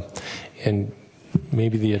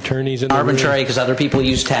maybe the attorneys in the arbitrary because other people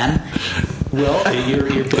use 10. Well,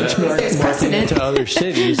 you're benchmarking it to other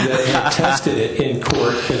cities that have tested it in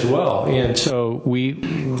court as well, and so we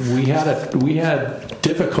had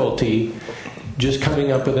difficulty just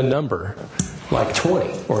coming up with a number like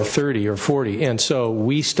 20 or 30 or 40, and so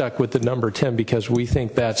we stuck with the number 10 because we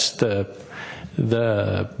think that's the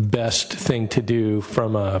best thing to do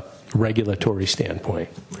from a regulatory standpoint.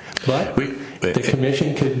 But the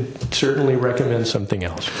commission could certainly recommend something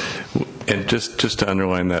else. And just to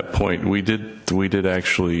underline that point, we did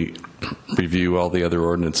actually review all the other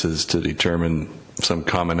ordinances to determine some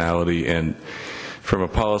commonality, and from a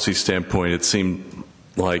policy standpoint, it seemed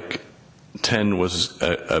like 10 was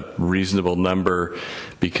a reasonable number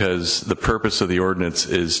because the purpose of the ordinance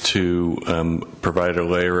is to provide a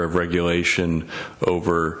layer of regulation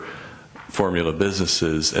over formula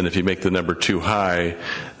businesses, and if you make the number too high,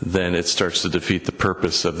 then it starts to defeat the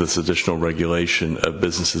purpose of this additional regulation of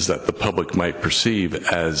businesses that the public might perceive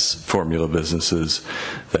as formula businesses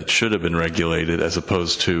that should have been regulated, as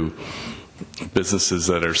opposed to businesses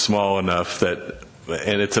that are small enough that,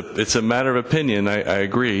 and it's a matter of opinion, I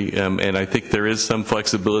agree, and I think there is some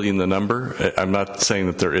flexibility in the number. I'm not saying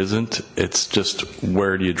that there isn't. It's just,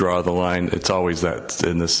 where do you draw the line? It's always that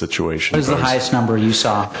in this situation. What is the highest number you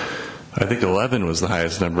saw? I think 11 was the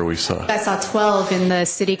highest number we saw. I saw 12 in the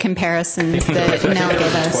city comparisons that Nell gave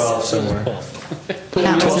us. 12 somewhere.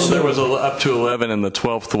 There was up to 11, and the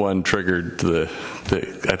 12th one triggered the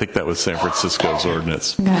I think that was San Francisco's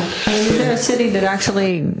ordinance. Okay. I mean, is there a city that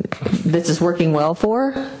actually this is working well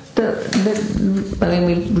for? We've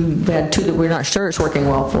had two that we're not sure it's working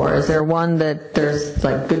well for. Is there one that there's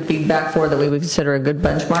like good feedback for that we would consider a good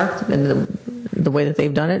benchmark in the way that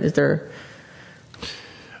they've done it? Is there?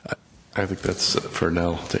 I think that's for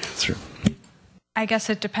Nell to answer. I guess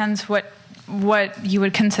it depends what you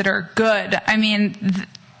would consider good. I mean,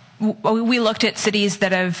 we looked at cities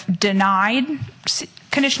that have denied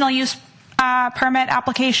conditional use permit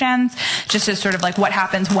applications, just as sort of like what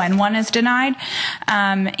happens when one is denied.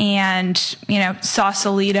 And,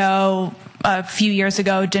 Sausalito a few years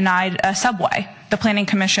ago denied a Subway. The Planning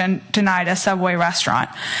Commission denied a Subway restaurant,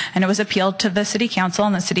 and it was appealed to the City Council,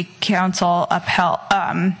 and the City Council upheld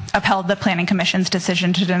the Planning Commission's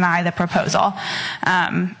decision to deny the proposal.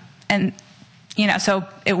 So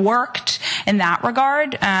it worked in that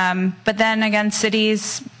regard. But then again,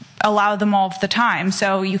 cities allow them all the time.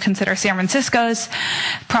 So you consider San Francisco's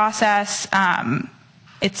process,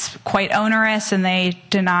 it's quite onerous, and they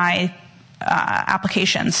deny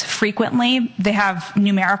applications frequently. They have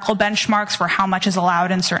numerical benchmarks for how much is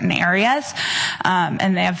allowed in certain areas,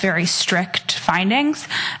 and they have very strict findings.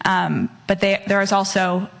 But there is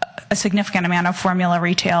also a significant amount of formula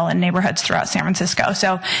retail in neighborhoods throughout San Francisco.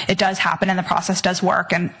 So it does happen, and the process does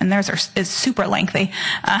work, and theirs is super lengthy,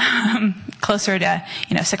 closer to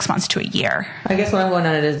 6 months to a year. I guess what I'm going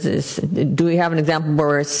at is do we have an example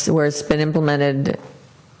where it's been implemented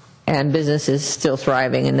and business is still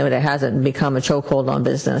thriving, and that it hasn't become a chokehold on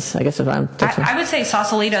business? I guess if I would say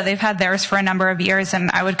Sausalito, they've had theirs for a number of years, and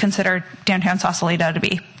I would consider downtown Sausalito to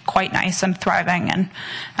be quite nice and thriving. And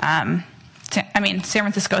San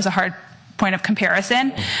Francisco is a hard point of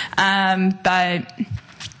comparison, but I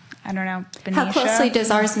don't know. Benicia? How closely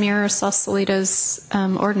does ours mirror Sausalito's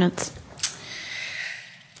ordinance?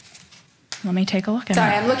 Let me take a look at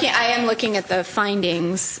Sorry, it. I am looking at the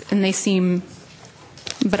findings, and they seem,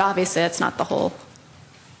 but obviously that's not the whole.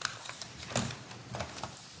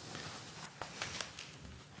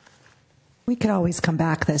 We could always come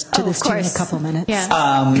back to this too in a couple minutes.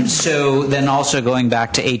 Yeah. So then also going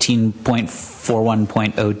back to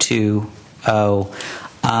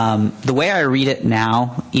 18.41.020, the way I read it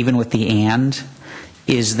now, even with the "and,"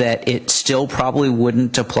 is that it still probably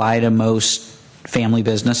wouldn't apply to most family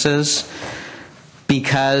businesses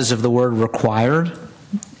because of the word "required."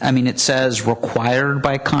 I mean, it says required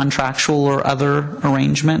by contractual or other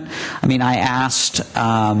arrangement. I mean, I asked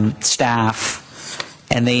staff,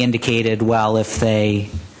 and they indicated, well, if they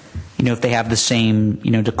have the same,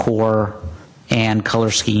 decor and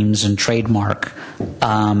color schemes and trademark,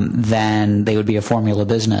 then they would be a formula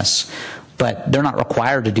business. But they're not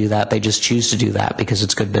required to do that. They just choose to do that because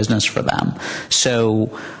it's good business for them.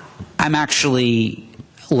 So I'm actually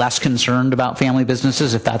less concerned about family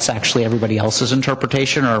businesses if that's actually everybody else's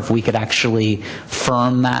interpretation, or if we could actually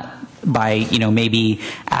firm that by, maybe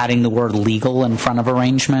adding the word "legal" in front of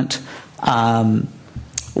arrangement,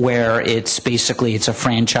 where it's a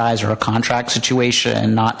franchise or a contract situation,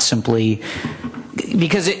 and not simply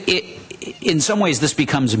because in some ways this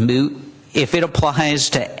becomes moot if it applies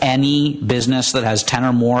to any business that has 10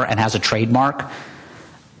 or more and has a trademark.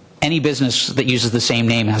 Any business that uses the same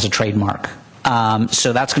name has a trademark.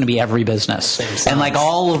 So that's going to be every business, and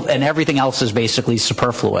and everything else is basically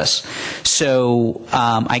superfluous. So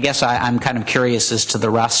I guess I'm kind of curious as to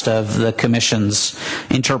the rest of the commission's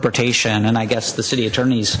interpretation, and I guess the city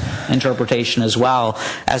attorney's interpretation as well,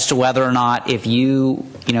 as to whether or not if you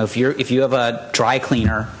have a dry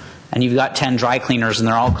cleaner and you've got 10 dry cleaners and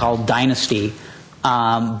they're all called Dynasty,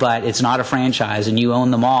 but it's not a franchise and you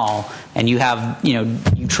own them all, and you have,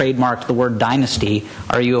 you trademarked the word Dynasty,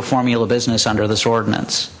 are you a formula business under this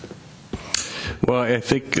ordinance? Well, I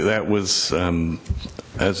think that was,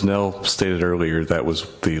 as Nell stated earlier, that was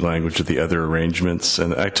the language of the other arrangements.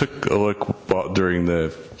 And I took a look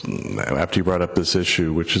after you brought up this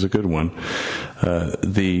issue, which is a good one.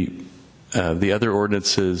 The other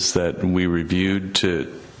ordinances that we reviewed to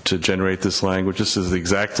generate this language. This is the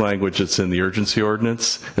exact language that's in the urgency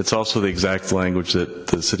ordinance. It's also the exact language that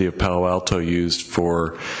the city of Palo Alto used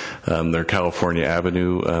for their California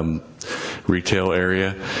Avenue retail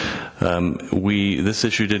area. This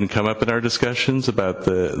issue didn't come up in our discussions about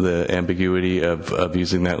the ambiguity of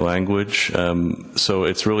using that language. So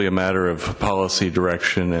it's really a matter of policy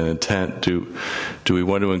direction and intent. Do we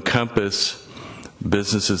want to encompass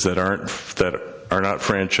businesses that are not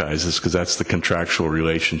franchises, because that's the contractual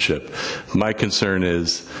relationship? My concern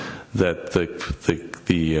is that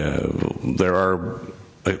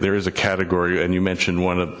there is a category, and you mentioned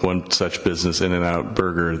one such business, In-N-Out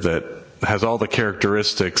Burger, that has all the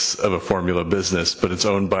characteristics of a formula business, but it's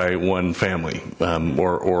owned by one family,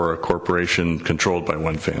 or a corporation controlled by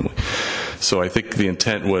one family. So I think the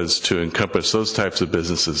intent was to encompass those types of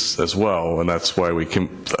businesses as well, and that's why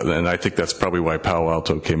and I think that's probably why Palo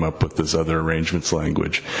Alto came up with this other arrangements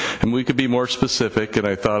language. And we could be more specific, and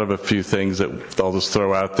I thought of a few things that I'll just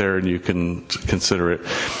throw out there and you can consider it.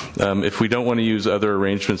 If we don't want to use other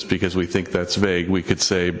arrangements because we think that's vague, we could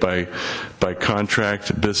say by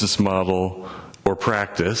contract, business model, or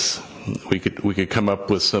practice. We could come up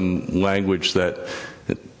with some language that,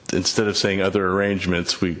 instead of saying other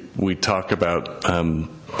arrangements, we talk about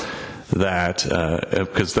that,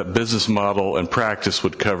 because that business model and practice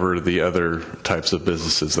would cover the other types of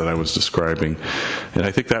businesses that I was describing. And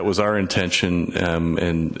I think that was our intention,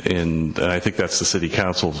 and I think that's the City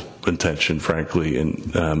Council's intention, frankly,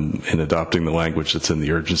 in adopting the language that's in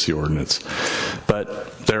the urgency ordinance. But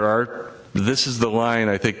this is the line,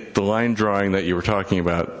 I think, the line drawing that you were talking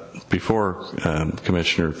about before,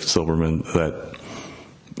 Commissioner Silberman, that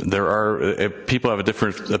people have a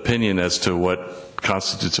different opinion as to what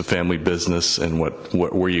constitutes a family business and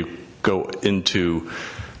where you go into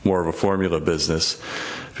more of a formula business.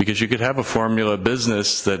 Because you could have a formula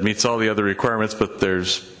business that meets all the other requirements, but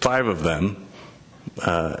there's 5 of them.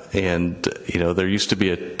 And there used to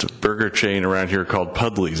be a burger chain around here called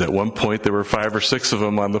Pudley's. At one point there were 5 or 6 of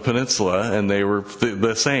them on the peninsula, and they were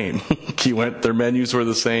the same. Their menus were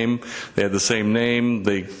the same, they had the same name,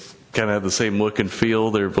 they kind of had the same look and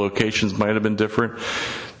feel, their locations might have been different.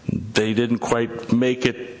 They didn't quite make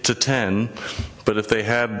it to 10, but if they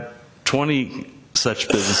had 20 such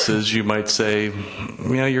businesses, you might say,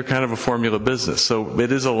 you're kind of a formula business. So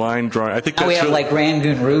it is a line drawing. I think that's we have really, like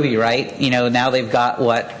Rangoon Ruby, right? Now they've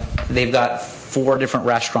got 4 different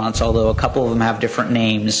restaurants, although a couple of them have different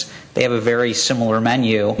names. They have a very similar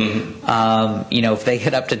menu. Mm-hmm. If they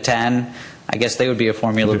get up to 10, I guess they would be a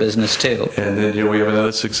formula business too. And then we have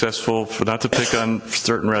another successful, not to pick on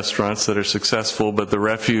certain restaurants that are successful, but the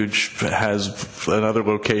Refuge has another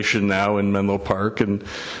location now in Menlo Park, and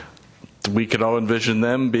we could all envision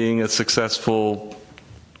them being a successful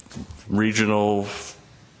regional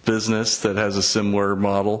business that has a similar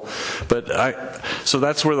model. But so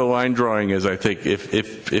that's where the line drawing is, I think.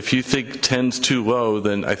 If you think 10's too low,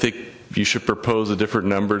 then I think you should propose a different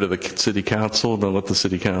number to the city council and then let the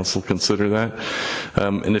city council consider that.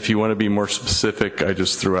 And if you want to be more specific, I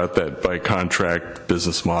just threw out that by contract,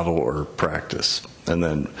 business model, or practice. And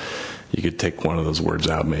then you could take one of those words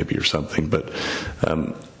out maybe or something. But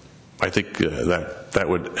I think that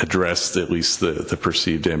would address at least the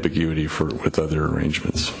perceived ambiguity with other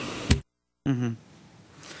arrangements. Mm-hmm.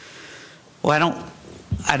 Well,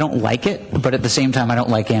 I don't like it, but at the same time, I don't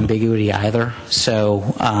like ambiguity either.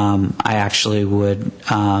 So I actually would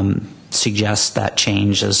suggest that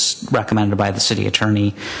change as recommended by the city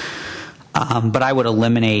attorney. But I would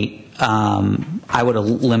eliminate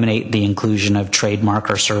the inclusion of trademark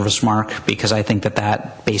or service mark, because I think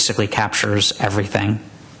that basically captures everything.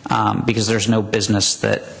 Because there's no business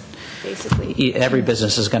that basically every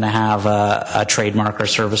business is going to have a trademark or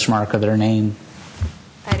service mark of their name.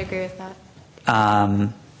 I'd agree with that.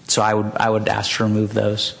 So I would ask to remove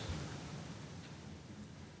those.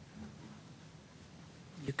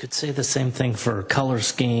 You could say the same thing for color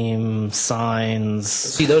scheme, signs.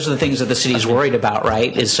 See, those are the things that the city's worried about,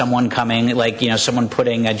 right? Is someone coming, someone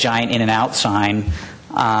putting a giant In-N-Out sign,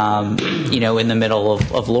 in the middle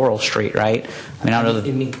of Laurel Street, right? I mean, I don't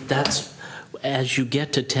know. That's, as you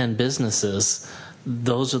get to 10 businesses,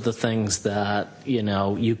 those are the things that,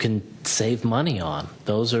 you can save money on.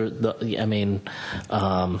 Those are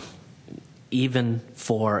even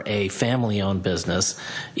for a family-owned business,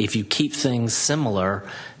 if you keep things similar,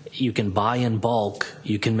 you can buy in bulk,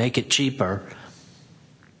 you can make it cheaper.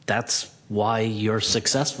 That's why you're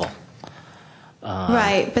successful.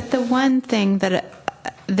 Right, but the one thing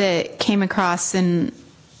that came across in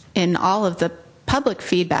all of the public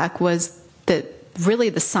feedback was that really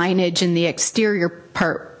the signage and the exterior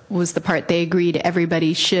part was the part they agreed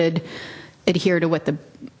everybody should adhere to what the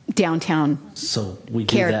downtown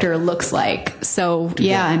character looks like. So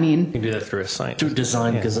yeah, you can do that through a sign. Through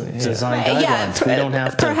design right, guidelines. Yeah, we don't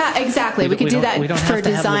have to. Exactly, we could do that for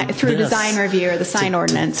design through design review or the sign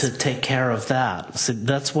ordinance to take care of that. So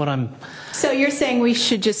that's what I'm. So you're saying we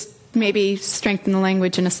should just maybe strengthen the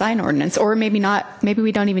language in a sign ordinance, or maybe not. Maybe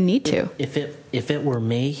we don't even need to. If it were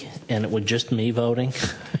me and it were just me voting,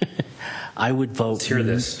 I would vote. Let's hear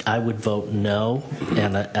this. I would vote no,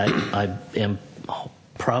 and I am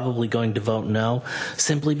probably going to vote no,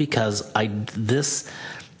 simply because this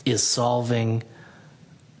is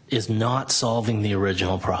not solving the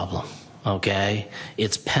original problem. Okay,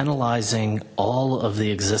 it's penalizing all of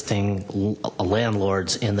the existing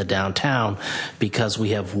landlords in the downtown because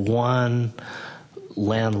we have one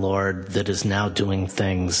landlord that is now doing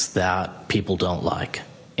things that people don't like.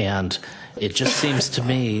 And it just seems to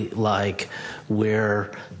me like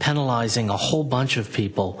we're penalizing a whole bunch of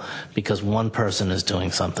people because one person is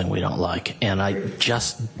doing something we don't like. And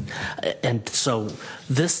so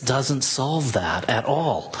this doesn't solve that at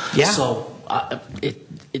all. Yeah. So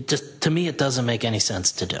it just, to me, it doesn't make any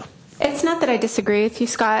sense to do. It's not that I disagree with you,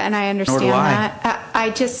 Scott, and I understand that. I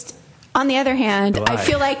just, on the other hand, I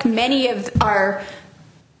feel like many of our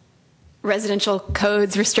residential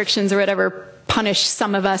codes, restrictions, or whatever punish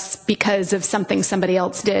some of us because of something somebody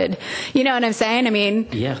else did. You know what I'm saying? I mean,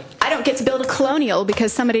 yeah. I don't get to build a colonial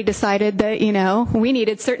because somebody decided that, we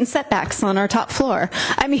needed certain setbacks on our top floor.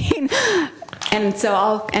 I mean, and so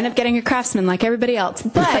I'll end up getting a Craftsman like everybody else.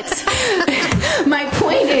 But my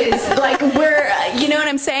point is, you know what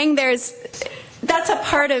I'm saying? That's a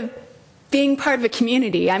part of being part of a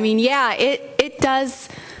community. I mean, yeah, it does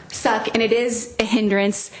suck, and it is a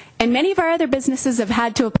hindrance. And many of our other businesses have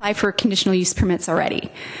had to apply for conditional use permits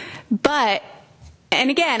already. But,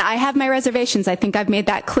 and again, I have my reservations. I think I've made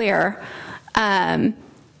that clear. But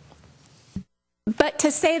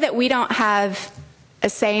to say that we don't have a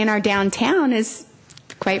say in our downtown is,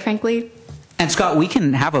 quite frankly. And Scott, we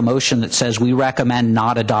can have a motion that says we recommend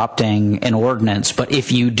not adopting an ordinance, but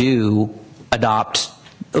if you do adopt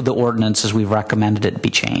the ordinance as we've recommended it be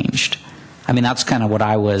changed. I mean, that's kind of what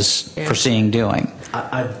I was foreseeing doing.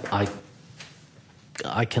 I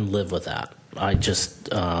can live with that. I just,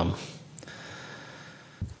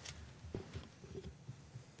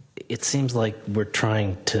 it seems like we're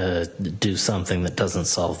trying to do something that doesn't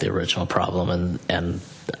solve the original problem, and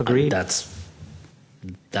agreed.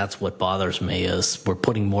 That's what bothers me is we're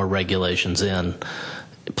putting more regulations in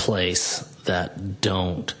place that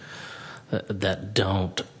don't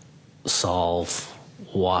solve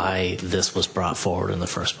why this was brought forward in the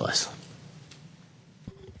first place.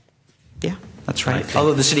 Yeah, that's right.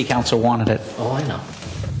 Although the city council wanted it. Oh, I know.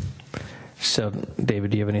 So, David,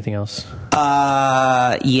 do you have anything else?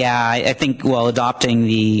 Yeah, I think, well, adopting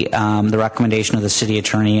the recommendation of the city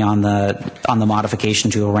attorney on the modification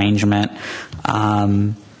to arrangement,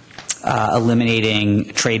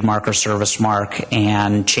 eliminating trademark or service mark,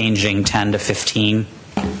 and changing 10 to 15.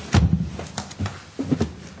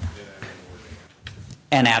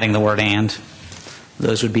 And adding the word "and."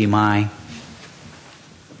 Those would be my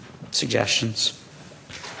suggestions.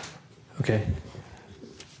 Okay.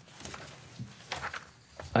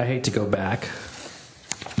 I hate to go back,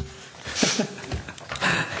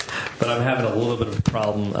 but I'm having a little bit of a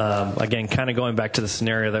problem. Again, kind of going back to the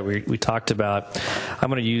scenario that we talked about, I'm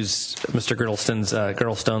going to use Mr.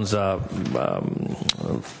 Girdlestone's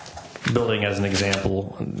building as an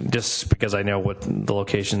example, just because I know what the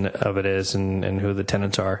location of it is and who the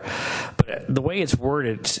tenants are. But the way it's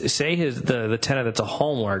worded, say the tenant that's a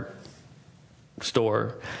Hallmark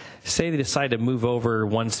store, say they decide to move over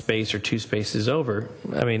one space or two spaces over,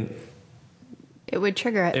 I mean, it would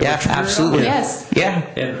trigger it. Yeah, absolutely. Yes. Yeah.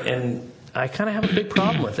 And I kind of have a big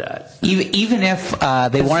problem with that. Even if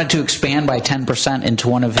they wanted to expand by 10% into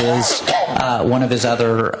one of his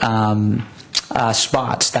other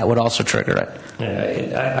spots, that would also trigger it.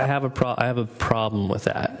 Yeah, I have a problem with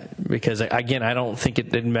that, because again, I don't think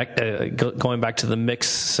going back to the mix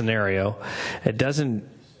scenario, it doesn't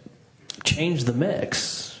change the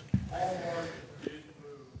mix.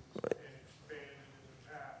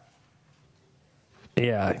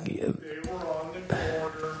 Yeah.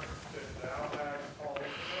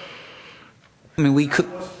 I mean, we could.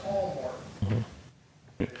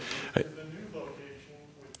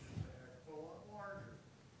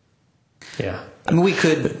 Yeah. I mean, we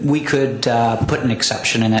could put an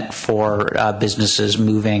exception in it for businesses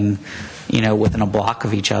moving, within a block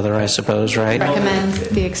of each other, I suppose, right? Recommend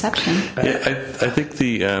the exception. Yeah, I think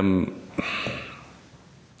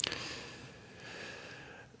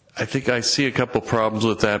I think I see a couple problems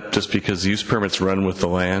with that, just because use permits run with the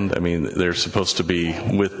land. I mean, they're supposed to be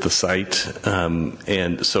with the site,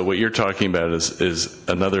 and so what you're talking about is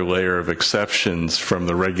another layer of exceptions from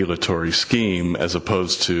the regulatory scheme, as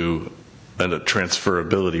opposed to a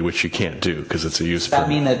transferability, which you can't do because it's a use permit. Does that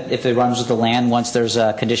mean that if it runs with the land, once there's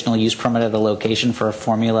a conditional use permit at a location for a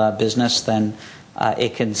formula business, then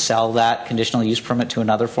it can sell that conditional use permit to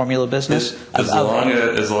another formula business? As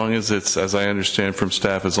long as it's, as I understand from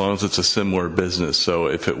staff, as long as it's a similar business. So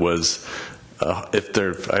if it was,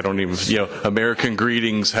 American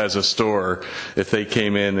Greetings has a store, if they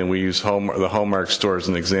came in and we use the Hallmark store as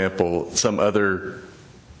an example, some other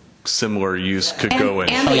similar use could go in.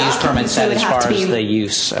 And the use permit set as far as the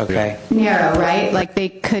use, okay. Narrow, right? Like they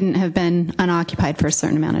couldn't have been unoccupied for a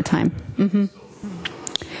certain amount of time. Mm-hmm.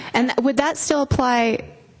 And would that still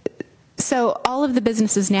apply? So all of the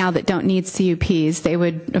businesses now that don't need CUPs, they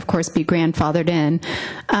would, of course, be grandfathered in.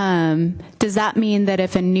 Does that mean that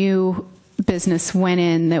if a new business went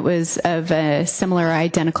in that was of a similar or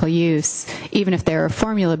identical use, even if they're a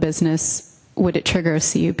formula business, would it trigger a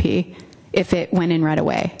CUP if it went in right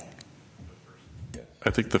away? I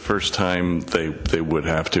think the first time they would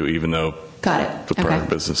have to, even though the prior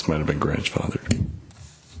business might have been grandfathered.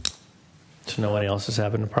 So nobody else is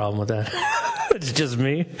having a problem with that? It's just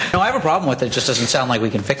me? No, I have a problem with it. It just doesn't sound like we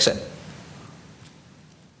can fix it.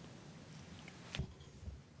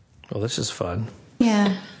 Well, this is fun.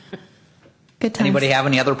 Yeah. Good times. Anybody have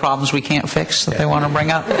any other problems we can't fix that they want to bring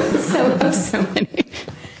up? So many.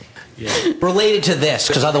 Yeah. Related to this,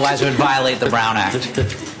 because otherwise it would violate the Brown Act.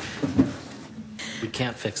 We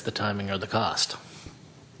can't fix the timing or the cost.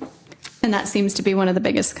 And that seems to be one of the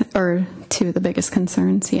biggest, or two of the biggest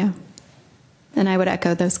concerns, yeah. And I would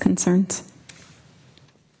echo those concerns.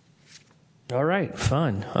 All right,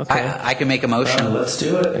 fun. Okay. I can make a motion. Let's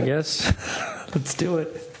do it, I guess. Let's do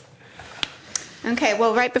it. Okay,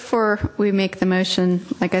 well, right before we make the motion,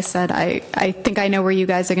 like I said, I think I know where you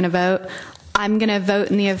guys are going to vote. I'm going to vote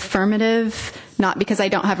in the affirmative, not because I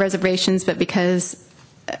don't have reservations, but because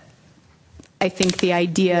I think the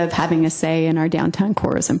idea of having a say in our downtown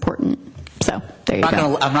core is important. So there you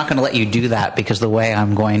go. I'm not going to let you do that, because the way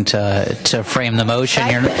I'm going to frame the motion,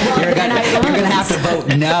 you're going to have to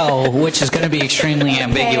vote no, which is going to be extremely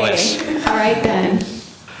ambiguous. Okay. All right then.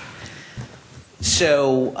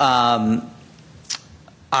 So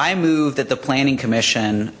I move that the Planning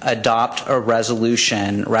Commission adopt a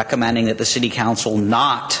resolution recommending that the City Council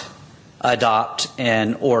not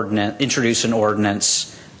introduce an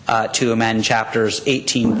ordinance to amend chapters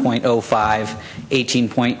 18.05,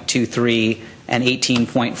 18.23, and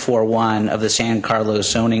 18.41 of the San Carlos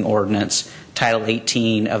zoning ordinance, Title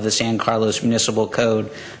 18 of the San Carlos Municipal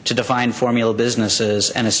Code, to define formula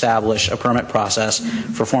businesses and establish a permit process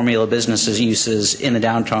for formula businesses uses in the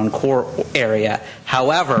downtown core area.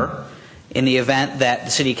 However, in the event that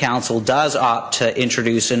the City Council does opt to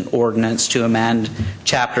introduce an ordinance to amend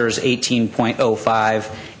Chapters 18.05,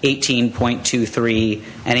 18.23,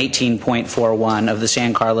 and 18.41 of the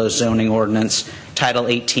San Carlos zoning ordinance, Title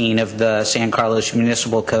 18 of the San Carlos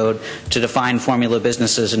Municipal Code, to define formula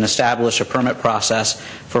businesses and establish a permit process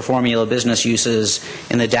for formula business uses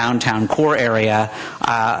in the downtown core area,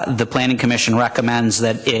 the Planning Commission recommends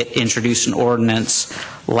that it introduce an ordinance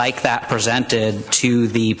like that presented to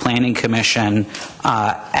the Planning Commission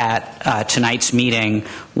at tonight's meeting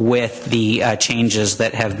with the changes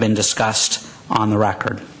that have been discussed on the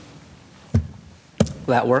record.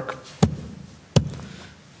 Will that work?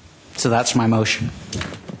 So that's my motion.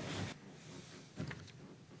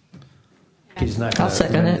 He's not I'll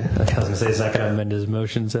second it. I was going to say he's not going to amend his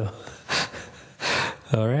motion, so.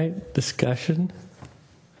 All right, discussion?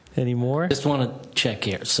 Any more? Just want to check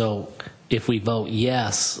here. So if we vote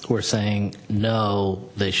yes, we're saying no,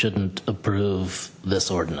 they shouldn't approve this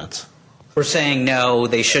ordinance. We're saying no,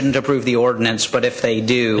 they shouldn't approve the ordinance, but if they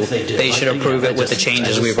do, they should approve it with the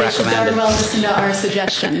changes we've recommended. Well, listen to our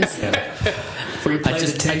suggestions. I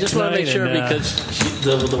just want to make sure because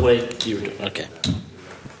the way you were doing. Okay.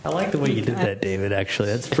 I like the way you did that, David. Actually,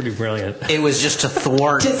 that's pretty brilliant. It was just to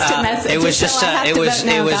thwart. Just to mess it. It was just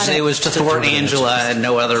it was to thwart Angela and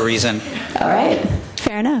no other reason. All right.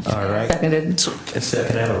 Fair enough. All right. Seconded.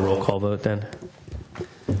 Can I have a roll call vote then?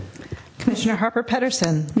 Commissioner Harper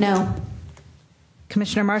Pedersen. No.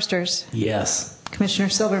 Commissioner Marsters. Yes. Commissioner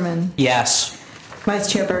Silverman. Yes.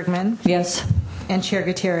 Vice Chair Bergman. Yes. And Chair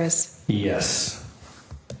Gutierrez. Yes.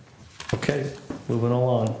 Okay, moving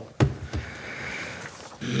along.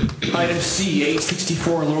 Item C,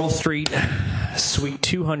 864 Laurel Street, Suite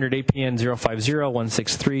 200, APN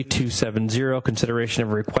 050-163-270, consideration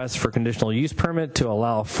of a request for conditional use permit to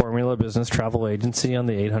allow Formula Business Travel Agency on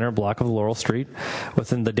the 800 block of Laurel Street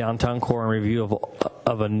within the downtown core and review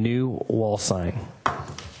of a new wall sign.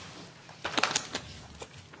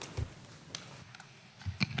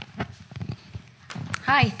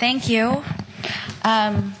 Hi, thank you.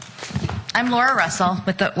 I'm Laura Russell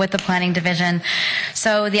with the Planning Division.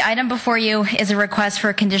 So the item before you is a request for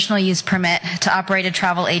a conditional use permit to operate a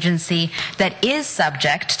travel agency that is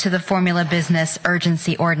subject to the Formula Business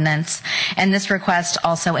Urgency Ordinance, and this request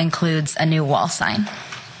also includes a new wall sign.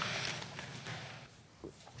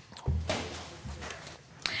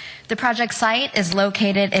 The project site is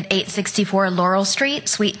located at 864 Laurel Street,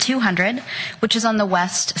 Suite 200, which is on the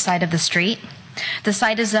west side of the street. The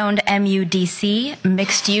site is zoned MUDC,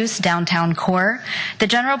 Mixed Use Downtown Core. The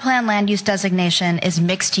general plan land use designation is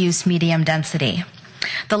Mixed Use Medium Density.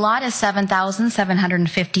 The lot is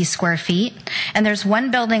 7,750 square feet, and there's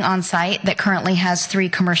one building on site that currently has 3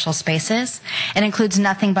 commercial spaces. It includes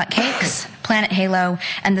Nothing But Cakes, Planet Halo,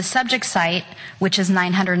 and the subject site, which is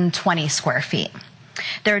 920 square feet.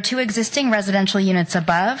 There are 2 existing residential units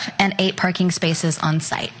above and 8 parking spaces on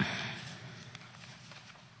site.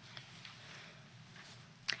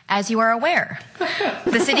 As you are aware,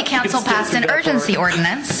 the City Council passed an urgency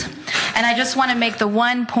ordinance, and I just want to make the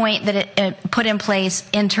one point that it put in place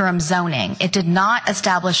interim zoning. It did not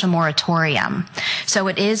establish a moratorium. So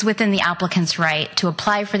it is within the applicant's right to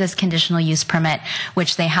apply for this conditional use permit,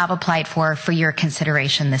 which they have applied for your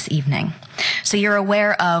consideration this evening. So you're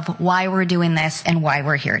aware of why we're doing this and why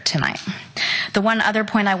we're here tonight. The one other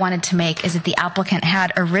point I wanted to make is that the applicant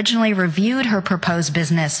had originally reviewed her proposed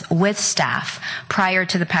business with staff prior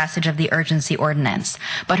to the passage of the urgency ordinance,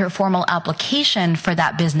 but her formal application for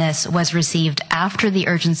that business was received after the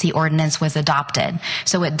urgency ordinance was adopted,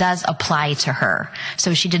 so it does apply to her.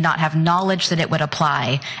 So she did not have knowledge that it would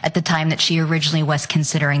apply at the time that she originally was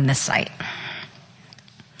considering this site.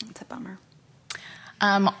 That's a bummer.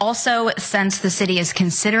 Also, since the city is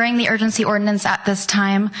considering the urgency ordinance at this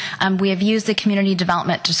time, we have used the community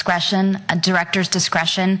development director's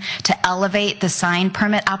discretion to elevate the sign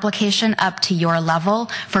permit application up to your level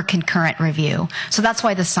for concurrent review. So that's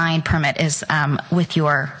why the sign permit is with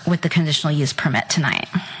the conditional use permit tonight.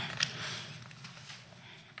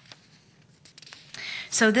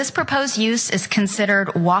 So this proposed use is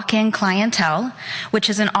considered walk-in clientele, which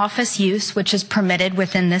is an office use which is permitted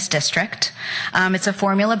within this district. It's a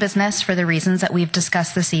formula business for the reasons that we've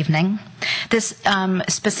discussed this evening. This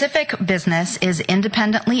specific business is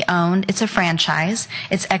independently owned. It's a franchise.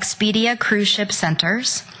 It's Expedia Cruise Ship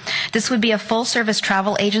Centers. This would be a full-service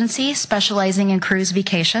travel agency specializing in cruise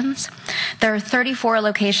vacations. There are 34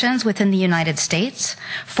 locations within the United States.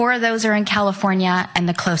 4 of those are in California, and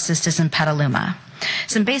the closest is in Petaluma.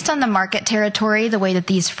 So based on the market territory, the way that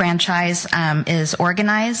these franchise is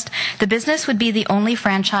organized, the business would be the only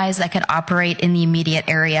franchise that could operate in the immediate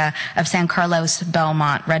area of San Carlos,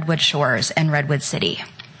 Belmont, Redwood Shores, and Redwood City.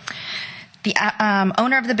 The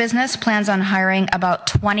owner of the business plans on hiring about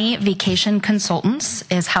 20 vacation consultants,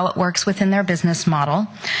 is how it works within their business model.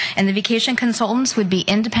 And the vacation consultants would be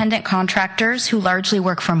independent contractors who largely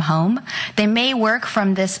work from home. They may work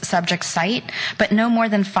from this subject site, but no more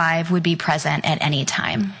than 5 would be present at any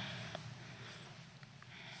time.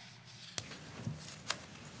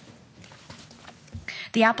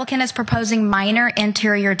 The applicant is proposing minor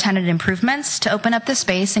interior tenant improvements to open up the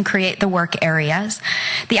space and create the work areas.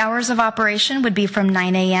 The hours of operation would be from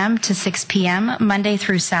 9 a.m. to 6 p.m. Monday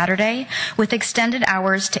through Saturday, with extended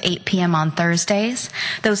hours to 8 p.m. on Thursdays.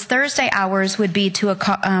 Those Thursday hours would be to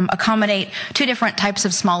accommodate 2 different types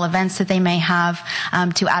of small events that they may have,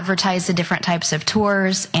 to advertise the different types of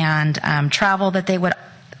tours and travel that they would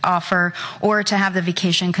offer, or to have the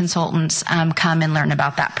vacation consultants come and learn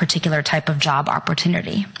about that particular type of job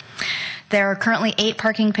opportunity. There are currently 8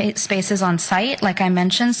 parking spaces on site, like I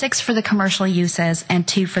mentioned, 6 for the commercial uses and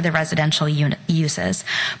 2 for the residential uses.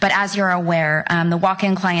 But as you're aware, the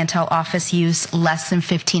walk-in clientele office use less than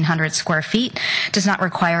 1,500 square feet does not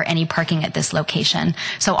require any parking at this location.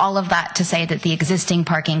 So all of that to say that the existing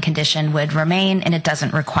parking condition would remain, and it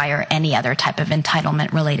doesn't require any other type of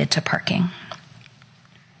entitlement related to parking.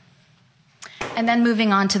 And then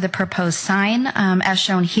moving on to the proposed sign, as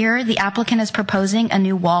shown here, the applicant is proposing a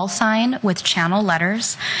new wall sign with channel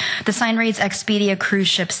letters. The sign reads Expedia Cruise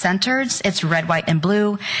Ship Centers. It's red, white, and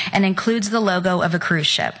blue, and includes the logo of a cruise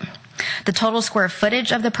ship. The total square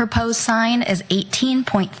footage of the proposed sign is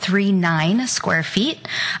 18.39 square feet,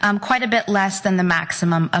 quite a bit less than the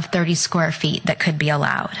maximum of 30 square feet that could be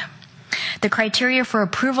allowed. The criteria for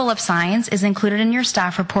approval of signs is included in your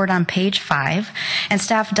staff report on page 5, and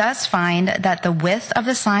staff does find that the width of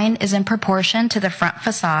the sign is in proportion to the front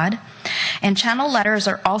facade, and channel letters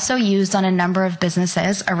are also used on a number of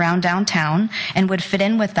businesses around downtown and would fit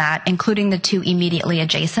in with that, including the 2 immediately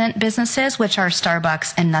adjacent businesses, which are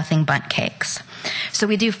Starbucks and Nothing Bundt Cakes. So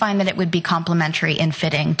we do find that it would be complementary in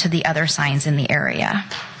fitting to the other signs in the area.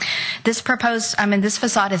 This this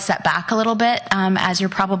facade is set back a little bit, as you're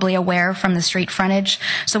probably aware from the street frontage,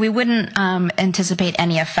 so we wouldn't anticipate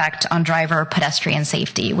any effect on driver or pedestrian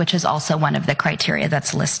safety, which is also one of the criteria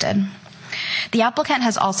that's listed. The applicant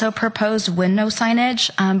has also proposed window signage,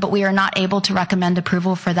 but we are not able to recommend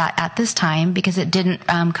approval for that at this time because it didn't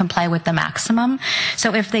comply with the maximum.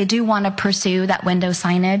 So if they do want to pursue that window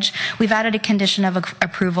signage, we've added a condition of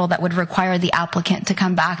approval that would require the applicant to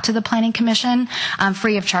come back to the Planning Commission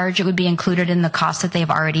free of charge. It would be included in the cost that they've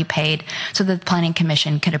already paid, so the Planning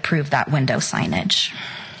Commission could approve that window signage.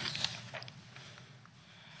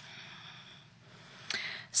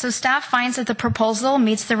 So staff finds that the proposal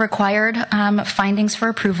meets the required findings for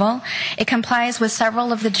approval. It complies with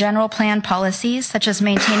several of the general plan policies, such as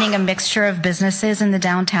maintaining a mixture of businesses in the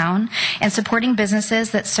downtown and supporting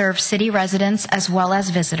businesses that serve city residents as well as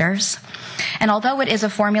visitors. And although it is a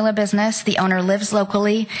formula business, the owner lives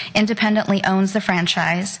locally, independently owns the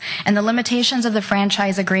franchise, and the limitations of the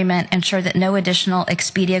franchise agreement ensure that no additional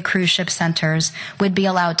Expedia Cruise Ship Centers would be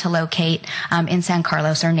allowed to locate in San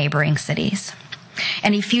Carlos or neighboring cities.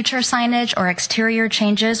 Any future signage or exterior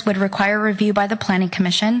changes would require review by the Planning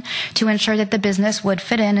Commission to ensure that the business would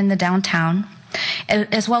fit in the downtown,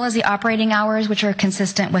 as well as the operating hours, which are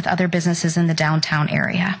consistent with other businesses in the downtown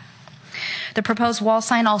area. The proposed wall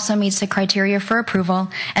sign also meets the criteria for approval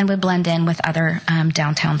and would blend in with other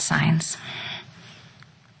downtown signs.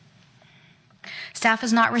 Staff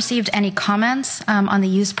has not received any comments on the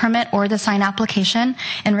use permit or the sign application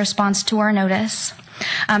in response to our notice.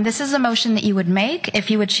 This is a motion that you would make if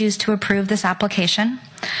you would choose to approve this application.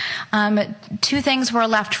 2 things were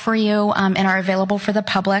left for you and are available for the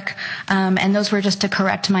public, and those were just to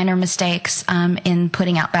correct minor mistakes in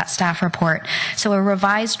putting out that staff report. So a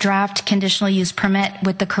revised draft conditional use permit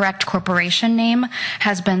with the correct corporation name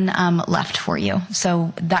has been left for you.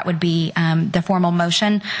 So that would be the formal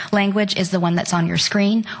motion language is the one that's on your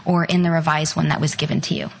screen, or in the revised one that was given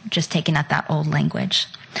to you, just taking out that old language.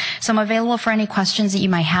 So I'm available for any questions that you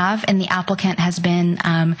might have, and the applicant has been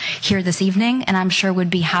here this evening, and I'm sure would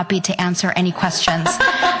be happy to answer any questions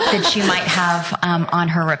that you might have on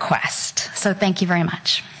her request. So thank you very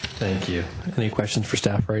much. Thank you. Any questions for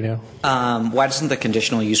staff right now? Why doesn't the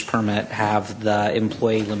conditional use permit have the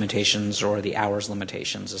employee limitations or the hours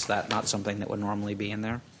limitations? Is that not something that would normally be in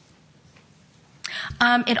there?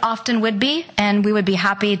 It often would be, and we would be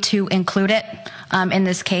happy to include it. In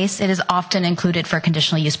this case, it is often included for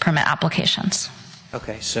conditional use permit applications.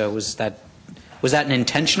 Okay, so was that an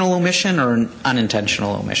intentional omission or an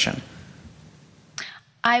unintentional omission?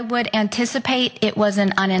 I would anticipate it was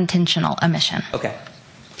an unintentional omission. Okay.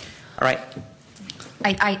 All right.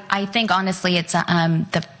 I think, honestly, it's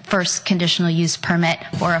the first conditional use permit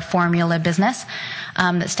for a formula business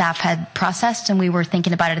that staff had processed, and we were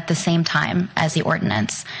thinking about it at the same time as the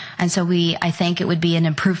ordinance. And so I think it would be an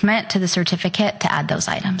improvement to the certificate to add those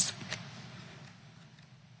items.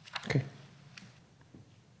 Okay.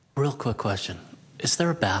 Real quick question. Is there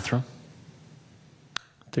a bathroom?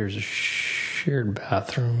 There's a shared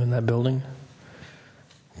bathroom in that building.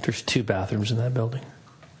 There's 2 bathrooms in that building.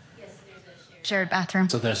 Shared bathroom.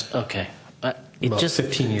 So there's, okay. About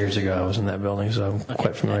 15 years ago, I was in that building, so I'm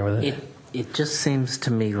quite familiar with it. It just seems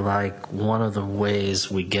to me like one of the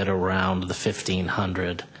ways we get around the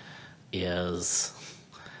 1,500 is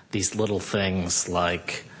these little things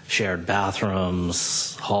like shared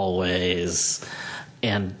bathrooms, hallways,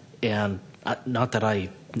 and not that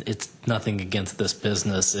it's nothing against this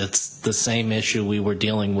business. It's the same issue we were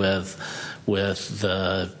dealing with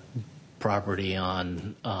the property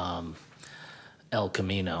on El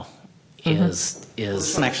Camino. This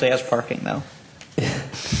one actually has parking, though.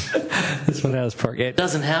 This one has parking. It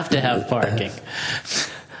doesn't have to have parking.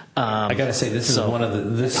 I got to say, this is one of the...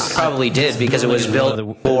 This probably did, because it was built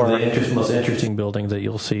for... the most interesting buildings that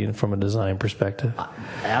you'll see from a design perspective.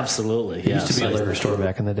 Absolutely, It used to be a liquor store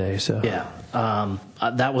back in the day, so... Yeah.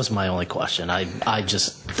 That was my only question. I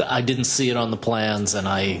didn't see it on the plans, and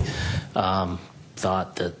I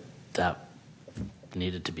thought that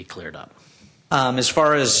needed to be cleared up. As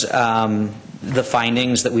far as the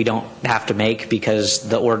findings that we don't have to make because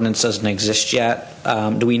the ordinance doesn't exist yet,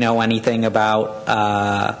 do we know anything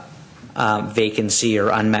about vacancy or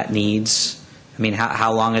unmet needs? I mean,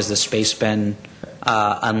 how long has the space been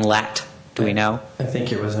unlet? Do we know? I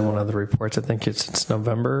think it was in one of the reports. I think it's since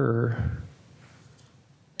November or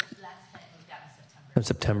in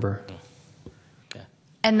September.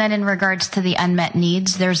 And then in regards to the unmet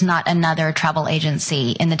needs, there's not another travel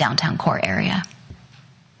agency in the downtown core area.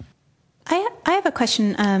 I have a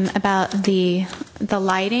question about the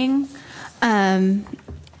lighting.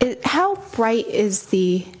 How bright is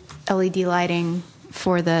the LED lighting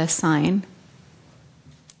for the sign?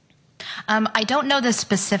 I don't know the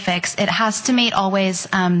specifics. It has to meet always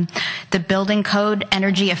the building code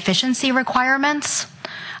energy efficiency requirements.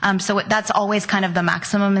 So that's always kind of the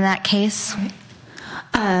maximum in that case.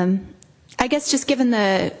 I guess just given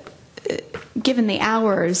the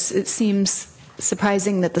hours, it seems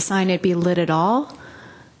surprising that the sign would be lit at all,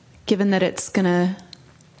 given that it's going to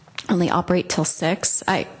only operate till 6.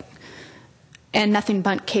 And Nothing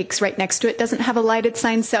Bundt Cakes right next to it doesn't have a lighted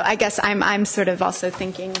sign, so I guess I'm sort of also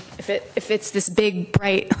thinking if it's this big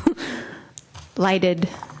bright lighted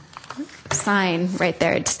sign right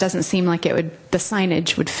there, it just doesn't seem like the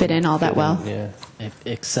signage would fit in all that well. Yeah.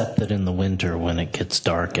 Except that in the winter when it gets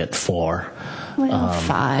dark at 4,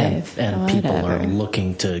 5, and people are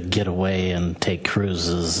looking to get away and take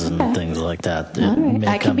cruises and things like that, it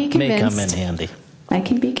may come in handy. I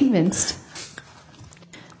can be convinced.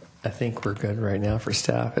 I think we're good right now for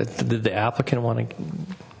staff. Did the applicant want to?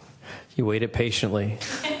 You waited patiently.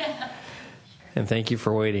 And thank you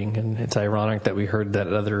for waiting. And it's ironic that we heard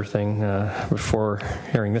that other thing before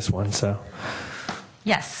hearing this one. So,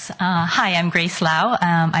 yes. Hi, I'm Grace Lau.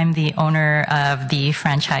 I'm the owner of the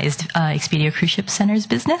franchised Expedia Cruise Ship Centers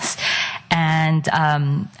business, and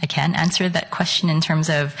I can answer that question in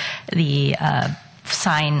terms of the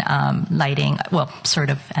sign lighting. Well,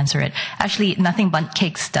 sort of answer it. Actually, Nothing Bundt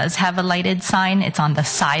Cakes does have a lighted sign. It's on the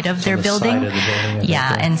side of their building. Side of the building,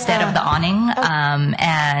 yeah, instead of the awning.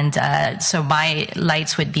 So my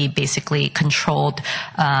lights would be basically controlled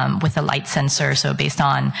with a light sensor. So based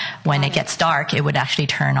on when it gets dark, it would actually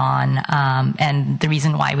turn on. And the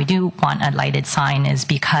reason why we do want a lighted sign is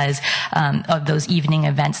because of those evening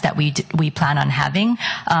events that we plan on having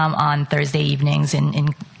on Thursday evenings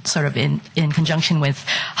in conjunction with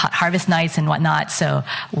harvest nights and whatnot. So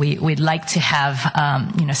we'd like to have,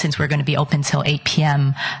 since we're going to be open till 8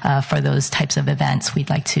 p.m. For those types of events, we'd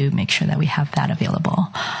like to make sure that we have that available.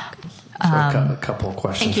 A couple of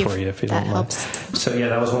questions Thank you. for you, if you That don't mind. helps. So yeah,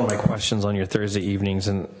 that was one of my questions on your Thursday evenings.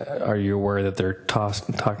 And are you aware that they're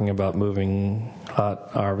talking about moving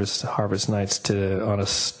Hot Harvest Nights to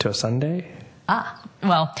a Sunday?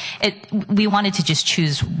 Well, we wanted to just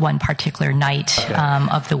choose one particular night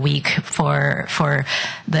of the week for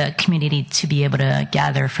the community to be able to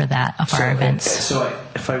gather for our events. So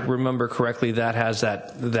if I remember correctly, that has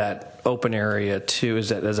that open area too. Is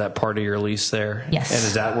that part of your lease there? Yes. And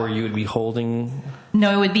is that where you would be holding?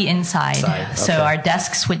 No, it would be inside. So our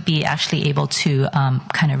desks would be actually able to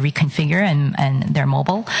kind of reconfigure and they're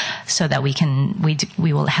mobile, so that we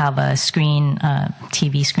will have a screen,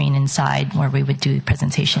 TV screen inside where we would do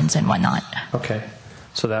presentations and whatnot. Okay,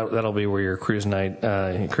 so that'll be where your cruise nights,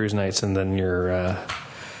 and then your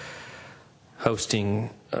hosting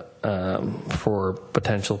for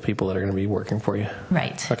potential people that are going to be working for you.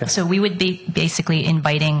 Right. Okay. So we would be basically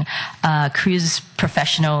inviting cruise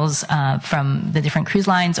professionals from the different cruise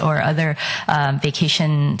lines or other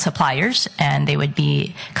vacation suppliers, and they would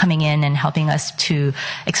be coming in and helping us to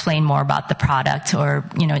explain more about the product, or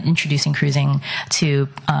introducing cruising to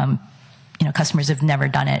customers who've never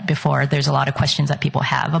done it before. There's a lot of questions that people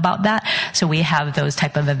have about that. So we have those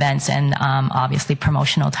type of events, and obviously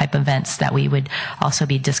promotional type events that we would also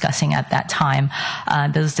be discussing at that time.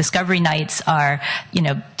 Those discovery nights are,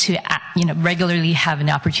 to regularly have an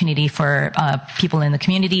opportunity for people in the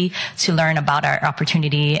community to learn about our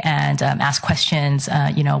opportunity and ask questions,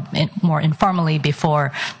 more informally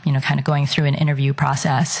before, kind of going through an interview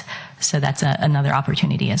process. So that's another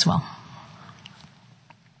opportunity as well.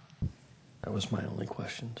 That was my only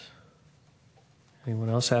questions. Anyone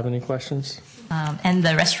else have any questions? And the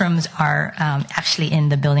restrooms are actually in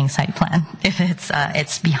the building site plan. If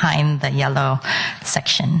it's behind the yellow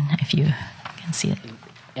section, if you can see it.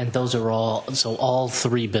 And those are all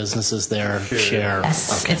three businesses there share?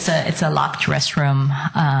 Yes, Okay. it's a locked restroom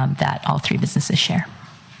that all three businesses share.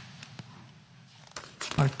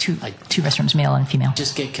 Or two restrooms, male and female.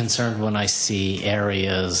 Just get concerned when I see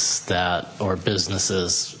areas or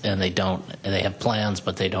businesses, and they have plans,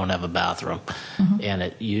 but they don't have a bathroom. Mm-hmm. And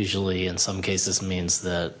it usually, in some cases, means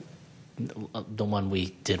that the one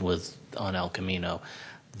we did on El Camino,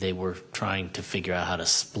 they were trying to figure out how to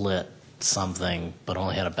split something, but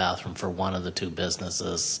only had a bathroom for one of the two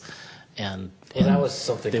businesses. And that was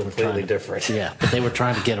something completely different. Yeah, but they were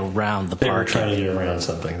trying to get around the parking. They were trying to get around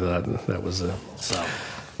something. That was so.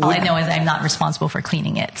 All I know is I'm not responsible for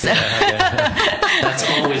cleaning it. So. That's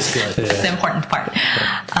always good. It's the important part.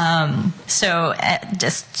 So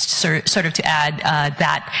just sort of to add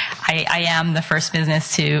that I am the first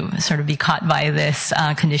business to sort of be caught by this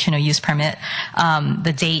conditional use permit.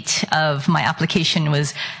 The date of my application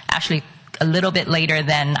was actually a little bit later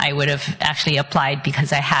than I would have actually applied,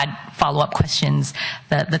 because I had follow-up questions.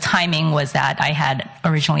 The timing was that I had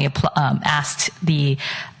originally asked the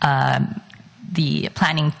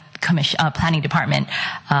planning department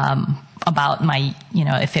about my,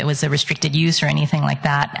 if it was a restricted use or anything like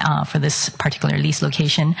that for this particular lease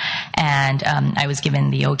location. And I was given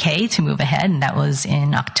the okay to move ahead, and that was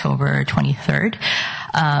in October 23rd.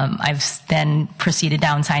 I've then proceeded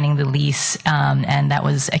down signing the lease, and that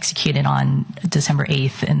was executed on December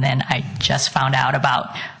 8th, and then I just found out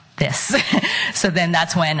about this. So then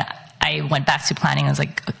that's when I went back to planning. I was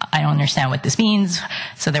like, I don't understand what this means.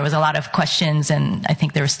 So there was a lot of questions, and I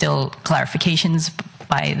think there were still clarifications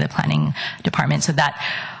by the planning department, so that,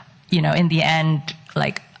 in the end,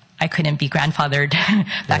 like, I couldn't be grandfathered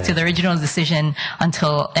back to the original decision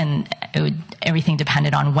everything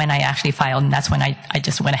depended on when I actually filed, and that's when I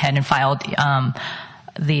just went ahead and filed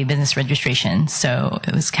the business registration. So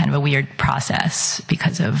it was kind of a weird process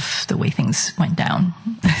because of the way things went down.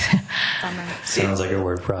 Sounds like a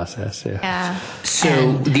weird process, yeah.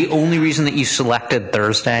 So the only reason that you selected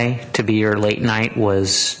Thursday to be your late night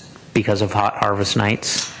was because of Hot Harvest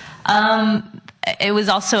Nights? It was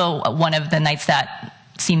also one of the nights that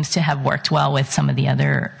seems to have worked well with some of the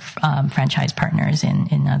other franchise partners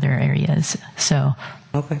in other areas. So.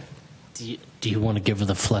 Okay. Do you want to give her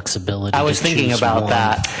the flexibility? I was thinking about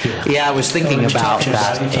that. Yeah, I was thinking about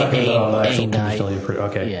that. A night.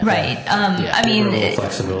 Okay. Yeah. Right. I mean, a little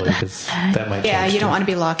flexibility, because that might Yeah, change you don't too. want to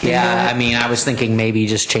be locked into Yeah, it. I mean, I was thinking maybe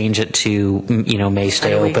just change it to, may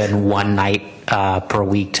stay open one night per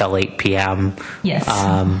week till 8 p.m. Yes.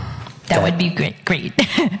 That would be great.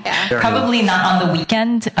 Probably not on the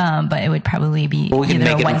weekend, but it would probably be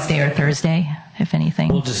either a Wednesday or Thursday, if anything.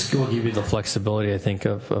 We'll give you the flexibility, I think,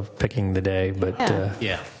 of picking the day, but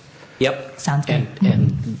Yeah. Yep. Sounds good.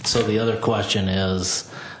 And so the other question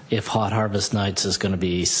is, if Hot Harvest Nights is going to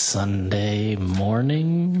be Sunday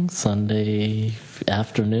morning, Sunday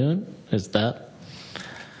afternoon, Has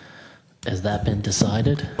that been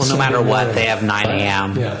decided? Well, no matter what, they have 9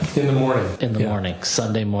 a.m. Yeah, in the morning. In the morning,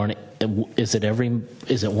 Sunday morning. Is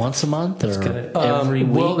it once a month or every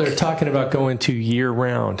week? Well, they're talking about going to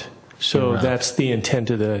year-round. So Year-round. that's the intent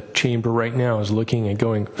of the chamber right now, is looking at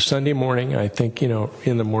going Sunday morning, I think,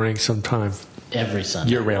 in the morning sometime. Every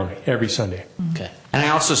Sunday? Year-round, every Sunday. Okay. And I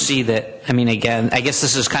also see that, again, I guess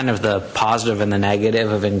this is kind of the positive and the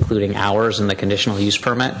negative of including hours in the conditional use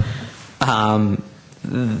permit.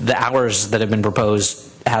 The hours that have been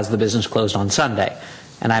proposed has the business closed on Sunday.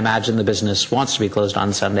 And I imagine the business wants to be closed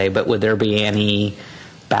on Sunday, but would there be any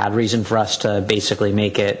bad reason for us to basically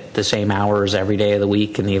make it the same hours every day of the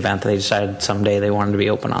week in the event that they decided someday they wanted to be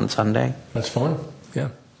open on Sunday? That's fine, yeah.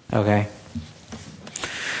 Okay.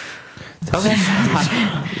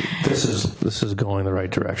 This is going the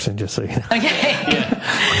right direction, just so you know. Okay. Thank you.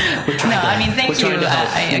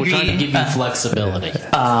 I agree. We're trying to give you flexibility.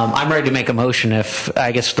 I'm ready to make a motion if,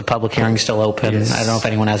 I guess, the public hearing's still open. Yes. I don't know if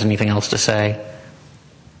anyone has anything else to say.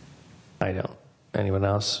 I don't. Anyone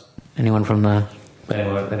else? Anyone from the...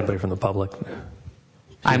 Anybody from the public?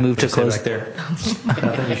 I move to close... Back there.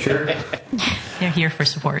 Nothing, you sure? They're here for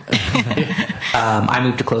support. I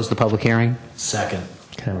move to close the public hearing. Second.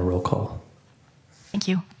 Can I have a roll call? Thank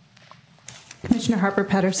you. Commissioner Harper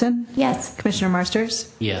Pedersen? Yes. Commissioner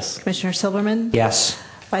Marsters? Yes. Commissioner Silverman? Yes.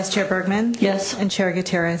 Vice Chair Bergman? Yes. And Chair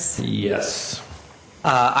Gutierrez? Yes.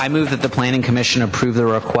 I move that the Planning Commission approve the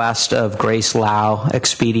request of Grace Lau,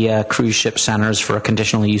 Expedia Cruise Ship Centers, for a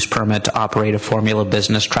conditional use permit to operate a Formula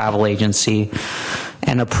Business travel agency,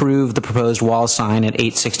 and approve the proposed wall sign at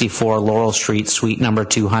 864 Laurel Street, Suite number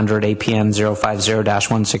 200, APN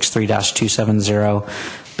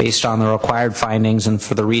 050-163-270, based on the required findings and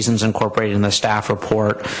for the reasons incorporated in the staff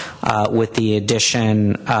report, with the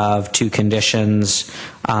addition of 2 conditions,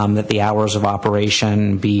 that the hours of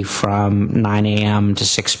operation be from 9 a.m. to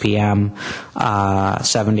 6 p.m.,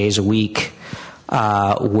 7 days a week,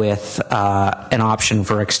 with an option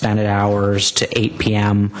for extended hours to 8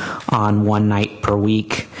 p.m. on one night per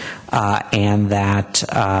week, and that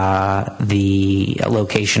the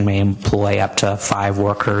location may employ up to 5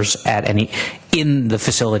 workers in the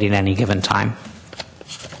facility at any given time.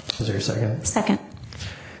 Is there a second? Second.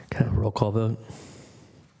 Can I have a roll call vote?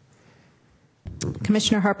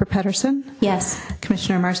 Commissioner Harper Pedersen? Yes.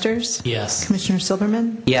 Commissioner Marsters? Yes. Commissioner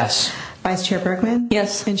Silverman? Yes. Vice Chair Bergman?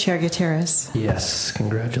 Yes. And Chair Gutierrez? Yes.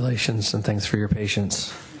 Congratulations, and thanks for your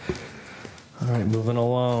patience. All right, moving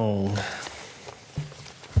along.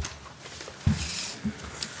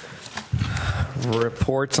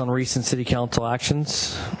 Reports on recent City Council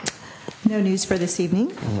actions. No news for this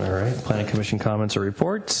evening. All right. Planning Commission comments or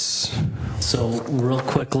reports. So real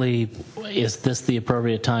quickly, is this the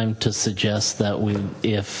appropriate time to suggest that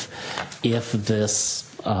if this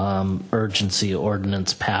urgency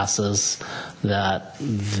ordinance passes, that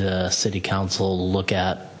the City Council look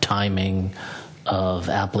at timing of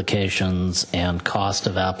applications and cost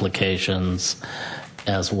of applications,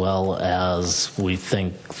 as well as we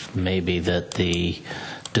think maybe that the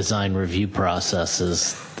design review process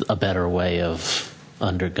is a better way of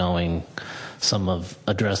addressing some of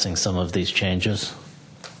these changes?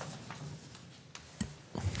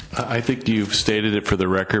 I think you've stated it for the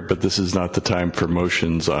record, but this is not the time for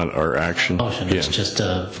motions on our action. Motion is just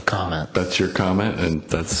a comment. That's your comment, and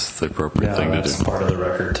that's the appropriate thing to do. That's part of the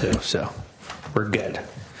record too, so we're good.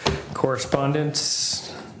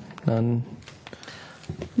 Correspondence? None?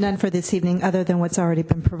 None for this evening, other than what's already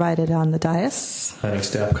been provided on the dais. Planning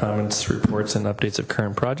staff comments, reports, and updates of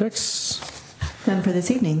current projects? None for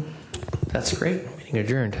this evening. That's great. Meeting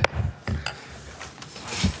adjourned.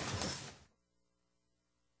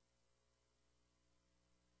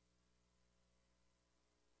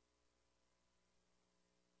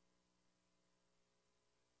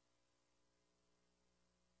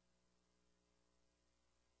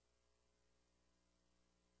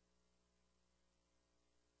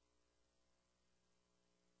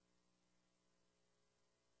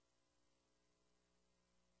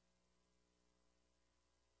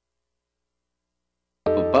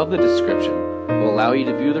 Above the description will allow you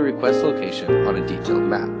to view the request location on a detailed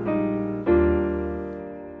map.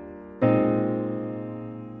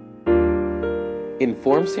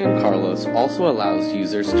 Inform San Carlos also allows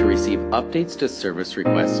users to receive updates to service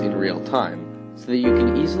requests in real time, so that you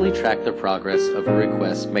can easily track the progress of a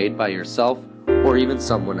request made by yourself or even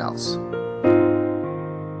someone else.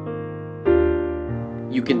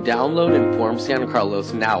 You can download Inform San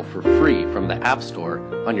Carlos now for free from the App Store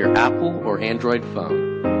on your Apple or Android phone,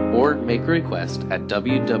 or make a request at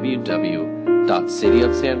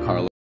www.cityofsancarlos.com.